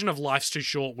a version of Life's Too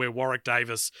Short where Warwick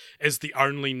Davis is the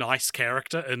only nice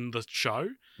character in the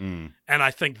show, and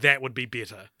I think that would be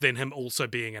better than him also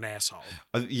being an asshole.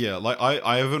 Like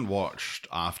I haven't watched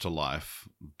Afterlife,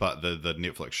 but the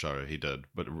Netflix show he did,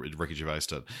 but Ricky Gervais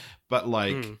did, but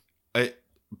like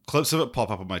clips of it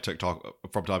pop up on my TikTok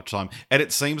from time to time, and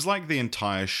it seems like the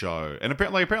entire show, and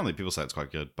apparently people say it's quite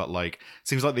good, but like, it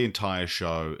seems like the entire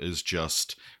show is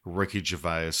just Ricky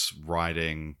Gervais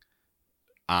writing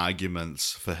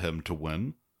arguments for him to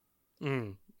win.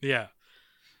 Yeah.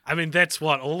 I mean, that's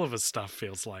what all of his stuff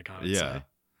feels like, I would say.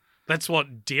 That's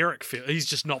what Derek feels. He's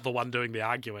just not the one doing the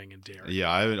arguing in Derek.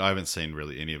 Yeah, I haven't seen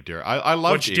really any of Derek. I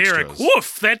love Derek.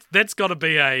 Woof! That's got to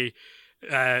be a...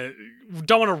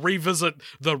 don't want to revisit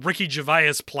the Ricky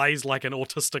Gervais plays like an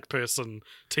autistic person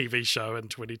TV show in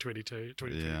 2022,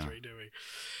 2023, do we?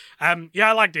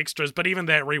 I liked Extras, but even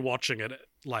that, rewatching it,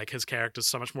 like, his character's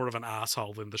so much more of an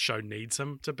asshole than the show needs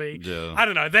him to be. Yeah. I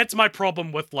don't know. That's my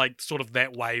problem with, like, sort of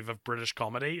that wave of British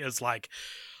comedy, is like,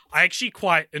 I actually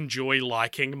quite enjoy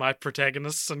liking my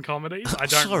protagonists in comedies. I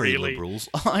don't Sorry, really... liberals.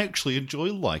 I actually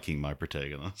enjoy liking my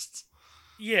protagonists.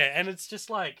 Yeah, and it's just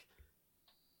like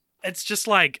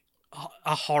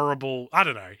a horrible, I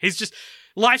don't know. He's just,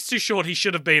 Life's Too Short, he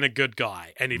should have been a good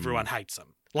guy and everyone hates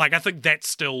him. Like, I think that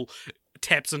still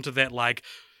taps into that, like,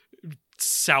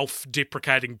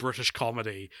 self-deprecating British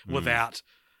comedy without,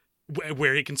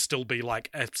 where he can still be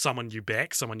like someone you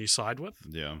back, someone you side with.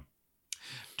 Yeah.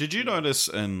 Did you notice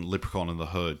in Leprechaun in the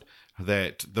Hood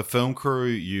that the film crew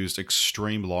used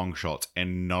extreme long shots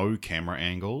and no camera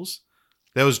angles?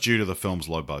 That was due to the film's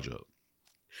low budget.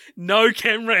 No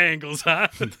camera angles, huh?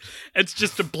 It's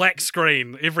just a black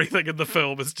screen. Everything in the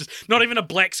film is just not even a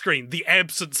black screen, the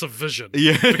absence of vision.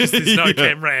 Yeah. Because there's no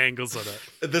camera angles in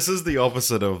it. This is the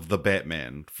opposite of The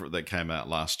Batman that came out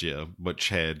last year, which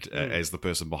had, as the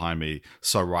person behind me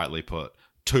so rightly put,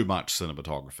 too much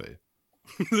cinematography.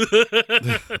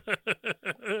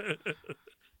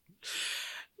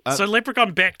 So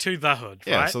Leprechaun back to the Hood, right?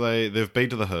 Yeah, so they've been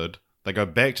to the Hood. They go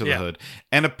back to the Hood.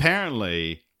 And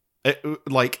apparently...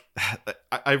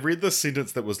 I read this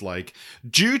sentence that was like,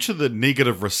 due to the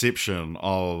negative reception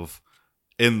of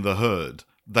In the Hood,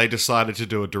 they decided to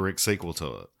do a direct sequel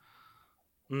to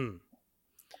it.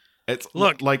 It's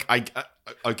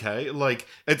okay, like,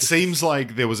 it seems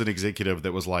like there was an executive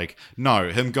that was like,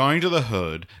 no, him going to the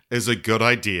Hood is a good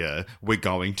idea. We're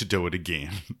going to do it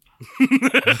again.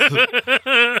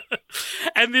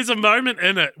 And there's a moment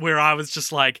in it where I was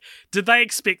just like, did they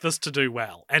expect this to do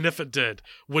well? And if it did,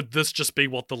 would this just be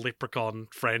what the Leprechaun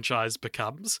franchise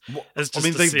becomes?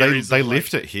 They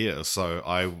left it here, so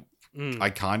I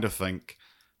kind of think,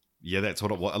 yeah, that's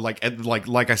what it was.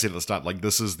 Like I said at the start, like,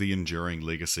 this is the enduring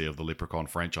legacy of the Leprechaun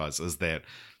franchise, is that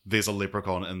there's a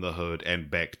Leprechaun in the Hood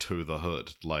and back to the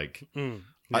Hood. Like,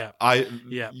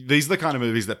 these are the kind of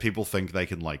movies that people think they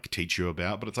can, like, teach you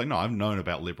about, but it's like, no, I've known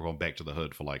about Leprechaun Back to the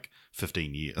Hood for like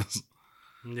 15 years.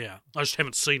 Yeah, I just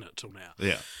haven't seen it till now.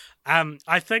 Yeah.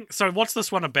 I think, so what's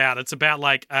this one about? It's about,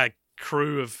 like, a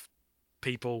crew of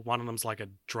people. One of them's like a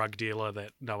drug dealer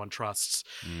that no one trusts.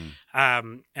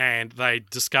 And they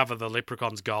discover the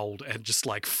leprechaun's gold and just,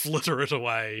 like, flitter it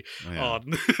away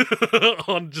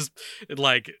on just,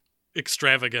 like,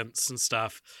 extravagance and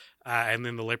stuff. and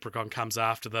then the leprechaun comes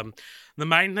after them. The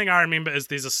main thing I remember is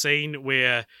there's a scene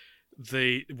where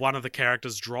one of the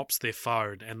characters drops their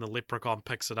phone and the leprechaun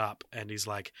picks it up and he's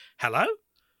like, hello?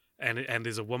 And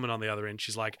there's a woman on the other end.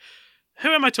 She's like, who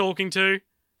am I talking to?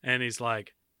 And he's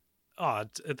like, oh,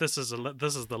 this is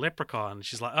the leprechaun.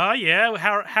 She's like, oh yeah,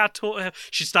 how tall?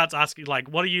 She starts asking like,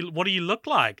 what do you look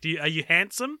like? Are you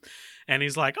handsome? And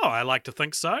he's like, oh, I like to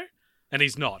think so. And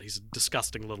he's not. He's a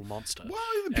disgusting little monster. Well,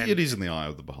 the beauty's in the eye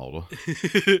of the beholder.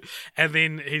 And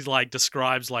then he's like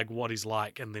describes like what he's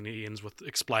like, and then he ends with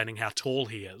explaining how tall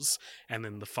he is. And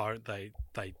then the phone they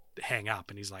hang up,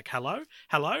 and he's like, hello,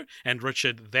 and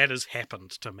Richard, that has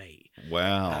happened to me.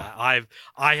 Wow.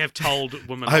 I have told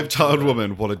women. I've told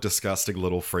women what a disgusting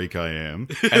little freak I am,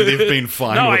 and they've been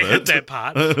fine no, with I it. hid that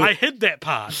part. I hid that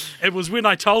part. It was when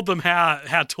I told them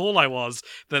how tall I was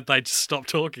that they just stopped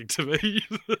talking to me.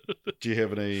 Do you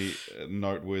have any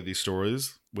noteworthy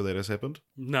stories where that has happened?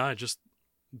 No, just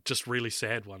really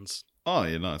sad ones. Oh,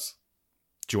 yeah, nice.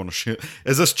 Do you want to share?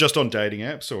 Is this just on dating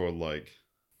apps or like?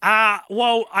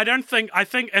 Well, I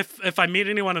think if I met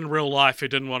anyone in real life who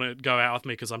didn't want to go out with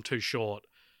me because I'm too short,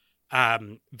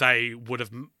 they would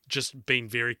have just been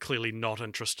very clearly not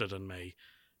interested in me.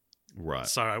 Right.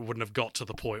 So I wouldn't have got to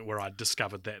the point where I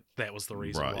discovered that was the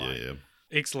reason why. Right, yeah.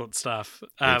 Excellent stuff.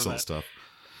 Excellent stuff.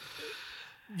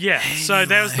 Yeah, so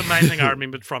that was the main thing I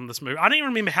remembered from this movie. I don't even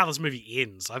remember how this movie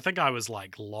ends. I think I was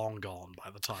like long gone by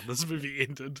the time this movie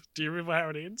ended. Do you remember how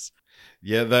it ends?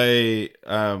 Yeah, they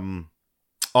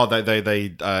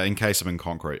encase him in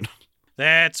concrete.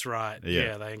 That's right. Yeah.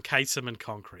 Yeah, they encase him in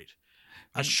concrete.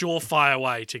 A surefire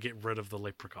way to get rid of the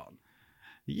leprechaun.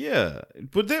 Yeah.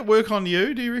 Would that work on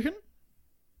you, do you reckon?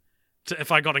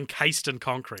 If I got encased in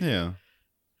concrete? Yeah.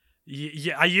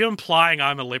 Yeah. Are you implying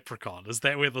I'm a leprechaun? Is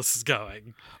that where this is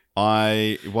going?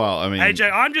 I mean,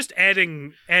 AJ, I'm just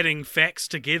adding facts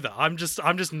together. I'm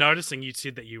just noticing you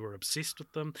said that you were obsessed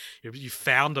with them. You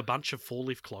found a bunch of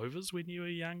 4-leaf clovers when you were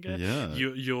younger. Yeah.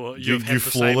 You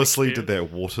flawlessly did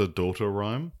that water daughter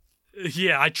rhyme.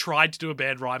 Yeah, I tried to do a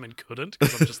bad rhyme and couldn't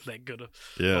because I'm just that good of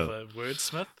a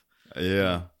wordsmith.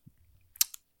 Yeah.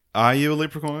 Are you a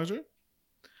leprechaun, AJ?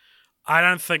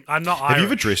 I'm not Irish. Have you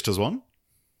ever dressed as one?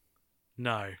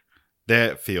 No.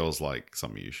 That feels like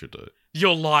something you should do.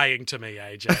 You're lying to me,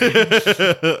 AJ.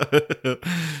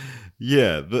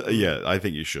 Yeah, I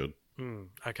think you should.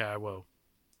 Okay, I will.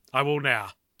 I will now.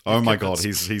 Oh my god,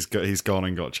 he's gone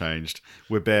and got changed.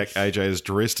 We're back. AJ is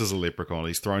dressed as a leprechaun.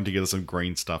 He's thrown together some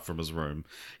green stuff from his room.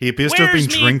 He appears to have been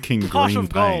drinking green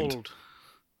paint.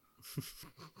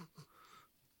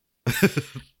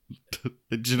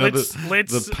 Did you know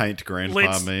the paint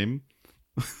grandpa meme?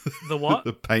 The what?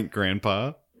 The paint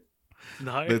grandpa.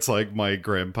 No. It's like my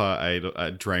grandpa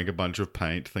drank a bunch of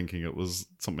paint thinking it was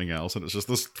something else, and it's just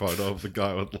this photo of the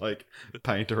guy with like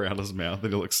paint around his mouth,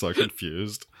 and he looks so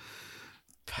confused.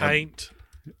 Paint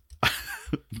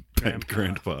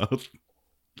grandpa.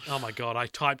 Oh my god, I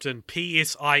typed in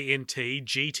PSINT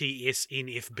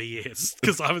GTSNFBS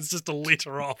because I was just a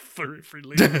letter off for every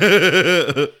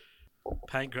letter.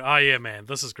 Oh yeah, man,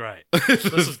 this is great.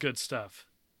 This is good stuff.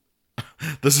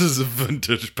 This is a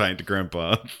vintage paint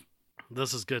grandpa.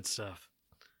 This is good stuff.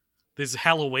 There's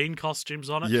Halloween costumes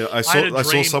on it. Yeah, I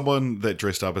saw someone that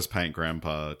dressed up as paint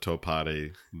grandpa to a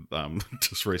party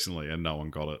just recently, and no one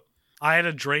got it. I had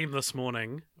a dream this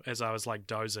morning as I was like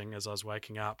dozing as I was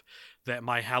waking up that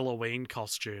my Halloween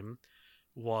costume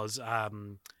was I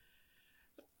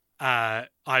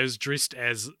was dressed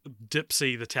as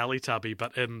Dipsy the Teletubby,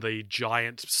 but in the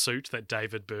giant suit that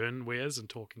David Byrne wears in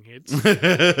Talking Heads. So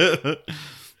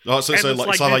you're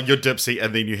Dipsy,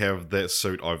 and then you have that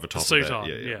suit over top of that. On,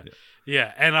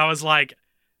 yeah. And I was like,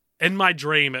 in my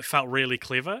dream, it felt really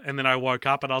clever, and then I woke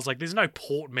up and I was like, "There's no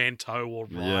portmanteau or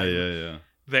rhyme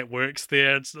that works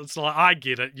there." It's like I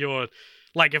get it. You're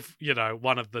like if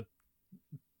one of the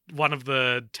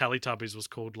Teletubbies was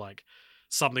called like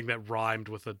something that rhymed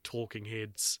with a Talking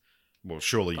Heads. Well,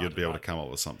 surely you'd be able to come up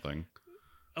with something.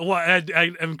 Well,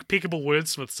 an impeccable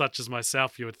wordsmith such as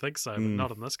myself, you would think so, but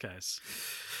not in this case.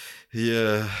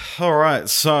 Yeah. All right.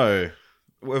 So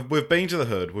we've been to the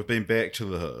hood. We've been back to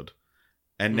the hood,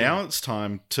 and now it's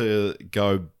time to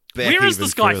go back. Where is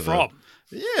this guy from?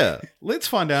 Yeah. Let's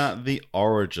find out the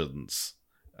origins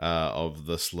of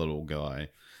this little guy.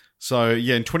 So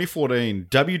yeah, in 2014,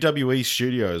 WWE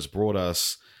Studios brought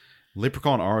us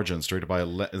Leprechaun Origins, directed by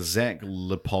Zach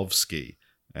Lipovsky.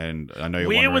 And I know you're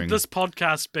wondering, where would this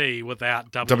podcast be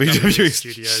without WWE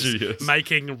Studios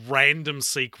making random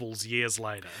sequels years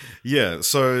later? Yeah,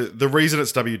 so the reason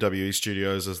it's WWE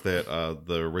Studios is that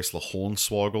the wrestler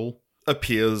Hornswoggle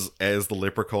appears as the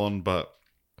Leprechaun, but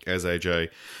as AJ,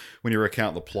 when you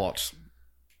recount the plot,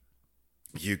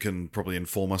 you can probably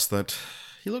inform us that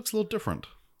he looks a little different.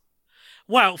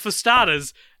 Well, for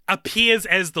starters, appears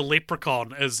as the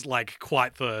Leprechaun is like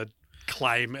quite the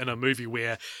claim in a movie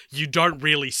where you don't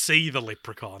really see the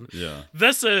Leprechaun. Yeah.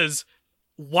 This is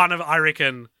one of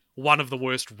the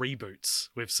worst reboots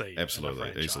we've seen.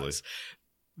 Absolutely, easily.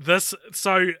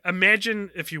 So imagine,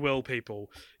 if you will,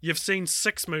 people, you've seen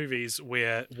 6 movies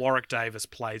where Warwick Davis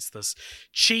plays this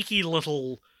cheeky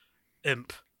little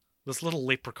imp, this little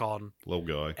leprechaun. Little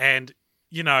guy. And,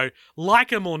 you know,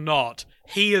 like him or not,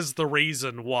 he is the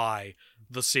reason why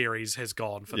the series has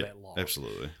gone for that long.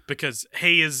 Absolutely. Because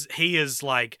he is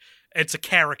like, it's a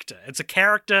character. It's a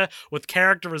character with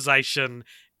characterization,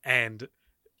 and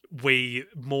we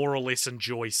more or less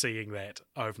enjoy seeing that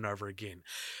over and over again.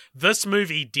 This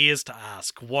movie dares to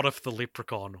ask, what if the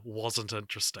Leprechaun wasn't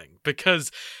interesting?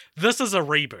 Because this is a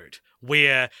reboot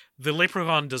where the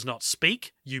Leprechaun does not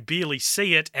speak, you barely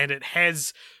see it, and it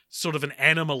has sort of an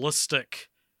animalistic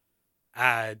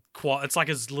it's like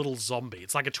his little zombie.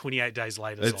 It's like a 28 Days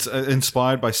Later zombie. It's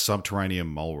inspired by subterranean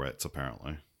mole rats,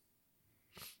 apparently.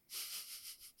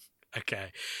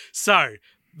 Okay. So,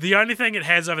 the only thing it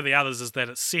has over the others is that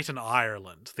it's set in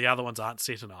Ireland. The other ones aren't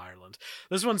set in Ireland.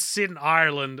 This one's set in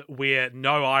Ireland where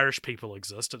no Irish people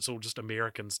exist. It's all just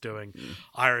Americans doing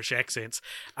Irish accents.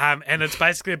 And it's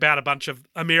basically about a bunch of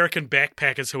American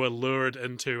backpackers who are lured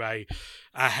into a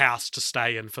house to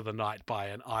stay in for the night by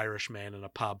an Irish man in a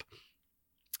pub.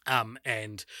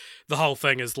 And the whole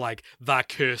thing is like they're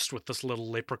cursed with this little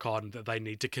leprechaun that they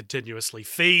need to continuously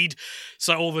feed.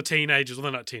 So all the teenagers, well,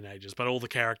 they're not teenagers, but all the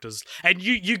characters, and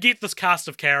you get this cast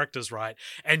of characters, right?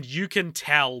 And you can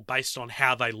tell based on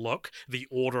how they look, the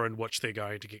order in which they're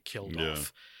going to get killed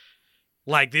off.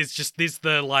 Like there's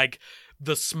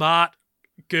the smart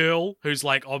girl who's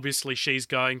like, obviously she's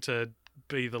going to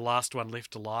be the last one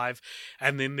left alive,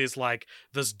 and then there's like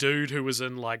this dude who was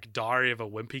in like Diary of a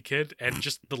Wimpy Kid, and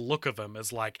just the look of him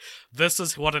is like, this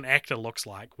is what an actor looks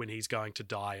like when he's going to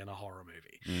die in a horror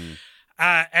movie.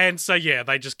 And so yeah,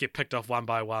 they just get picked off one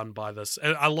by one by this.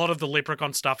 A lot of the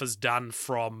Leprechaun stuff is done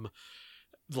from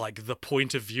like the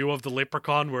point of view of the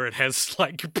Leprechaun, where it has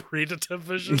like predator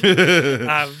vision.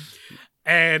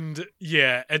 And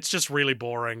yeah, it's just really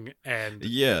boring, and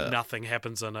nothing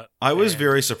happens in it. I was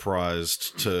very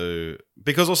surprised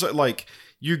because also like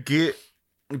you get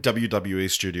WWE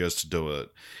studios to do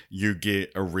it, you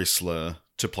get a wrestler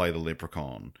to play the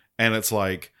Leprechaun, and it's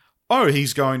like, oh,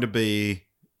 he's going to be,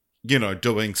 you know,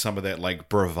 doing some of that like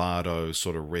bravado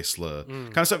sort of wrestler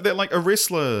kind of stuff. That like a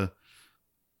wrestler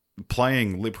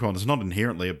playing Leprechaun is not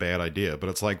inherently a bad idea, but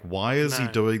it's like, why is he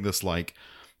doing this like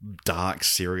dark,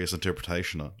 serious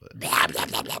interpretation of it?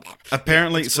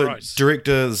 Apparently, so gross.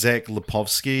 Director Zach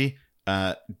Lipovsky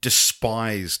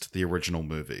despised the original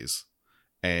movies,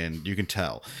 and you can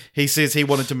tell. He says he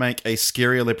wanted to make a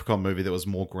scarier Leprechaun movie that was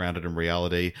more grounded in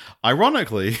reality.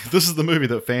 Ironically, this is the movie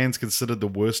that fans considered the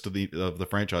worst of the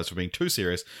franchise for being too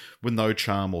serious, with no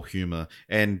charm or humor.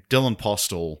 And Dylan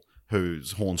Postel,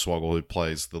 who's Hornswoggle, who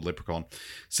plays the Leprechaun,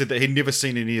 said that he'd never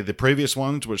seen any of the previous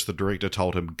ones, which the director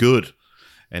told him good.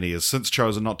 And he has since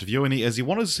chosen not to view any, as he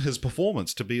wanted his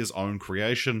performance to be his own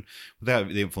creation without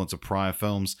the influence of prior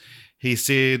films. He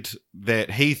said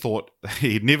that he thought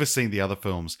he'd never seen the other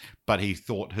films, but he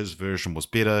thought his version was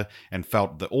better and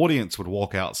felt the audience would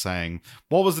walk out saying,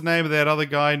 what was the name of that other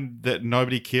guy that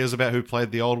nobody cares about who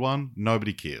played the old one?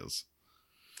 Nobody cares.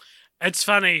 It's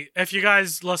funny, if you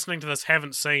guys listening to this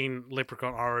haven't seen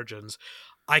Leprechaun Origins,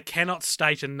 I cannot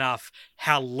state enough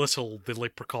how little the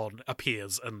Leprechaun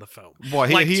appears in the film. Well,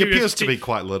 he appears to be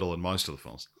quite little in most of the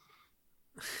films.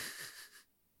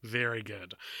 Very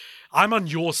good. I'm on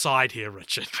your side here,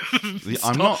 Richard.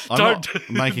 I'm not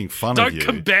making fun of you.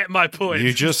 Don't combat my point.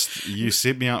 You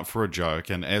set me up for a joke,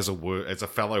 and as a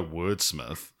fellow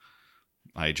wordsmith,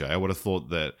 AJ, I would have thought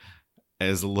that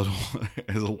as a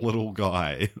little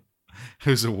guy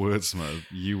who's a wordsmith,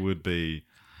 you would be.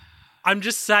 I'm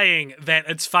just saying that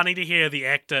it's funny to hear the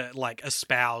actor like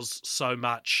espouse so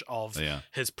much of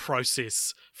his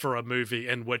process for a movie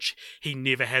in which he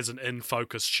never has an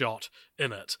in-focus shot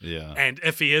in it. Yeah. And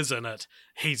if he is in it,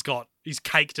 he's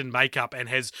caked in makeup and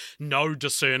has no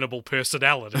discernible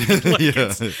personality.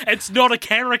 It's not a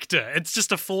character. It's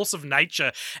just a force of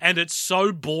nature. And it's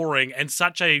so boring, and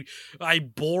such a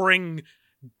boring,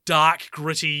 dark,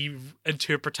 gritty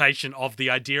interpretation of the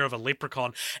idea of a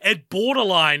leprechaun. It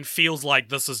borderline feels like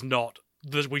this is not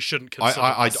that we shouldn't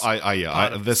consider.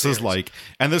 This is like,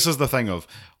 and this is the thing of,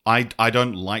 I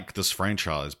don't like this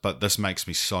franchise, but this makes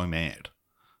me so mad.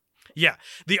 Yeah,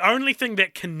 the only thing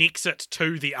that connects it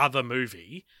to the other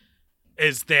movie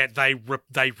is that they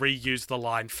reuse the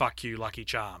line "fuck you, Lucky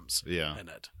Charms" in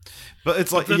it. But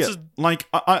it's like,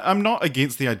 I'm not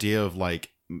against the idea of like,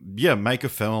 make a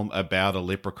film about a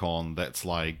leprechaun that's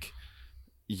like,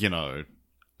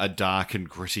 a dark and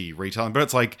gritty retelling. But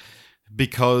it's like,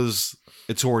 because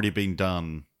it's already been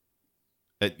done,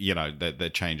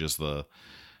 that changes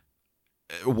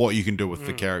what you can do with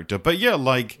the character. But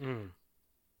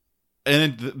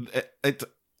and it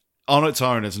on its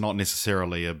own, it's not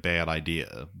necessarily a bad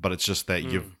idea, but it's just that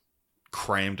you've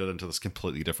crammed it into this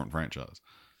completely different franchise.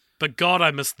 But God,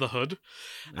 I missed the hood.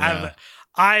 Yeah.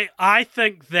 I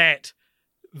think that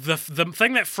the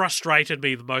thing that frustrated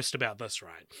me the most about this,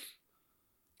 right,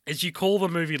 is you call the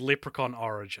movie Leprechaun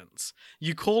Origins.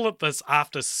 You call it this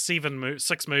after 6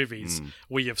 movies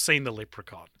where you've seen the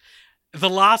Leprechaun. The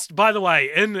last, by the way,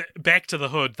 in Back to the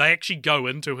Hood, they actually go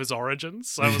into his origins.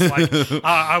 So I was like,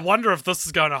 I wonder if this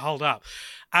is going to hold up.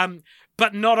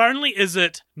 But not only is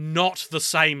it not the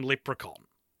same Leprechaun,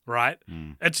 right?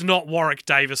 It's not Warwick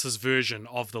Davis's version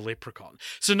of the Leprechaun.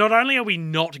 So not only are we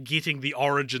not getting the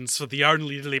origins for the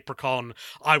only Leprechaun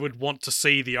I would want to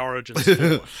see the origins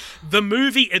for, the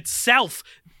movie itself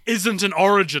isn't an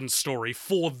origin story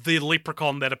for the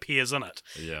leprechaun that appears in it.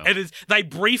 Yeah. It is. They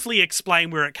briefly explain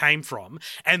where it came from,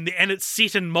 and it's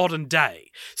set in modern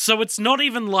day. So it's not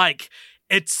even like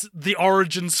it's the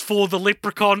origins for the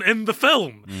leprechaun in the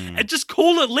film. And just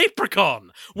call it Leprechaun.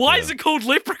 Why is it called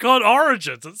Leprechaun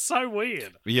Origins? It's so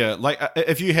weird. Yeah, like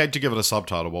if you had to give it a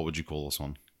subtitle, what would you call this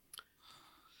one?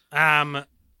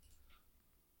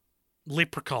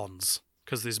 Leprechauns,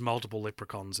 because there's multiple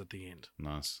leprechauns at the end.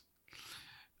 Nice.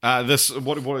 What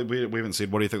we haven't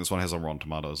said. What do you think this one has on Rotten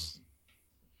Tomatoes?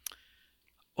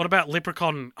 What about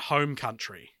Leprechaun Home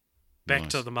Country? Back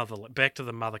to the mother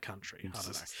country. I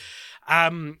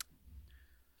don't know.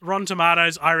 Rotten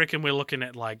Tomatoes, I reckon we're looking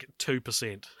at like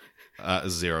 2%.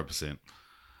 0%.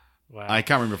 Wow. I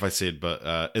can't remember if I said,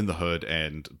 but In the Hood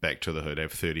and Back to the Hood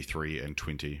have 33 and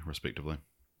 20 respectively.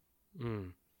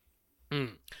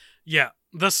 Yeah,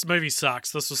 this movie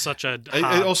sucks. This was such a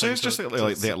hard it also has thing just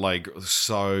that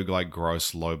so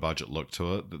gross low budget look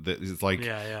to it. That it's like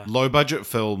low budget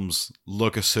films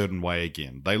look a certain way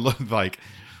again. They look like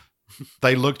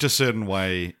they looked a certain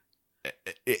way.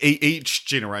 Each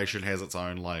generation has its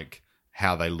own like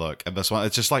how they look, and this one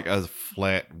it's just like a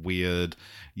flat, weird.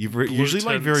 Usually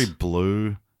like very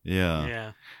blue.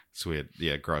 Yeah, it's weird.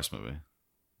 Yeah, gross movie.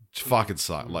 Fucking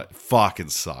sucks. Like fucking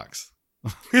sucks.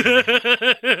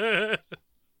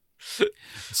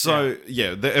 So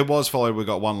it was followed. We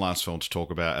got one last film to talk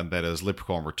about, and that is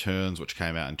Leprechaun Returns, which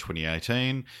came out in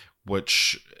 2018,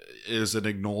 which is an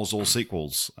ignores all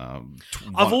sequels.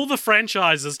 Of all the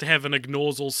franchises to have an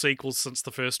ignores all sequels since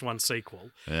the first one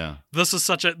sequel, this is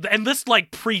such a, and this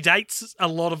like predates a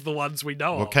lot of the ones we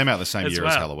know. Well, it came out the same year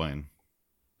as Halloween.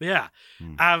 Yeah.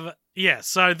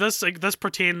 So this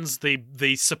pretends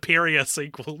the superior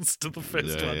sequels to the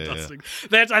first one.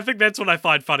 I think that's what I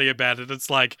find funny about it.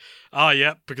 It's like,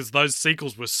 because those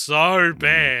sequels were so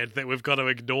bad that we've got to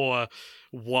ignore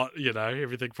what,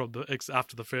 everything from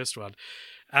after the first one.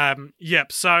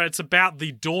 So it's about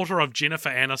the daughter of Jennifer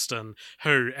Aniston,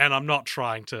 who, and I'm not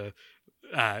trying to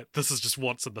this is just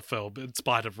what's in the film, in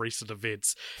spite of recent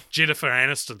events. Jennifer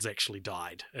Aniston's actually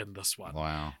died in this one.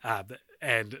 Wow.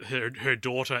 And her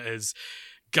daughter is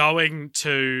going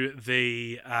to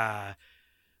the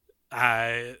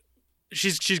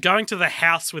she's going to the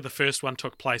house where the first one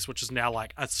took place, which is now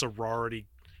like a sorority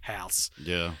house.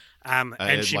 Yeah.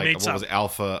 And she meets what was it,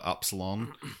 Alpha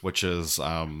Upsilon, which is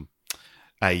AU,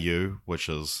 which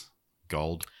is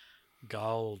gold.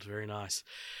 Gold, very nice.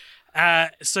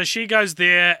 So she goes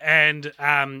there, and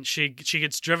she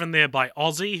gets driven there by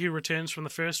Ozzy, who returns from the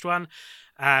first one.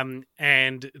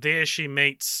 And there she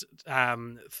meets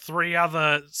 3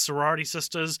 other sorority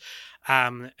sisters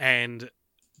and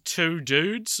 2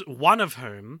 dudes, one of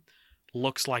whom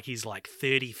looks like he's like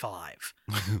 35.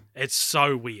 It's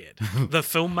so weird. The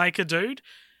filmmaker dude,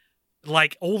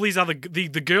 like all these other, the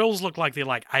girls look like they're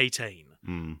like 18.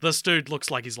 This dude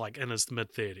looks like he's like in his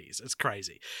mid-30s. It's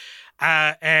crazy.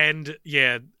 The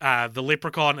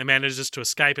leprechaun manages to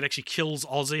escape. It actually kills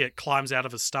Ozzy. It climbs out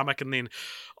of his stomach, and then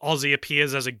Ozzy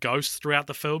appears as a ghost throughout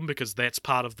the film because that's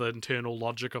part of the internal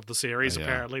logic of the series,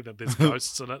 apparently, that there's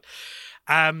ghosts in it.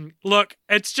 Look,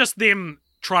 it's just them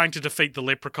trying to defeat the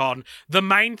leprechaun. The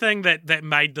main thing that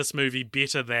made this movie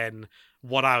better than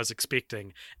what I was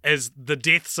expecting is the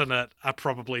deaths in it are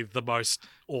probably the most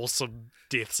awesome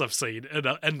deaths I've seen in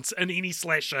any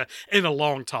slasher in a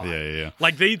long time. Yeah.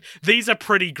 Like these are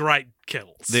pretty great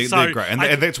kills. They're great, and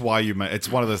that's why you made. It's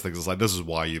one of those things. It's like this is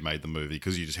why you made the movie,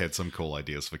 because you just had some cool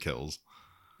ideas for kills.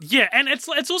 Yeah, and it's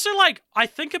also like, I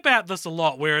think about this a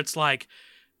lot, where it's like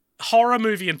horror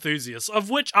movie enthusiasts, of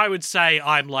which I would say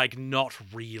I'm like not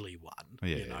really one.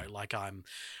 Like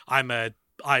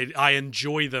I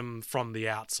enjoy them from the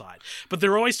outside, but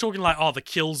they're always talking like, oh, the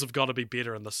kills have got to be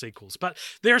better in the sequels. But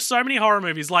there are so many horror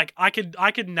movies, like I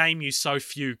could name you so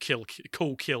few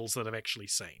cool kills that I've actually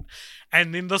seen,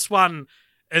 and then this one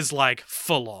is like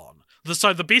full on.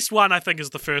 So the best one I think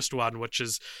is the first one, which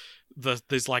is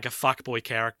there's like a fuckboy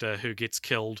character who gets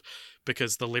killed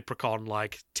because the leprechaun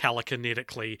like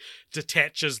telekinetically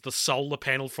detaches the solar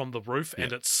panel from the roof,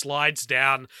 and it slides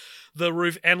down the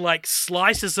roof and like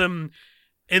slices him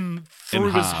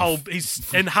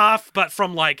he's in half, but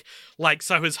from like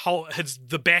so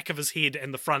the back of his head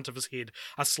and the front of his head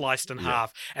are sliced in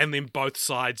half, and then both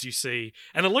sides you see,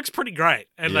 and it looks pretty great,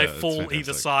 and they fall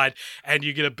either side, and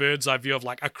you get a bird's eye view of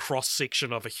like a cross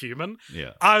section of a human.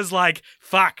 I was like,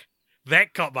 fuck,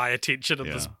 that got my attention in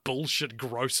this bullshit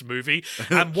gross movie.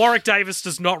 Warwick Davis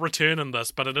does not return in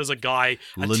this, but it is a guy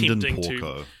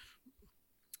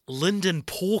Lyndon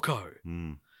Porco.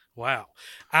 Wow.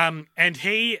 And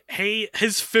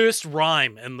his first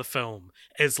rhyme in the film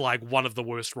is like one of the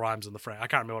worst rhymes in the frame. I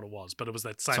can't remember what it was, but it was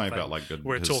that same thing about like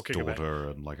we're his talking daughter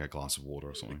about. And like a glass of water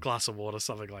or something.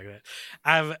 Something like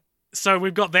that. So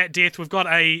we've got that death. We've got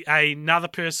another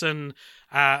person.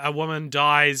 A woman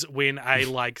dies when a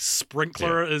like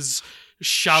sprinkler is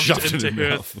shoved into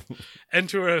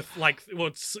her like,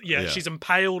 she's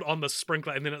impaled on the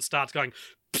sprinkler, and then it starts going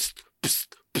psst, psst,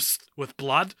 psst, with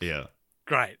blood.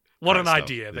 Great. What an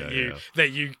idea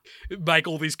that you make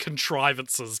all these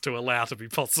contrivances to allow to be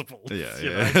possible.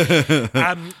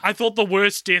 I thought the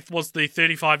worst death was the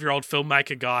 35-year-old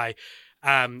filmmaker guy.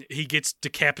 He gets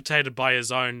decapitated by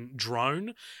his own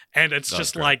drone, and it's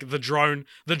just like the drone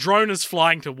is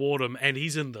flying toward him, and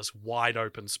he's in this wide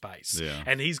open space,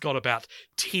 and he's got about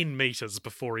 10 meters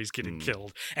before he's getting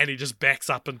killed, and he just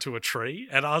backs up into a tree,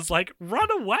 and I was like, run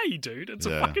away, dude, it's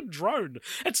a fucking drone,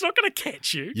 it's not gonna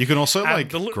catch you. You can also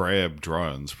grab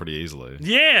drones pretty easily.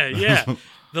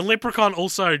 The Leprechaun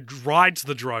also rides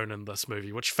the drone in this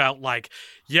movie, which felt like,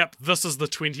 yep, this is the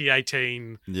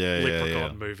 2018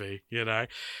 Leprechaun movie, you know?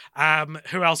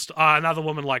 Who else? Another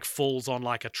woman like falls on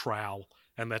like a trowel,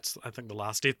 and that's, I think, the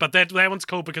last death. But that one's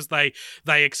cool because they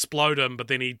explode him, but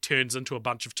then he turns into a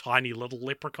bunch of tiny little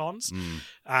leprechauns.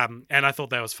 And I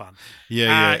thought that was fun.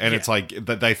 It's like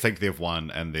they think they've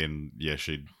won, and then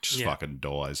she just fucking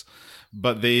dies.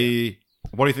 But what do you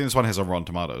think this one has on Rotten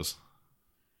Tomatoes?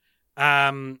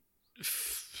 30%.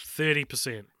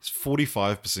 It's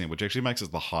 45%, which actually makes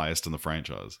it the highest in the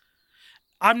franchise.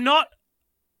 I'm not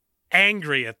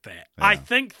angry at that. I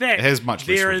think that it has much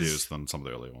less reviews than some of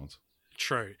the earlier ones.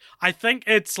 True. I think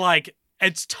it's like,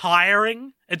 it's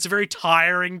tiring. It's very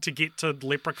tiring to get to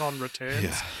Leprechaun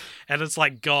Returns. And it's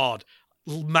like, God,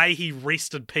 may he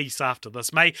rest in peace after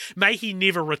this. May he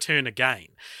never return again.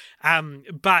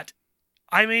 But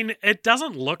I mean, it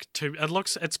doesn't look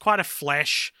it's quite a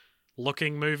flash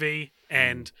looking movie,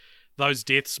 and those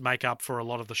deaths make up for a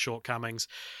lot of the shortcomings.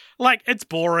 Like, it's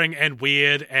boring and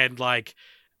weird, and like,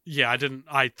 I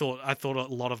thought a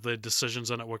lot of the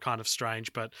decisions in it were kind of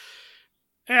strange, but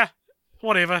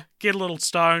whatever. Get a little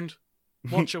stoned,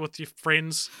 watch it with your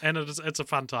friends, and it's a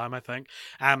fun time, I think.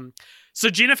 So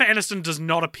Jennifer Aniston does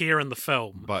not appear in the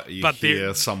film, but you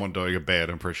hear someone doing a bad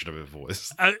impression of her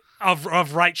voice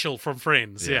of Rachel from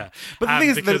Friends. But the thing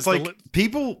is that it's like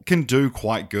people can do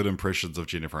quite good impressions of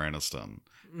Jennifer Aniston,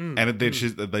 and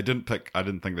they didn't pick. I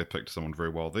didn't think they picked someone very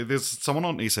well. There's someone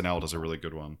on SNL does a really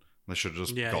good one. They should have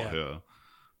just got her.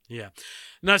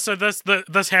 No, so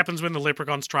this happens when the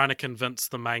leprechaun's trying to convince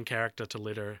the main character to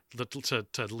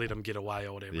let him get away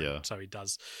or whatever. So he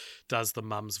does the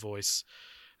mum's voice.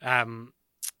 It's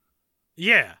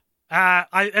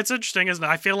interesting, isn't it?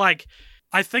 I feel like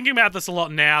I'm thinking about this a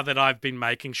lot now that I've been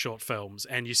making short films,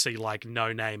 and you see like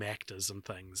no-name actors and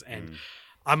things, and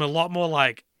I'm a lot more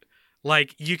like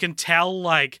you can tell,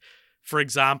 like, for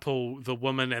example, the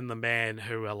woman and the man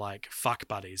who are like fuck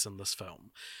buddies in this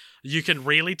film. You can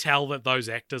really tell that those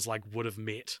actors like would have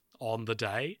met on the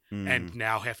day and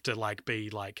now have to like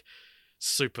be like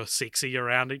super sexy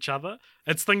around each other.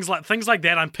 It's things like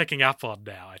that I'm picking up on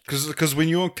now. Because when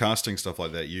you're casting stuff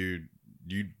like that, you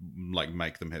like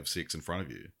make them have sex in front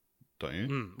of you, don't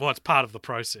you? Well, it's part of the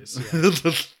process.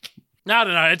 No, I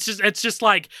don't know. It's just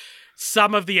like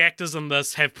some of the actors in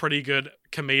this have pretty good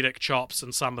comedic chops,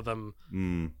 and some of them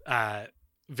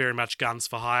very much guns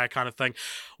for hire kind of thing.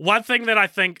 One thing that I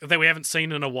think that we haven't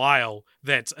seen in a while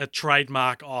that's a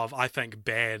trademark of, I think,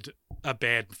 a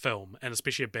bad film, and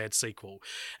especially a bad sequel,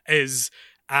 is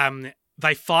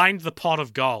they find the pot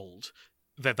of gold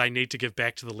that they need to give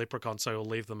back to the Leprechaun, so he'll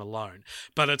leave them alone.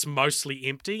 But it's mostly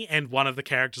empty, and one of the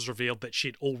characters revealed that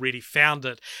she'd already found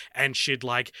it, and she'd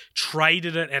like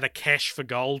traded it at a cash for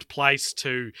gold place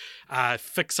to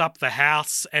fix up the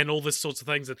house and all this sorts of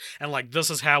things, and like this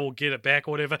is how we'll get it back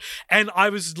or whatever. And I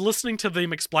was listening to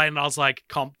them explain, and I was like,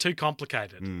 too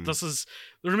complicated. This is...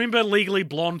 Remember Legally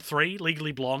Blonde 3?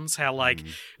 Legally Blondes, how like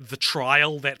the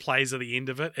trial that plays at the end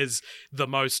of it is the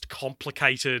most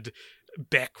complicated,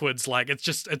 backwards, like it's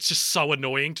just so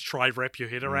annoying to try and wrap your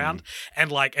head around.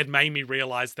 And like it made me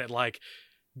realize that like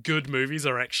good movies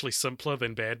are actually simpler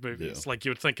than bad movies. Like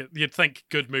you'd think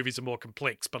good movies are more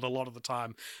complex, but a lot of the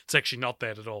time it's actually not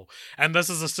that at all. And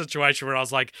this is a situation where I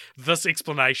was like, this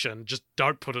explanation, just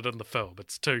don't put it in the film.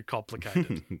 It's too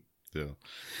complicated. So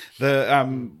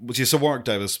Warwick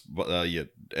Davis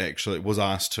actually was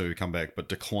asked to come back but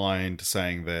declined,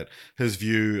 saying that his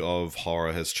view of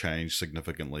horror has changed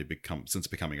significantly since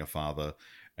becoming a father,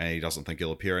 and he doesn't think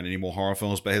he'll appear in any more horror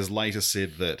films, but has later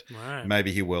said that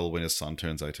maybe he will when his son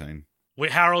turns 18.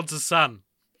 Wait, how old's his son?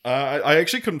 I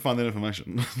actually couldn't find that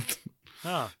information.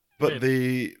 But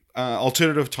the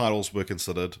alternative titles were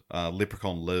considered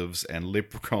Leprechaun Lives and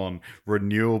Leprechaun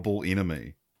Renewable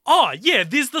Enemy. Oh, yeah,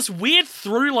 there's this weird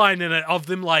through line in it of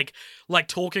them, like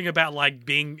talking about, like,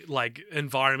 being, like,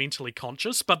 environmentally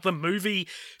conscious, but the movie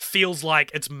feels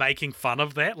like it's making fun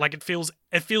of that. Like, it feels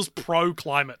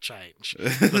pro-climate change,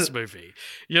 this movie.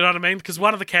 You know what I mean? Because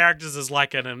one of the characters is,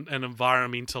 like, an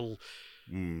environmentalist,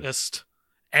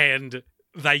 and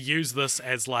they use this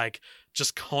as, like,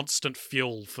 just constant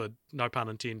fuel for, no pun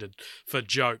intended, for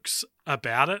jokes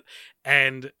about it.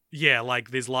 And yeah,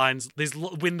 like there's lines,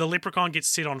 when the leprechaun gets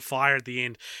set on fire at the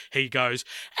end, he goes,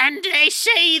 "And they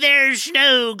say there's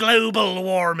no global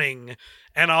warming."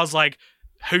 And I was like,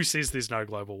 who says there's no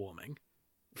global warming?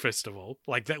 First of all,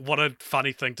 like that, what a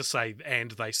funny thing to say,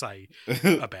 and they say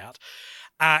about.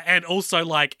 And also,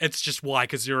 like, it's just why,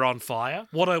 because you're on fire.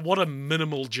 What a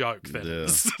minimal joke that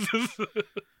is.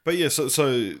 But yeah,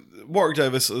 so Warwick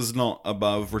Davis is not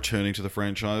above returning to the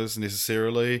franchise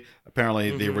necessarily.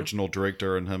 Apparently, the original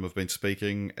director and him have been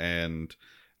speaking, and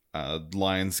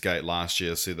Lionsgate last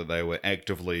year said that they were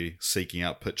actively seeking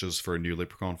out pitches for a new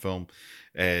Leprechaun film.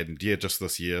 And yeah, just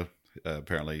this year,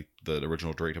 apparently the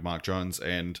original director, Mark Jones,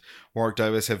 and Warwick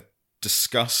Davis have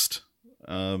discussed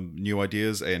new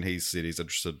ideas, and he said he's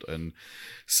interested in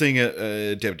seeing it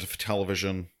adapted for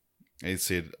television. He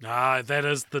said, that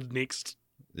is the next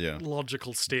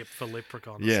logical step for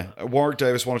Leprechaun. Warwick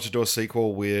Davis wanted to do a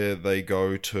sequel where they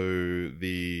go to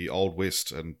the Old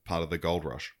West and part of the Gold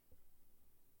Rush,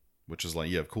 which is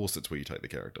like, of course that's where you take the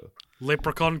character.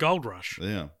 Leprechaun Gold Rush.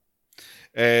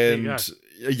 And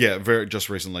very just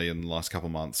recently in the last couple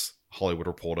of months, Hollywood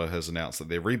Reporter has announced that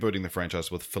they're rebooting the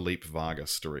franchise with Philippe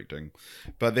Vargas directing.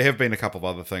 But there have been a couple of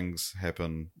other things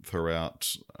happen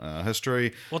throughout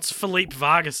history. What's Philippe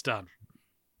Vargas done?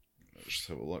 Let's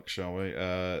have a look, shall we?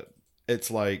 It's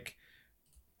like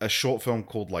a short film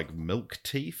called like Milk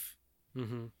Teeth.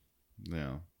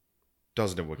 Yeah.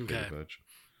 Doesn't have a Wikipedia page.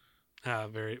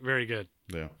 Very, very good.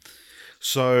 Yeah.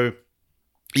 So...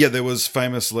 yeah, there was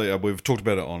famously, we've talked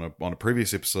about it on a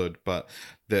previous episode, but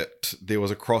that there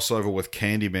was a crossover with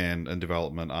Candyman in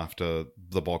development after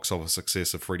the box office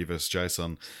success of Freddy vs.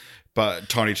 Jason. But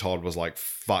Tony Todd was like,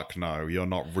 fuck no, you're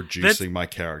not reducing my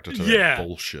character to that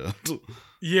bullshit.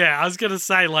 Yeah, I was going to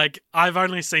say, like, I've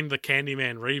only seen the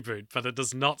Candyman reboot, but it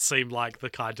does not seem like the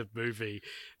kind of movie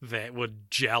that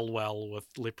would gel well with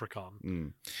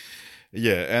Leprechaun.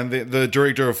 Yeah, and the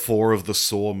director of 4 of the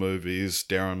Saw movies,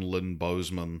 Darren Lynn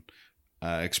Bousman,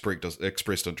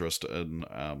 expressed interest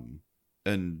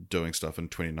in doing stuff in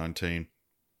 2019,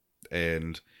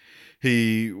 and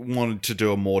he wanted to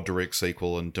do a more direct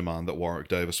sequel and demand that Warwick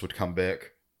Davis would come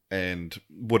back and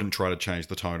wouldn't try to change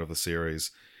the tone of the series,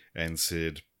 and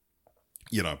said,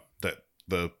 that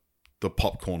the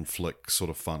popcorn flick sort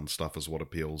of fun stuff is what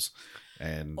appeals.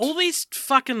 And all these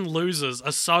fucking losers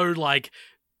are so like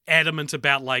adamant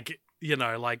about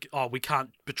we can't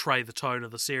betray the tone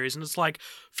of the series. And it's like,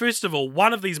 first of all,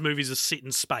 one of these movies is set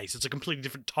in space. It's a completely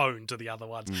different tone to the other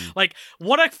ones. Like,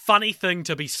 what a funny thing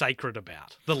to be sacred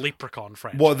about, the Leprechaun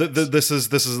franchise. Well, this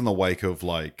is in the wake of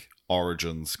like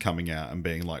Origins coming out and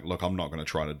being like, look, I'm not going to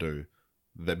try to do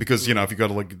that, because if you got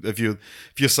to like, if you're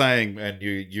saying, and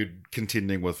you're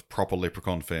contending with proper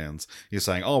Leprechaun fans, you're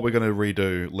saying, oh, we're going to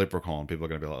redo Leprechaun, people are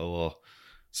going to be like, oh.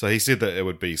 So he said that it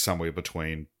would be somewhere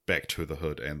between Back to the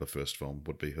Hood and the first film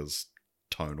would be his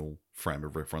tonal frame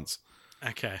of reference.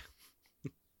 Okay.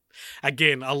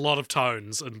 Again, a lot of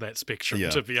tones in that spectrum,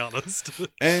 to be honest.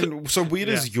 And so where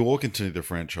does your continue the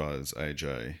franchise,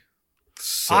 AJ?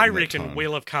 I reckon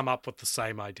we'll have come up with the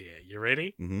same idea. You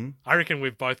ready? Mm-hmm. I reckon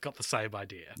we've both got the same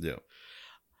idea. Yeah.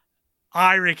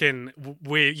 I reckon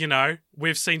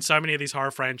we've seen so many of these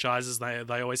horror franchises.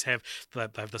 They always have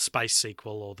the space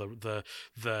sequel or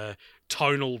the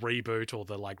tonal reboot or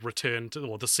the like return to,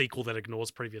 or the sequel that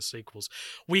ignores previous sequels.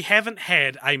 We haven't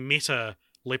had a meta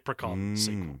Leprechaun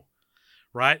sequel,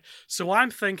 right? So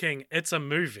I'm thinking it's a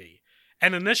movie,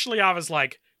 and initially I was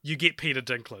like, you get Peter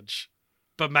Dinklage.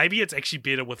 But maybe it's actually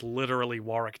better with literally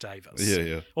Warwick Davis.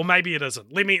 Yeah. Or maybe it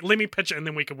isn't. Let me pitch it and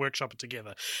then we can workshop it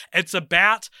together. It's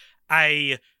about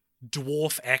a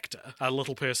dwarf actor, a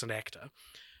little person actor,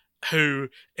 who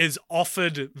is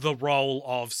offered the role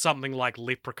of something like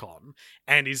Leprechaun,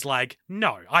 and he's like,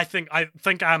 no, I think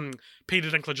Peter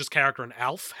Dinklage's character in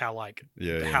Alf, how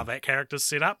that character's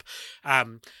set up,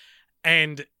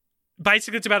 and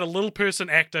basically it's about a little person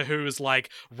actor who is like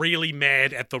really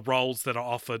mad at the roles that are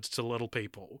offered to little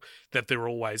people, that they're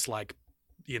always like,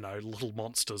 little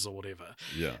monsters or whatever.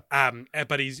 Yeah.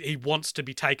 But he wants to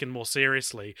be taken more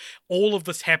seriously. All of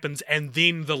this happens, and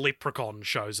then the Leprechaun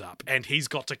shows up, and he's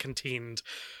got to contend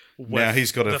with now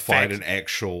he's got to fight an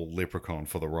actual leprechaun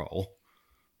for the role.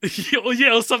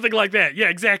 Yeah, or something like that. Yeah,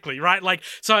 exactly, right? Like,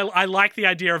 so I like the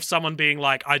idea of someone being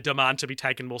like, I demand to be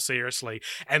taken more seriously,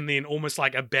 and then almost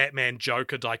like a Batman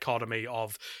Joker dichotomy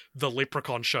of the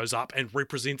Leprechaun shows up and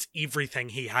represents everything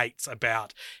he hates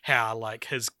about how like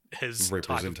his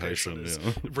representation type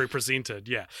of is represented.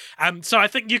 Yeah. So I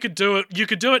think you could do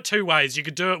it two ways. You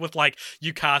could do it with like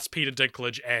you cast Peter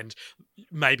Dinklage and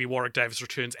maybe Warwick Davis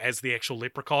returns as the actual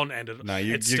Leprechaun, and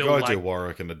you gotta do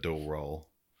Warwick in a dual role.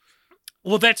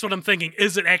 Well, that's what I'm thinking.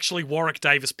 Is it actually Warwick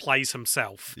Davis plays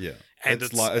himself? Yeah. And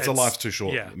it's a Life's Too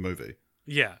Short movie.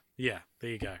 Yeah. There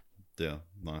you go. Yeah,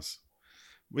 nice.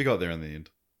 We got there in the end.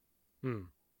 Hmm.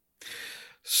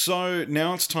 So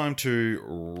now it's time to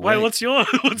wait. What's your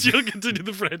continue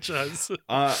the franchise?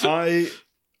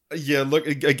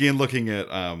 Looking at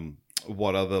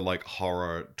what other like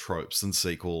horror tropes and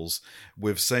sequels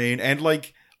we've seen, and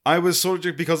like I was sort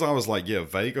of, because I was like, yeah,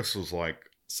 Vegas was like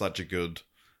such a good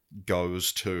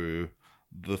goes to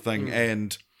the thing,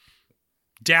 and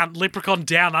Leprechaun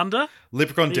Down Under.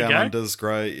 Leprechaun Down Under is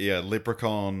great. Yeah,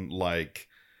 Leprechaun like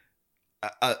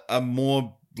a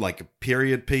more like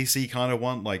period piecey kind of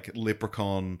one, like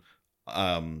Leprechaun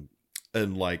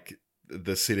in like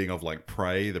the setting of like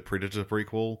Prey, the Predator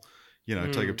prequel.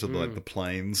 Take him to the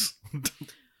plains.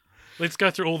 Let's go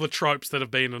through all the tropes that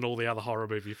have been in all the other horror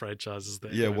movie franchises.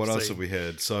 What else have we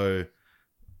had? So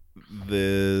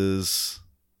there's.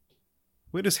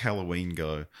 Where does Halloween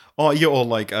go? Oh, yeah, or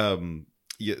like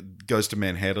Goes to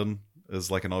Manhattan is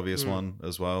like an obvious one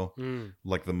as well.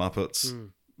 Like the Muppets.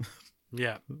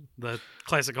 Yeah, the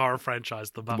classic horror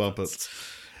franchise, the Muppets.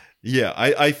 Yeah,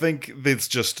 I think there's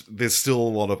still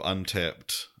a lot of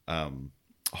untapped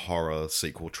horror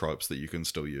sequel tropes that you can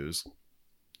still use.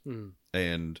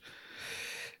 And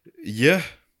yeah,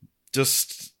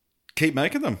 just keep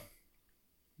making them.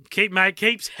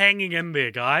 Keeps hanging in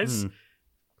there, guys.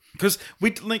 Because we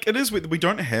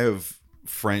don't have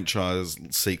franchise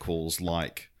sequels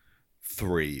like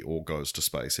 3 or Goes to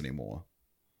Space anymore.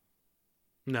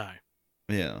 No.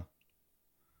 Yeah.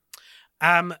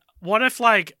 What if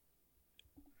like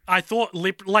I thought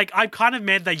I'm kind of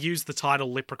mad they used the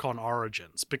title Leprechaun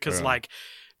Origins, because like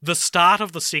the start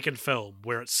of the second film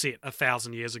where it's set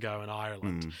 1,000 years ago in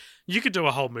Ireland, you could do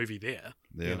a whole movie there.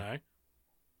 Yeah.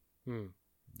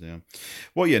 Yeah.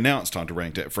 Well, yeah, now it's time to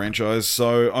rank that franchise.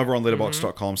 So over on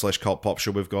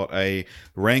letterboxd.com/cultpopture, we've got a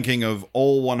ranking of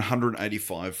all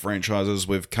 185 franchises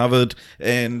we've covered,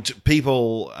 and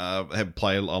people have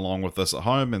played along with this at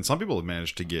home, and some people have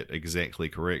managed to get exactly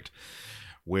correct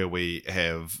where we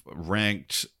have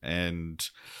ranked,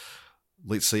 and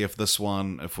let's see if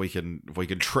we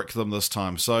can trick them this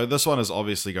time. So this one is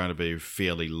obviously going to be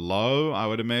fairly low, I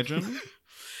would imagine.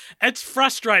 It's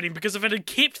frustrating because if it had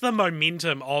kept the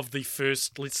momentum of the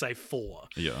first, let's say 4,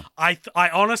 I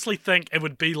honestly think it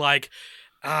would be like,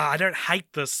 I don't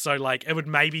hate this, so like it would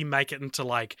maybe make it into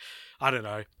like, I don't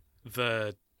know,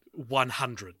 the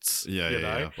 100s.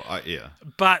 Yeah.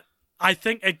 But I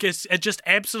think it just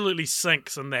absolutely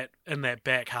sinks in that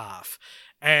back half.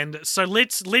 And so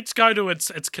let's go to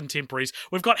its contemporaries.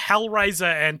 We've got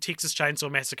Hellraiser and Texas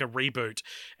Chainsaw Massacre Reboot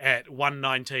at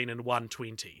 119 and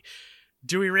 120.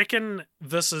 Do we reckon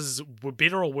this is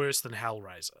better or worse than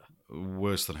Hellraiser?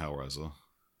 Worse than Hellraiser.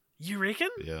 You reckon?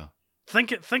 Yeah.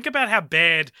 Think about how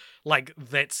bad like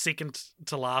that second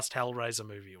to last Hellraiser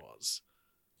movie was.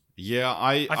 Yeah,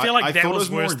 I feel like that was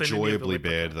more enjoyably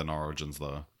bad than Origins,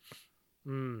 though.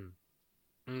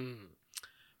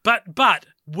 But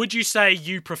would you say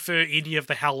you prefer any of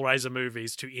the Hellraiser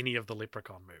movies to any of the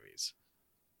Leprechaun movies?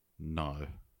 No.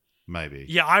 Maybe.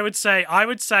 Yeah, I would say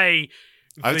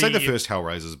the first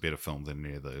Hellraiser is a better film than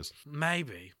any of those.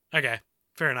 Maybe. Okay,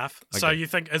 fair enough. Okay. So you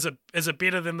think, is it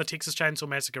better than the Texas Chainsaw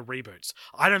Massacre reboots?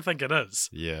 I don't think it is.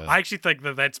 Yeah. I actually think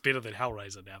that's better than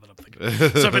Hellraiser now that I'm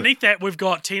thinking. So beneath that, we've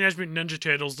got Teenage Mutant Ninja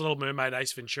Turtles, Little Mermaid,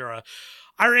 Ace Ventura.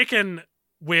 I reckon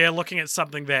we're looking at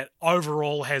something that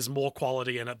overall has more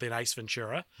quality in it than Ace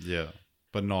Ventura. Yeah,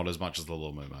 but not as much as The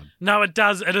Little Mermaid. No, it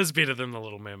does. It is better than The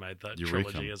Little Mermaid, the You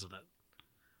trilogy, reckon? isn't it?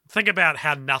 Think about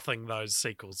how nothing those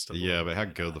sequels to. Yeah, but how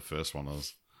good the first one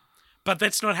is. But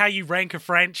that's not how you rank a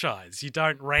franchise. You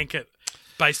don't rank it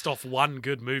based off one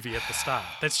good movie at the start.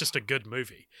 That's just a good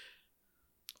movie.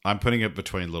 I'm putting it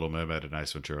between Little Mermaid and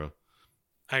Ace Ventura.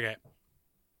 Okay.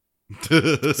 So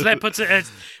that puts it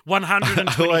at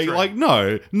 123.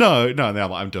 No,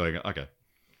 I'm doing it. Okay.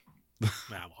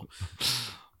 Nah, well,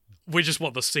 we just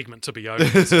want the segment to be over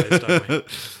these days, don't we?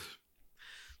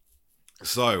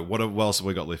 So, what else have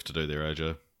we got left to do there,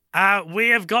 AJ? We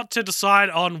have got to decide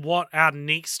on what our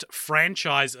next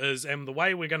franchise is, and the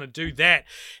way we're going to do that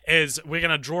is we're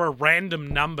going to draw a random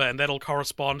number, and that'll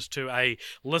correspond to a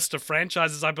list of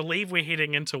franchises. I believe we're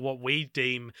heading into what we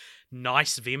deem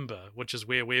Nice-Vember, which is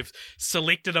where we've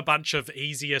selected a bunch of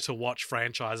easier-to-watch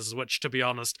franchises, which, to be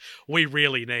honest, we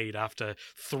really need after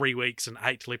 3 weeks and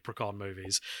 8 Leprechaun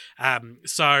movies.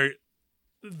 So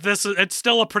it's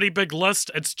still a pretty big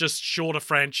list. It's just shorter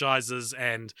franchises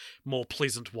and more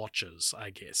pleasant watches,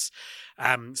 I guess.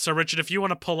 So, Richard, if you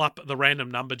want to pull up the random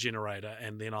number generator,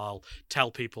 and then I'll tell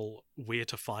people where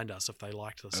to find us if they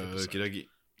liked this episode. Okey-dokey.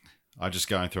 I'm just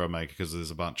going through a maker because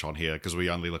there's a bunch on here because we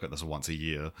only look at this once a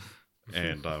year,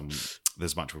 and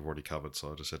there's a bunch we've already covered,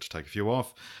 so I just had to take a few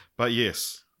off. But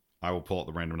yes, I will pull up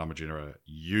the random number generator.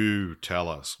 You tell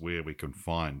us where we can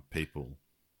find people.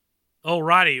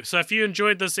 Alrighty, so if you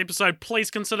enjoyed this episode,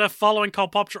 please consider following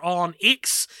Culpopture on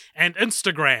X and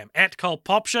Instagram at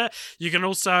Culpopture. You can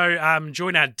also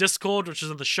join our Discord, which is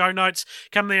in the show notes.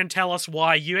 Come there and tell us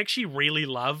why you actually really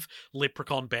love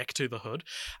Leprechaun Back to the Hood.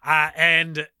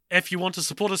 And if you want to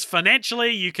support us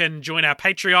financially, you can join our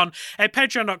Patreon at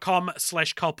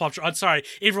patreon.com/Culpopture. I'm sorry,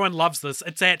 everyone loves this.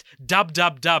 It's at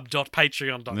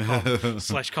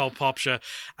www.patreon.com/Culpopture,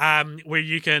 where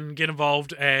you can get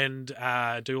involved and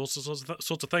do all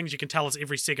sorts of things. You can tell us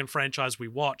every second franchise we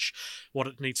watch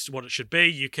what it should be.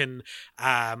 You can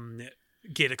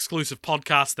get exclusive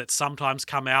podcasts that sometimes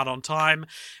come out on time,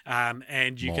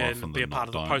 and you can be a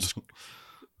part of the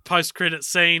post-credit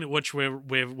scene, which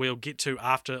we'll get to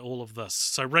after all of this.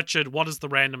 So, Richard, what is the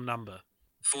random number?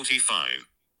 45.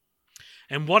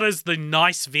 And what is the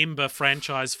Nice-Vember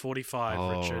franchise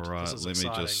 45, Richard? All right, This is let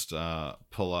exciting. me just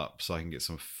pull up so I can get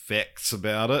some facts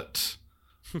about it.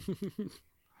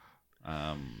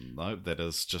 No, that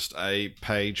is just a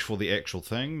page for the actual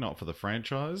thing, not for the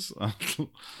franchise.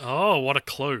 Oh, what a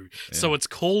clue. Yeah. So it's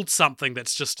called something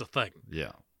that's just a thing.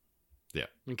 Yeah.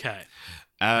 Okay.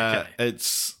 It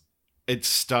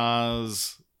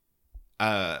stars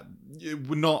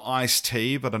not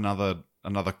Ice-T, but another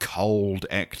cold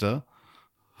actor.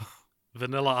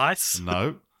 Vanilla Ice?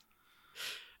 No.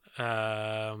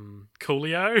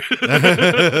 Coolio?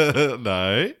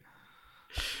 No.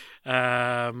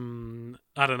 I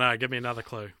don't know. Give me another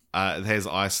clue. It has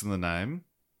ice in the name.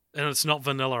 And it's not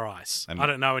Vanilla Ice. I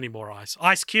don't know any more ice.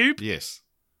 Ice Cube? Yes.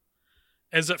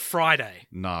 Is it Friday?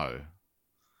 No.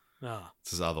 No. It's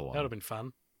his other one. That would have been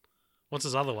fun. What's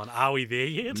his other one? Are we there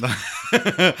yet?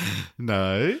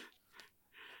 No.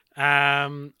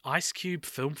 Ice Cube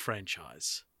film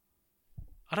franchise.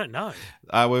 I don't know.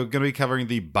 We're going to be covering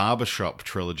the Barbershop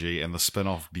trilogy and the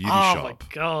spin-off Beauty Shop. Oh my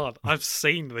god, I've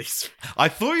seen these. I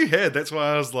thought you had. That's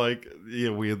why I was like, yeah,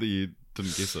 weird that you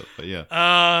didn't guess it, but yeah.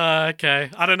 Okay.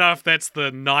 I don't know if that's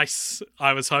the nice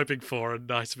I was hoping for in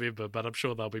Nice-Vember, but I'm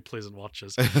sure they'll be pleasant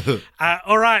watches.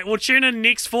 All right, well, tune in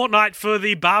next fortnight for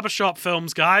the Barbershop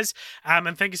films, guys.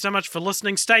 And thank you so much for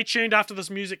listening. Stay tuned after this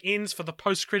music ends for the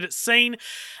post-credit scene.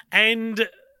 And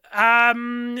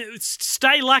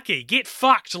stay lucky. Get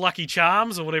fucked, Lucky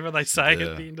Charms, or whatever they say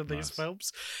at the end of these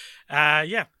films.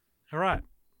 Yeah. All right.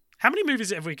 How many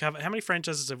movies have we covered? How many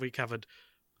franchises have we covered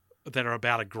that are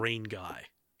about a green guy?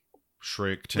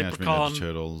 Shrek, Teenage Mutant Ninja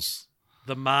Turtles,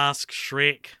 The Mask,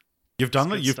 Shrek. You've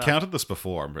done it. You've counted this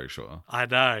before, I'm pretty sure. I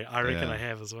know. I reckon I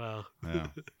have as well. Yeah.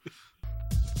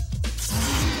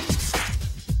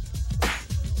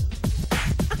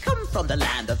 I come from the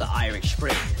land of the Irish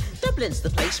Spring. Dublin's the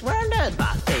place where I learned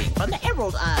my thing. From the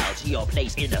Emerald Isle to your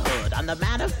place in the hood, I'm the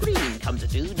man of green, come to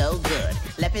do no good.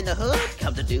 Left in the hood,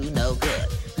 come to do no good.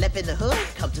 Left in the hood,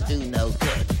 come to do no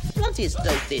good. Blunt is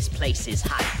dope, this place is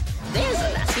hype. There's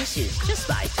a lassie, she's just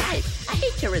my type. I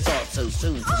hate to resort so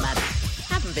soon to marry.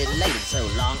 Haven't been late so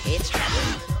long, it's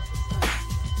tragic.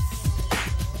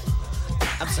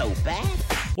 I'm so bad.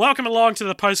 Welcome along to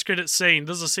the post-credit scene.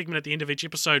 This is a segment at the end of each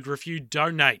episode where if you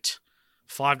donate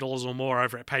 $5 or more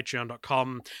over at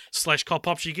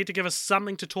patreon.com/cultpops, you get to give us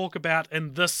something to talk about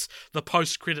in this, the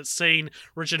post-credit scene.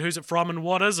 Richard, who's it from and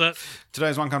what is it?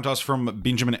 Today's one comes to us from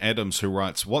Benjamin Adams, who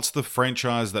writes, what's the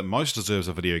franchise that most deserves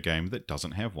a video game that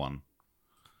doesn't have one?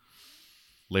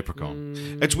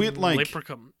 Leprechaun. It's weird, like...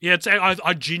 Leprechaun. Yeah,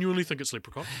 I genuinely think it's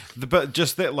Leprechaun. But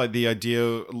just that, like, the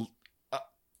idea...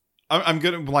 I'm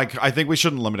gonna, like, I think we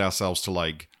shouldn't limit ourselves to,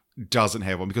 like, doesn't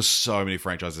have one, because so many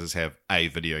franchises have a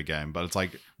video game, but it's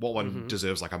like what one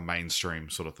deserves, like a mainstream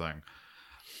sort of thing.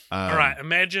 All right,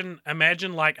 imagine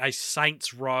like a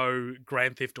Saints Row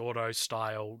Grand Theft Auto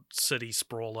style city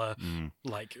sprawler,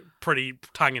 like pretty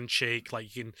tongue in cheek, like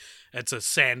it's a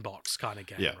sandbox kind of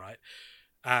game, right?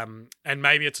 And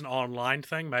maybe it's an online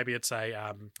thing, maybe it's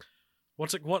a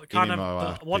what kind of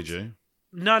RPG?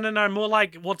 No, more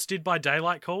like what's Dead by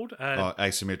Daylight called?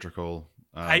 Asymmetrical.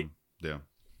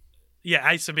 Yeah,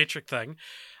 asymmetric thing,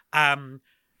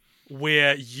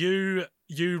 where you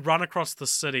run across the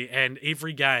city, and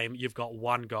every game you've got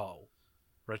one goal,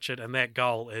 Richard, and that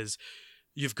goal is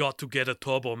you've got to get a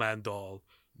Turbo Man doll,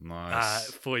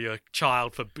 for your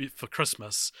child for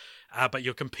Christmas, but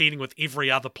you're competing with every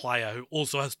other player who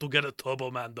also has to get a Turbo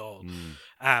Man doll,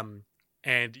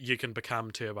 and you can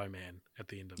become Turbo Man at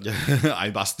the end of it.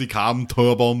 I must become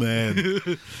Turbo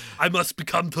Man. I must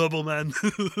become Turbo Man.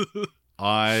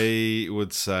 I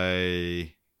would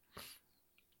say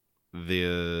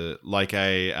the like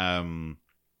a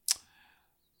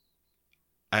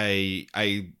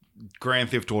Grand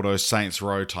Theft Auto Saints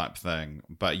Row type thing,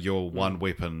 but your one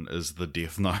weapon is the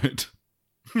Death Note.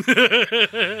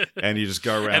 And you just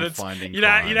go around finding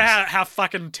crimes. You know how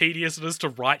fucking tedious it is to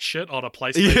write shit on a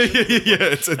PlayStation? Yeah.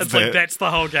 It's like that's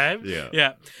the whole game.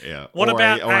 Yeah. What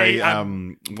about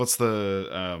what's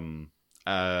the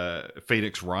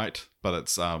Phoenix Wright, but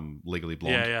it's Legally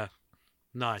Blonde. Yeah.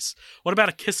 Nice. What about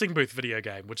a kissing booth video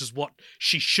game, which is what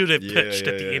she should have pitched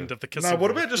at the end of the kissing booth? No,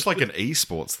 what about just like an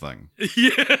esports thing?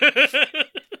 Yeah.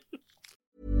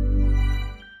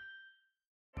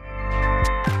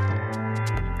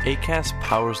 Acast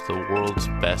powers the world's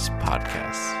best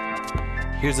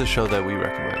podcasts. Here's a show that we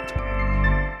recommend.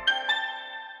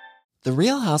 The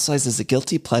Real Housewives is a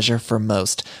guilty pleasure for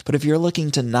most, but if you're looking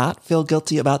to not feel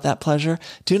guilty about that pleasure,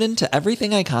 tune in to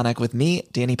Everything Iconic with me,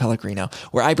 Danny Pellegrino,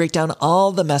 where I break down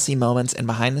all the messy moments and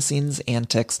behind-the-scenes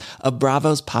antics of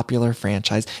Bravo's popular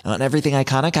franchise. And on Everything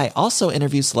Iconic, I also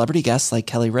interview celebrity guests like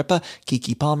Kelly Ripa,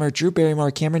 Keke Palmer, Drew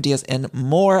Barrymore, Cameron Diaz, and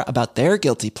more about their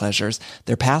guilty pleasures,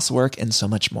 their past work, and so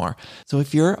much more. So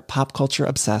if you're pop culture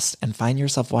obsessed and find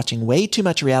yourself watching way too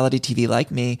much reality TV like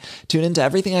me, tune in to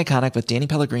Everything Iconic with Danny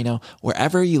Pellegrino,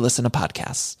 wherever you listen to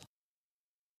podcasts.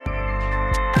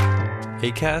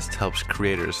 Acast helps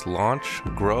creators launch,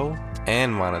 grow,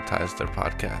 and monetize their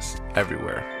podcasts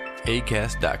everywhere.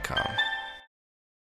 Acast.com.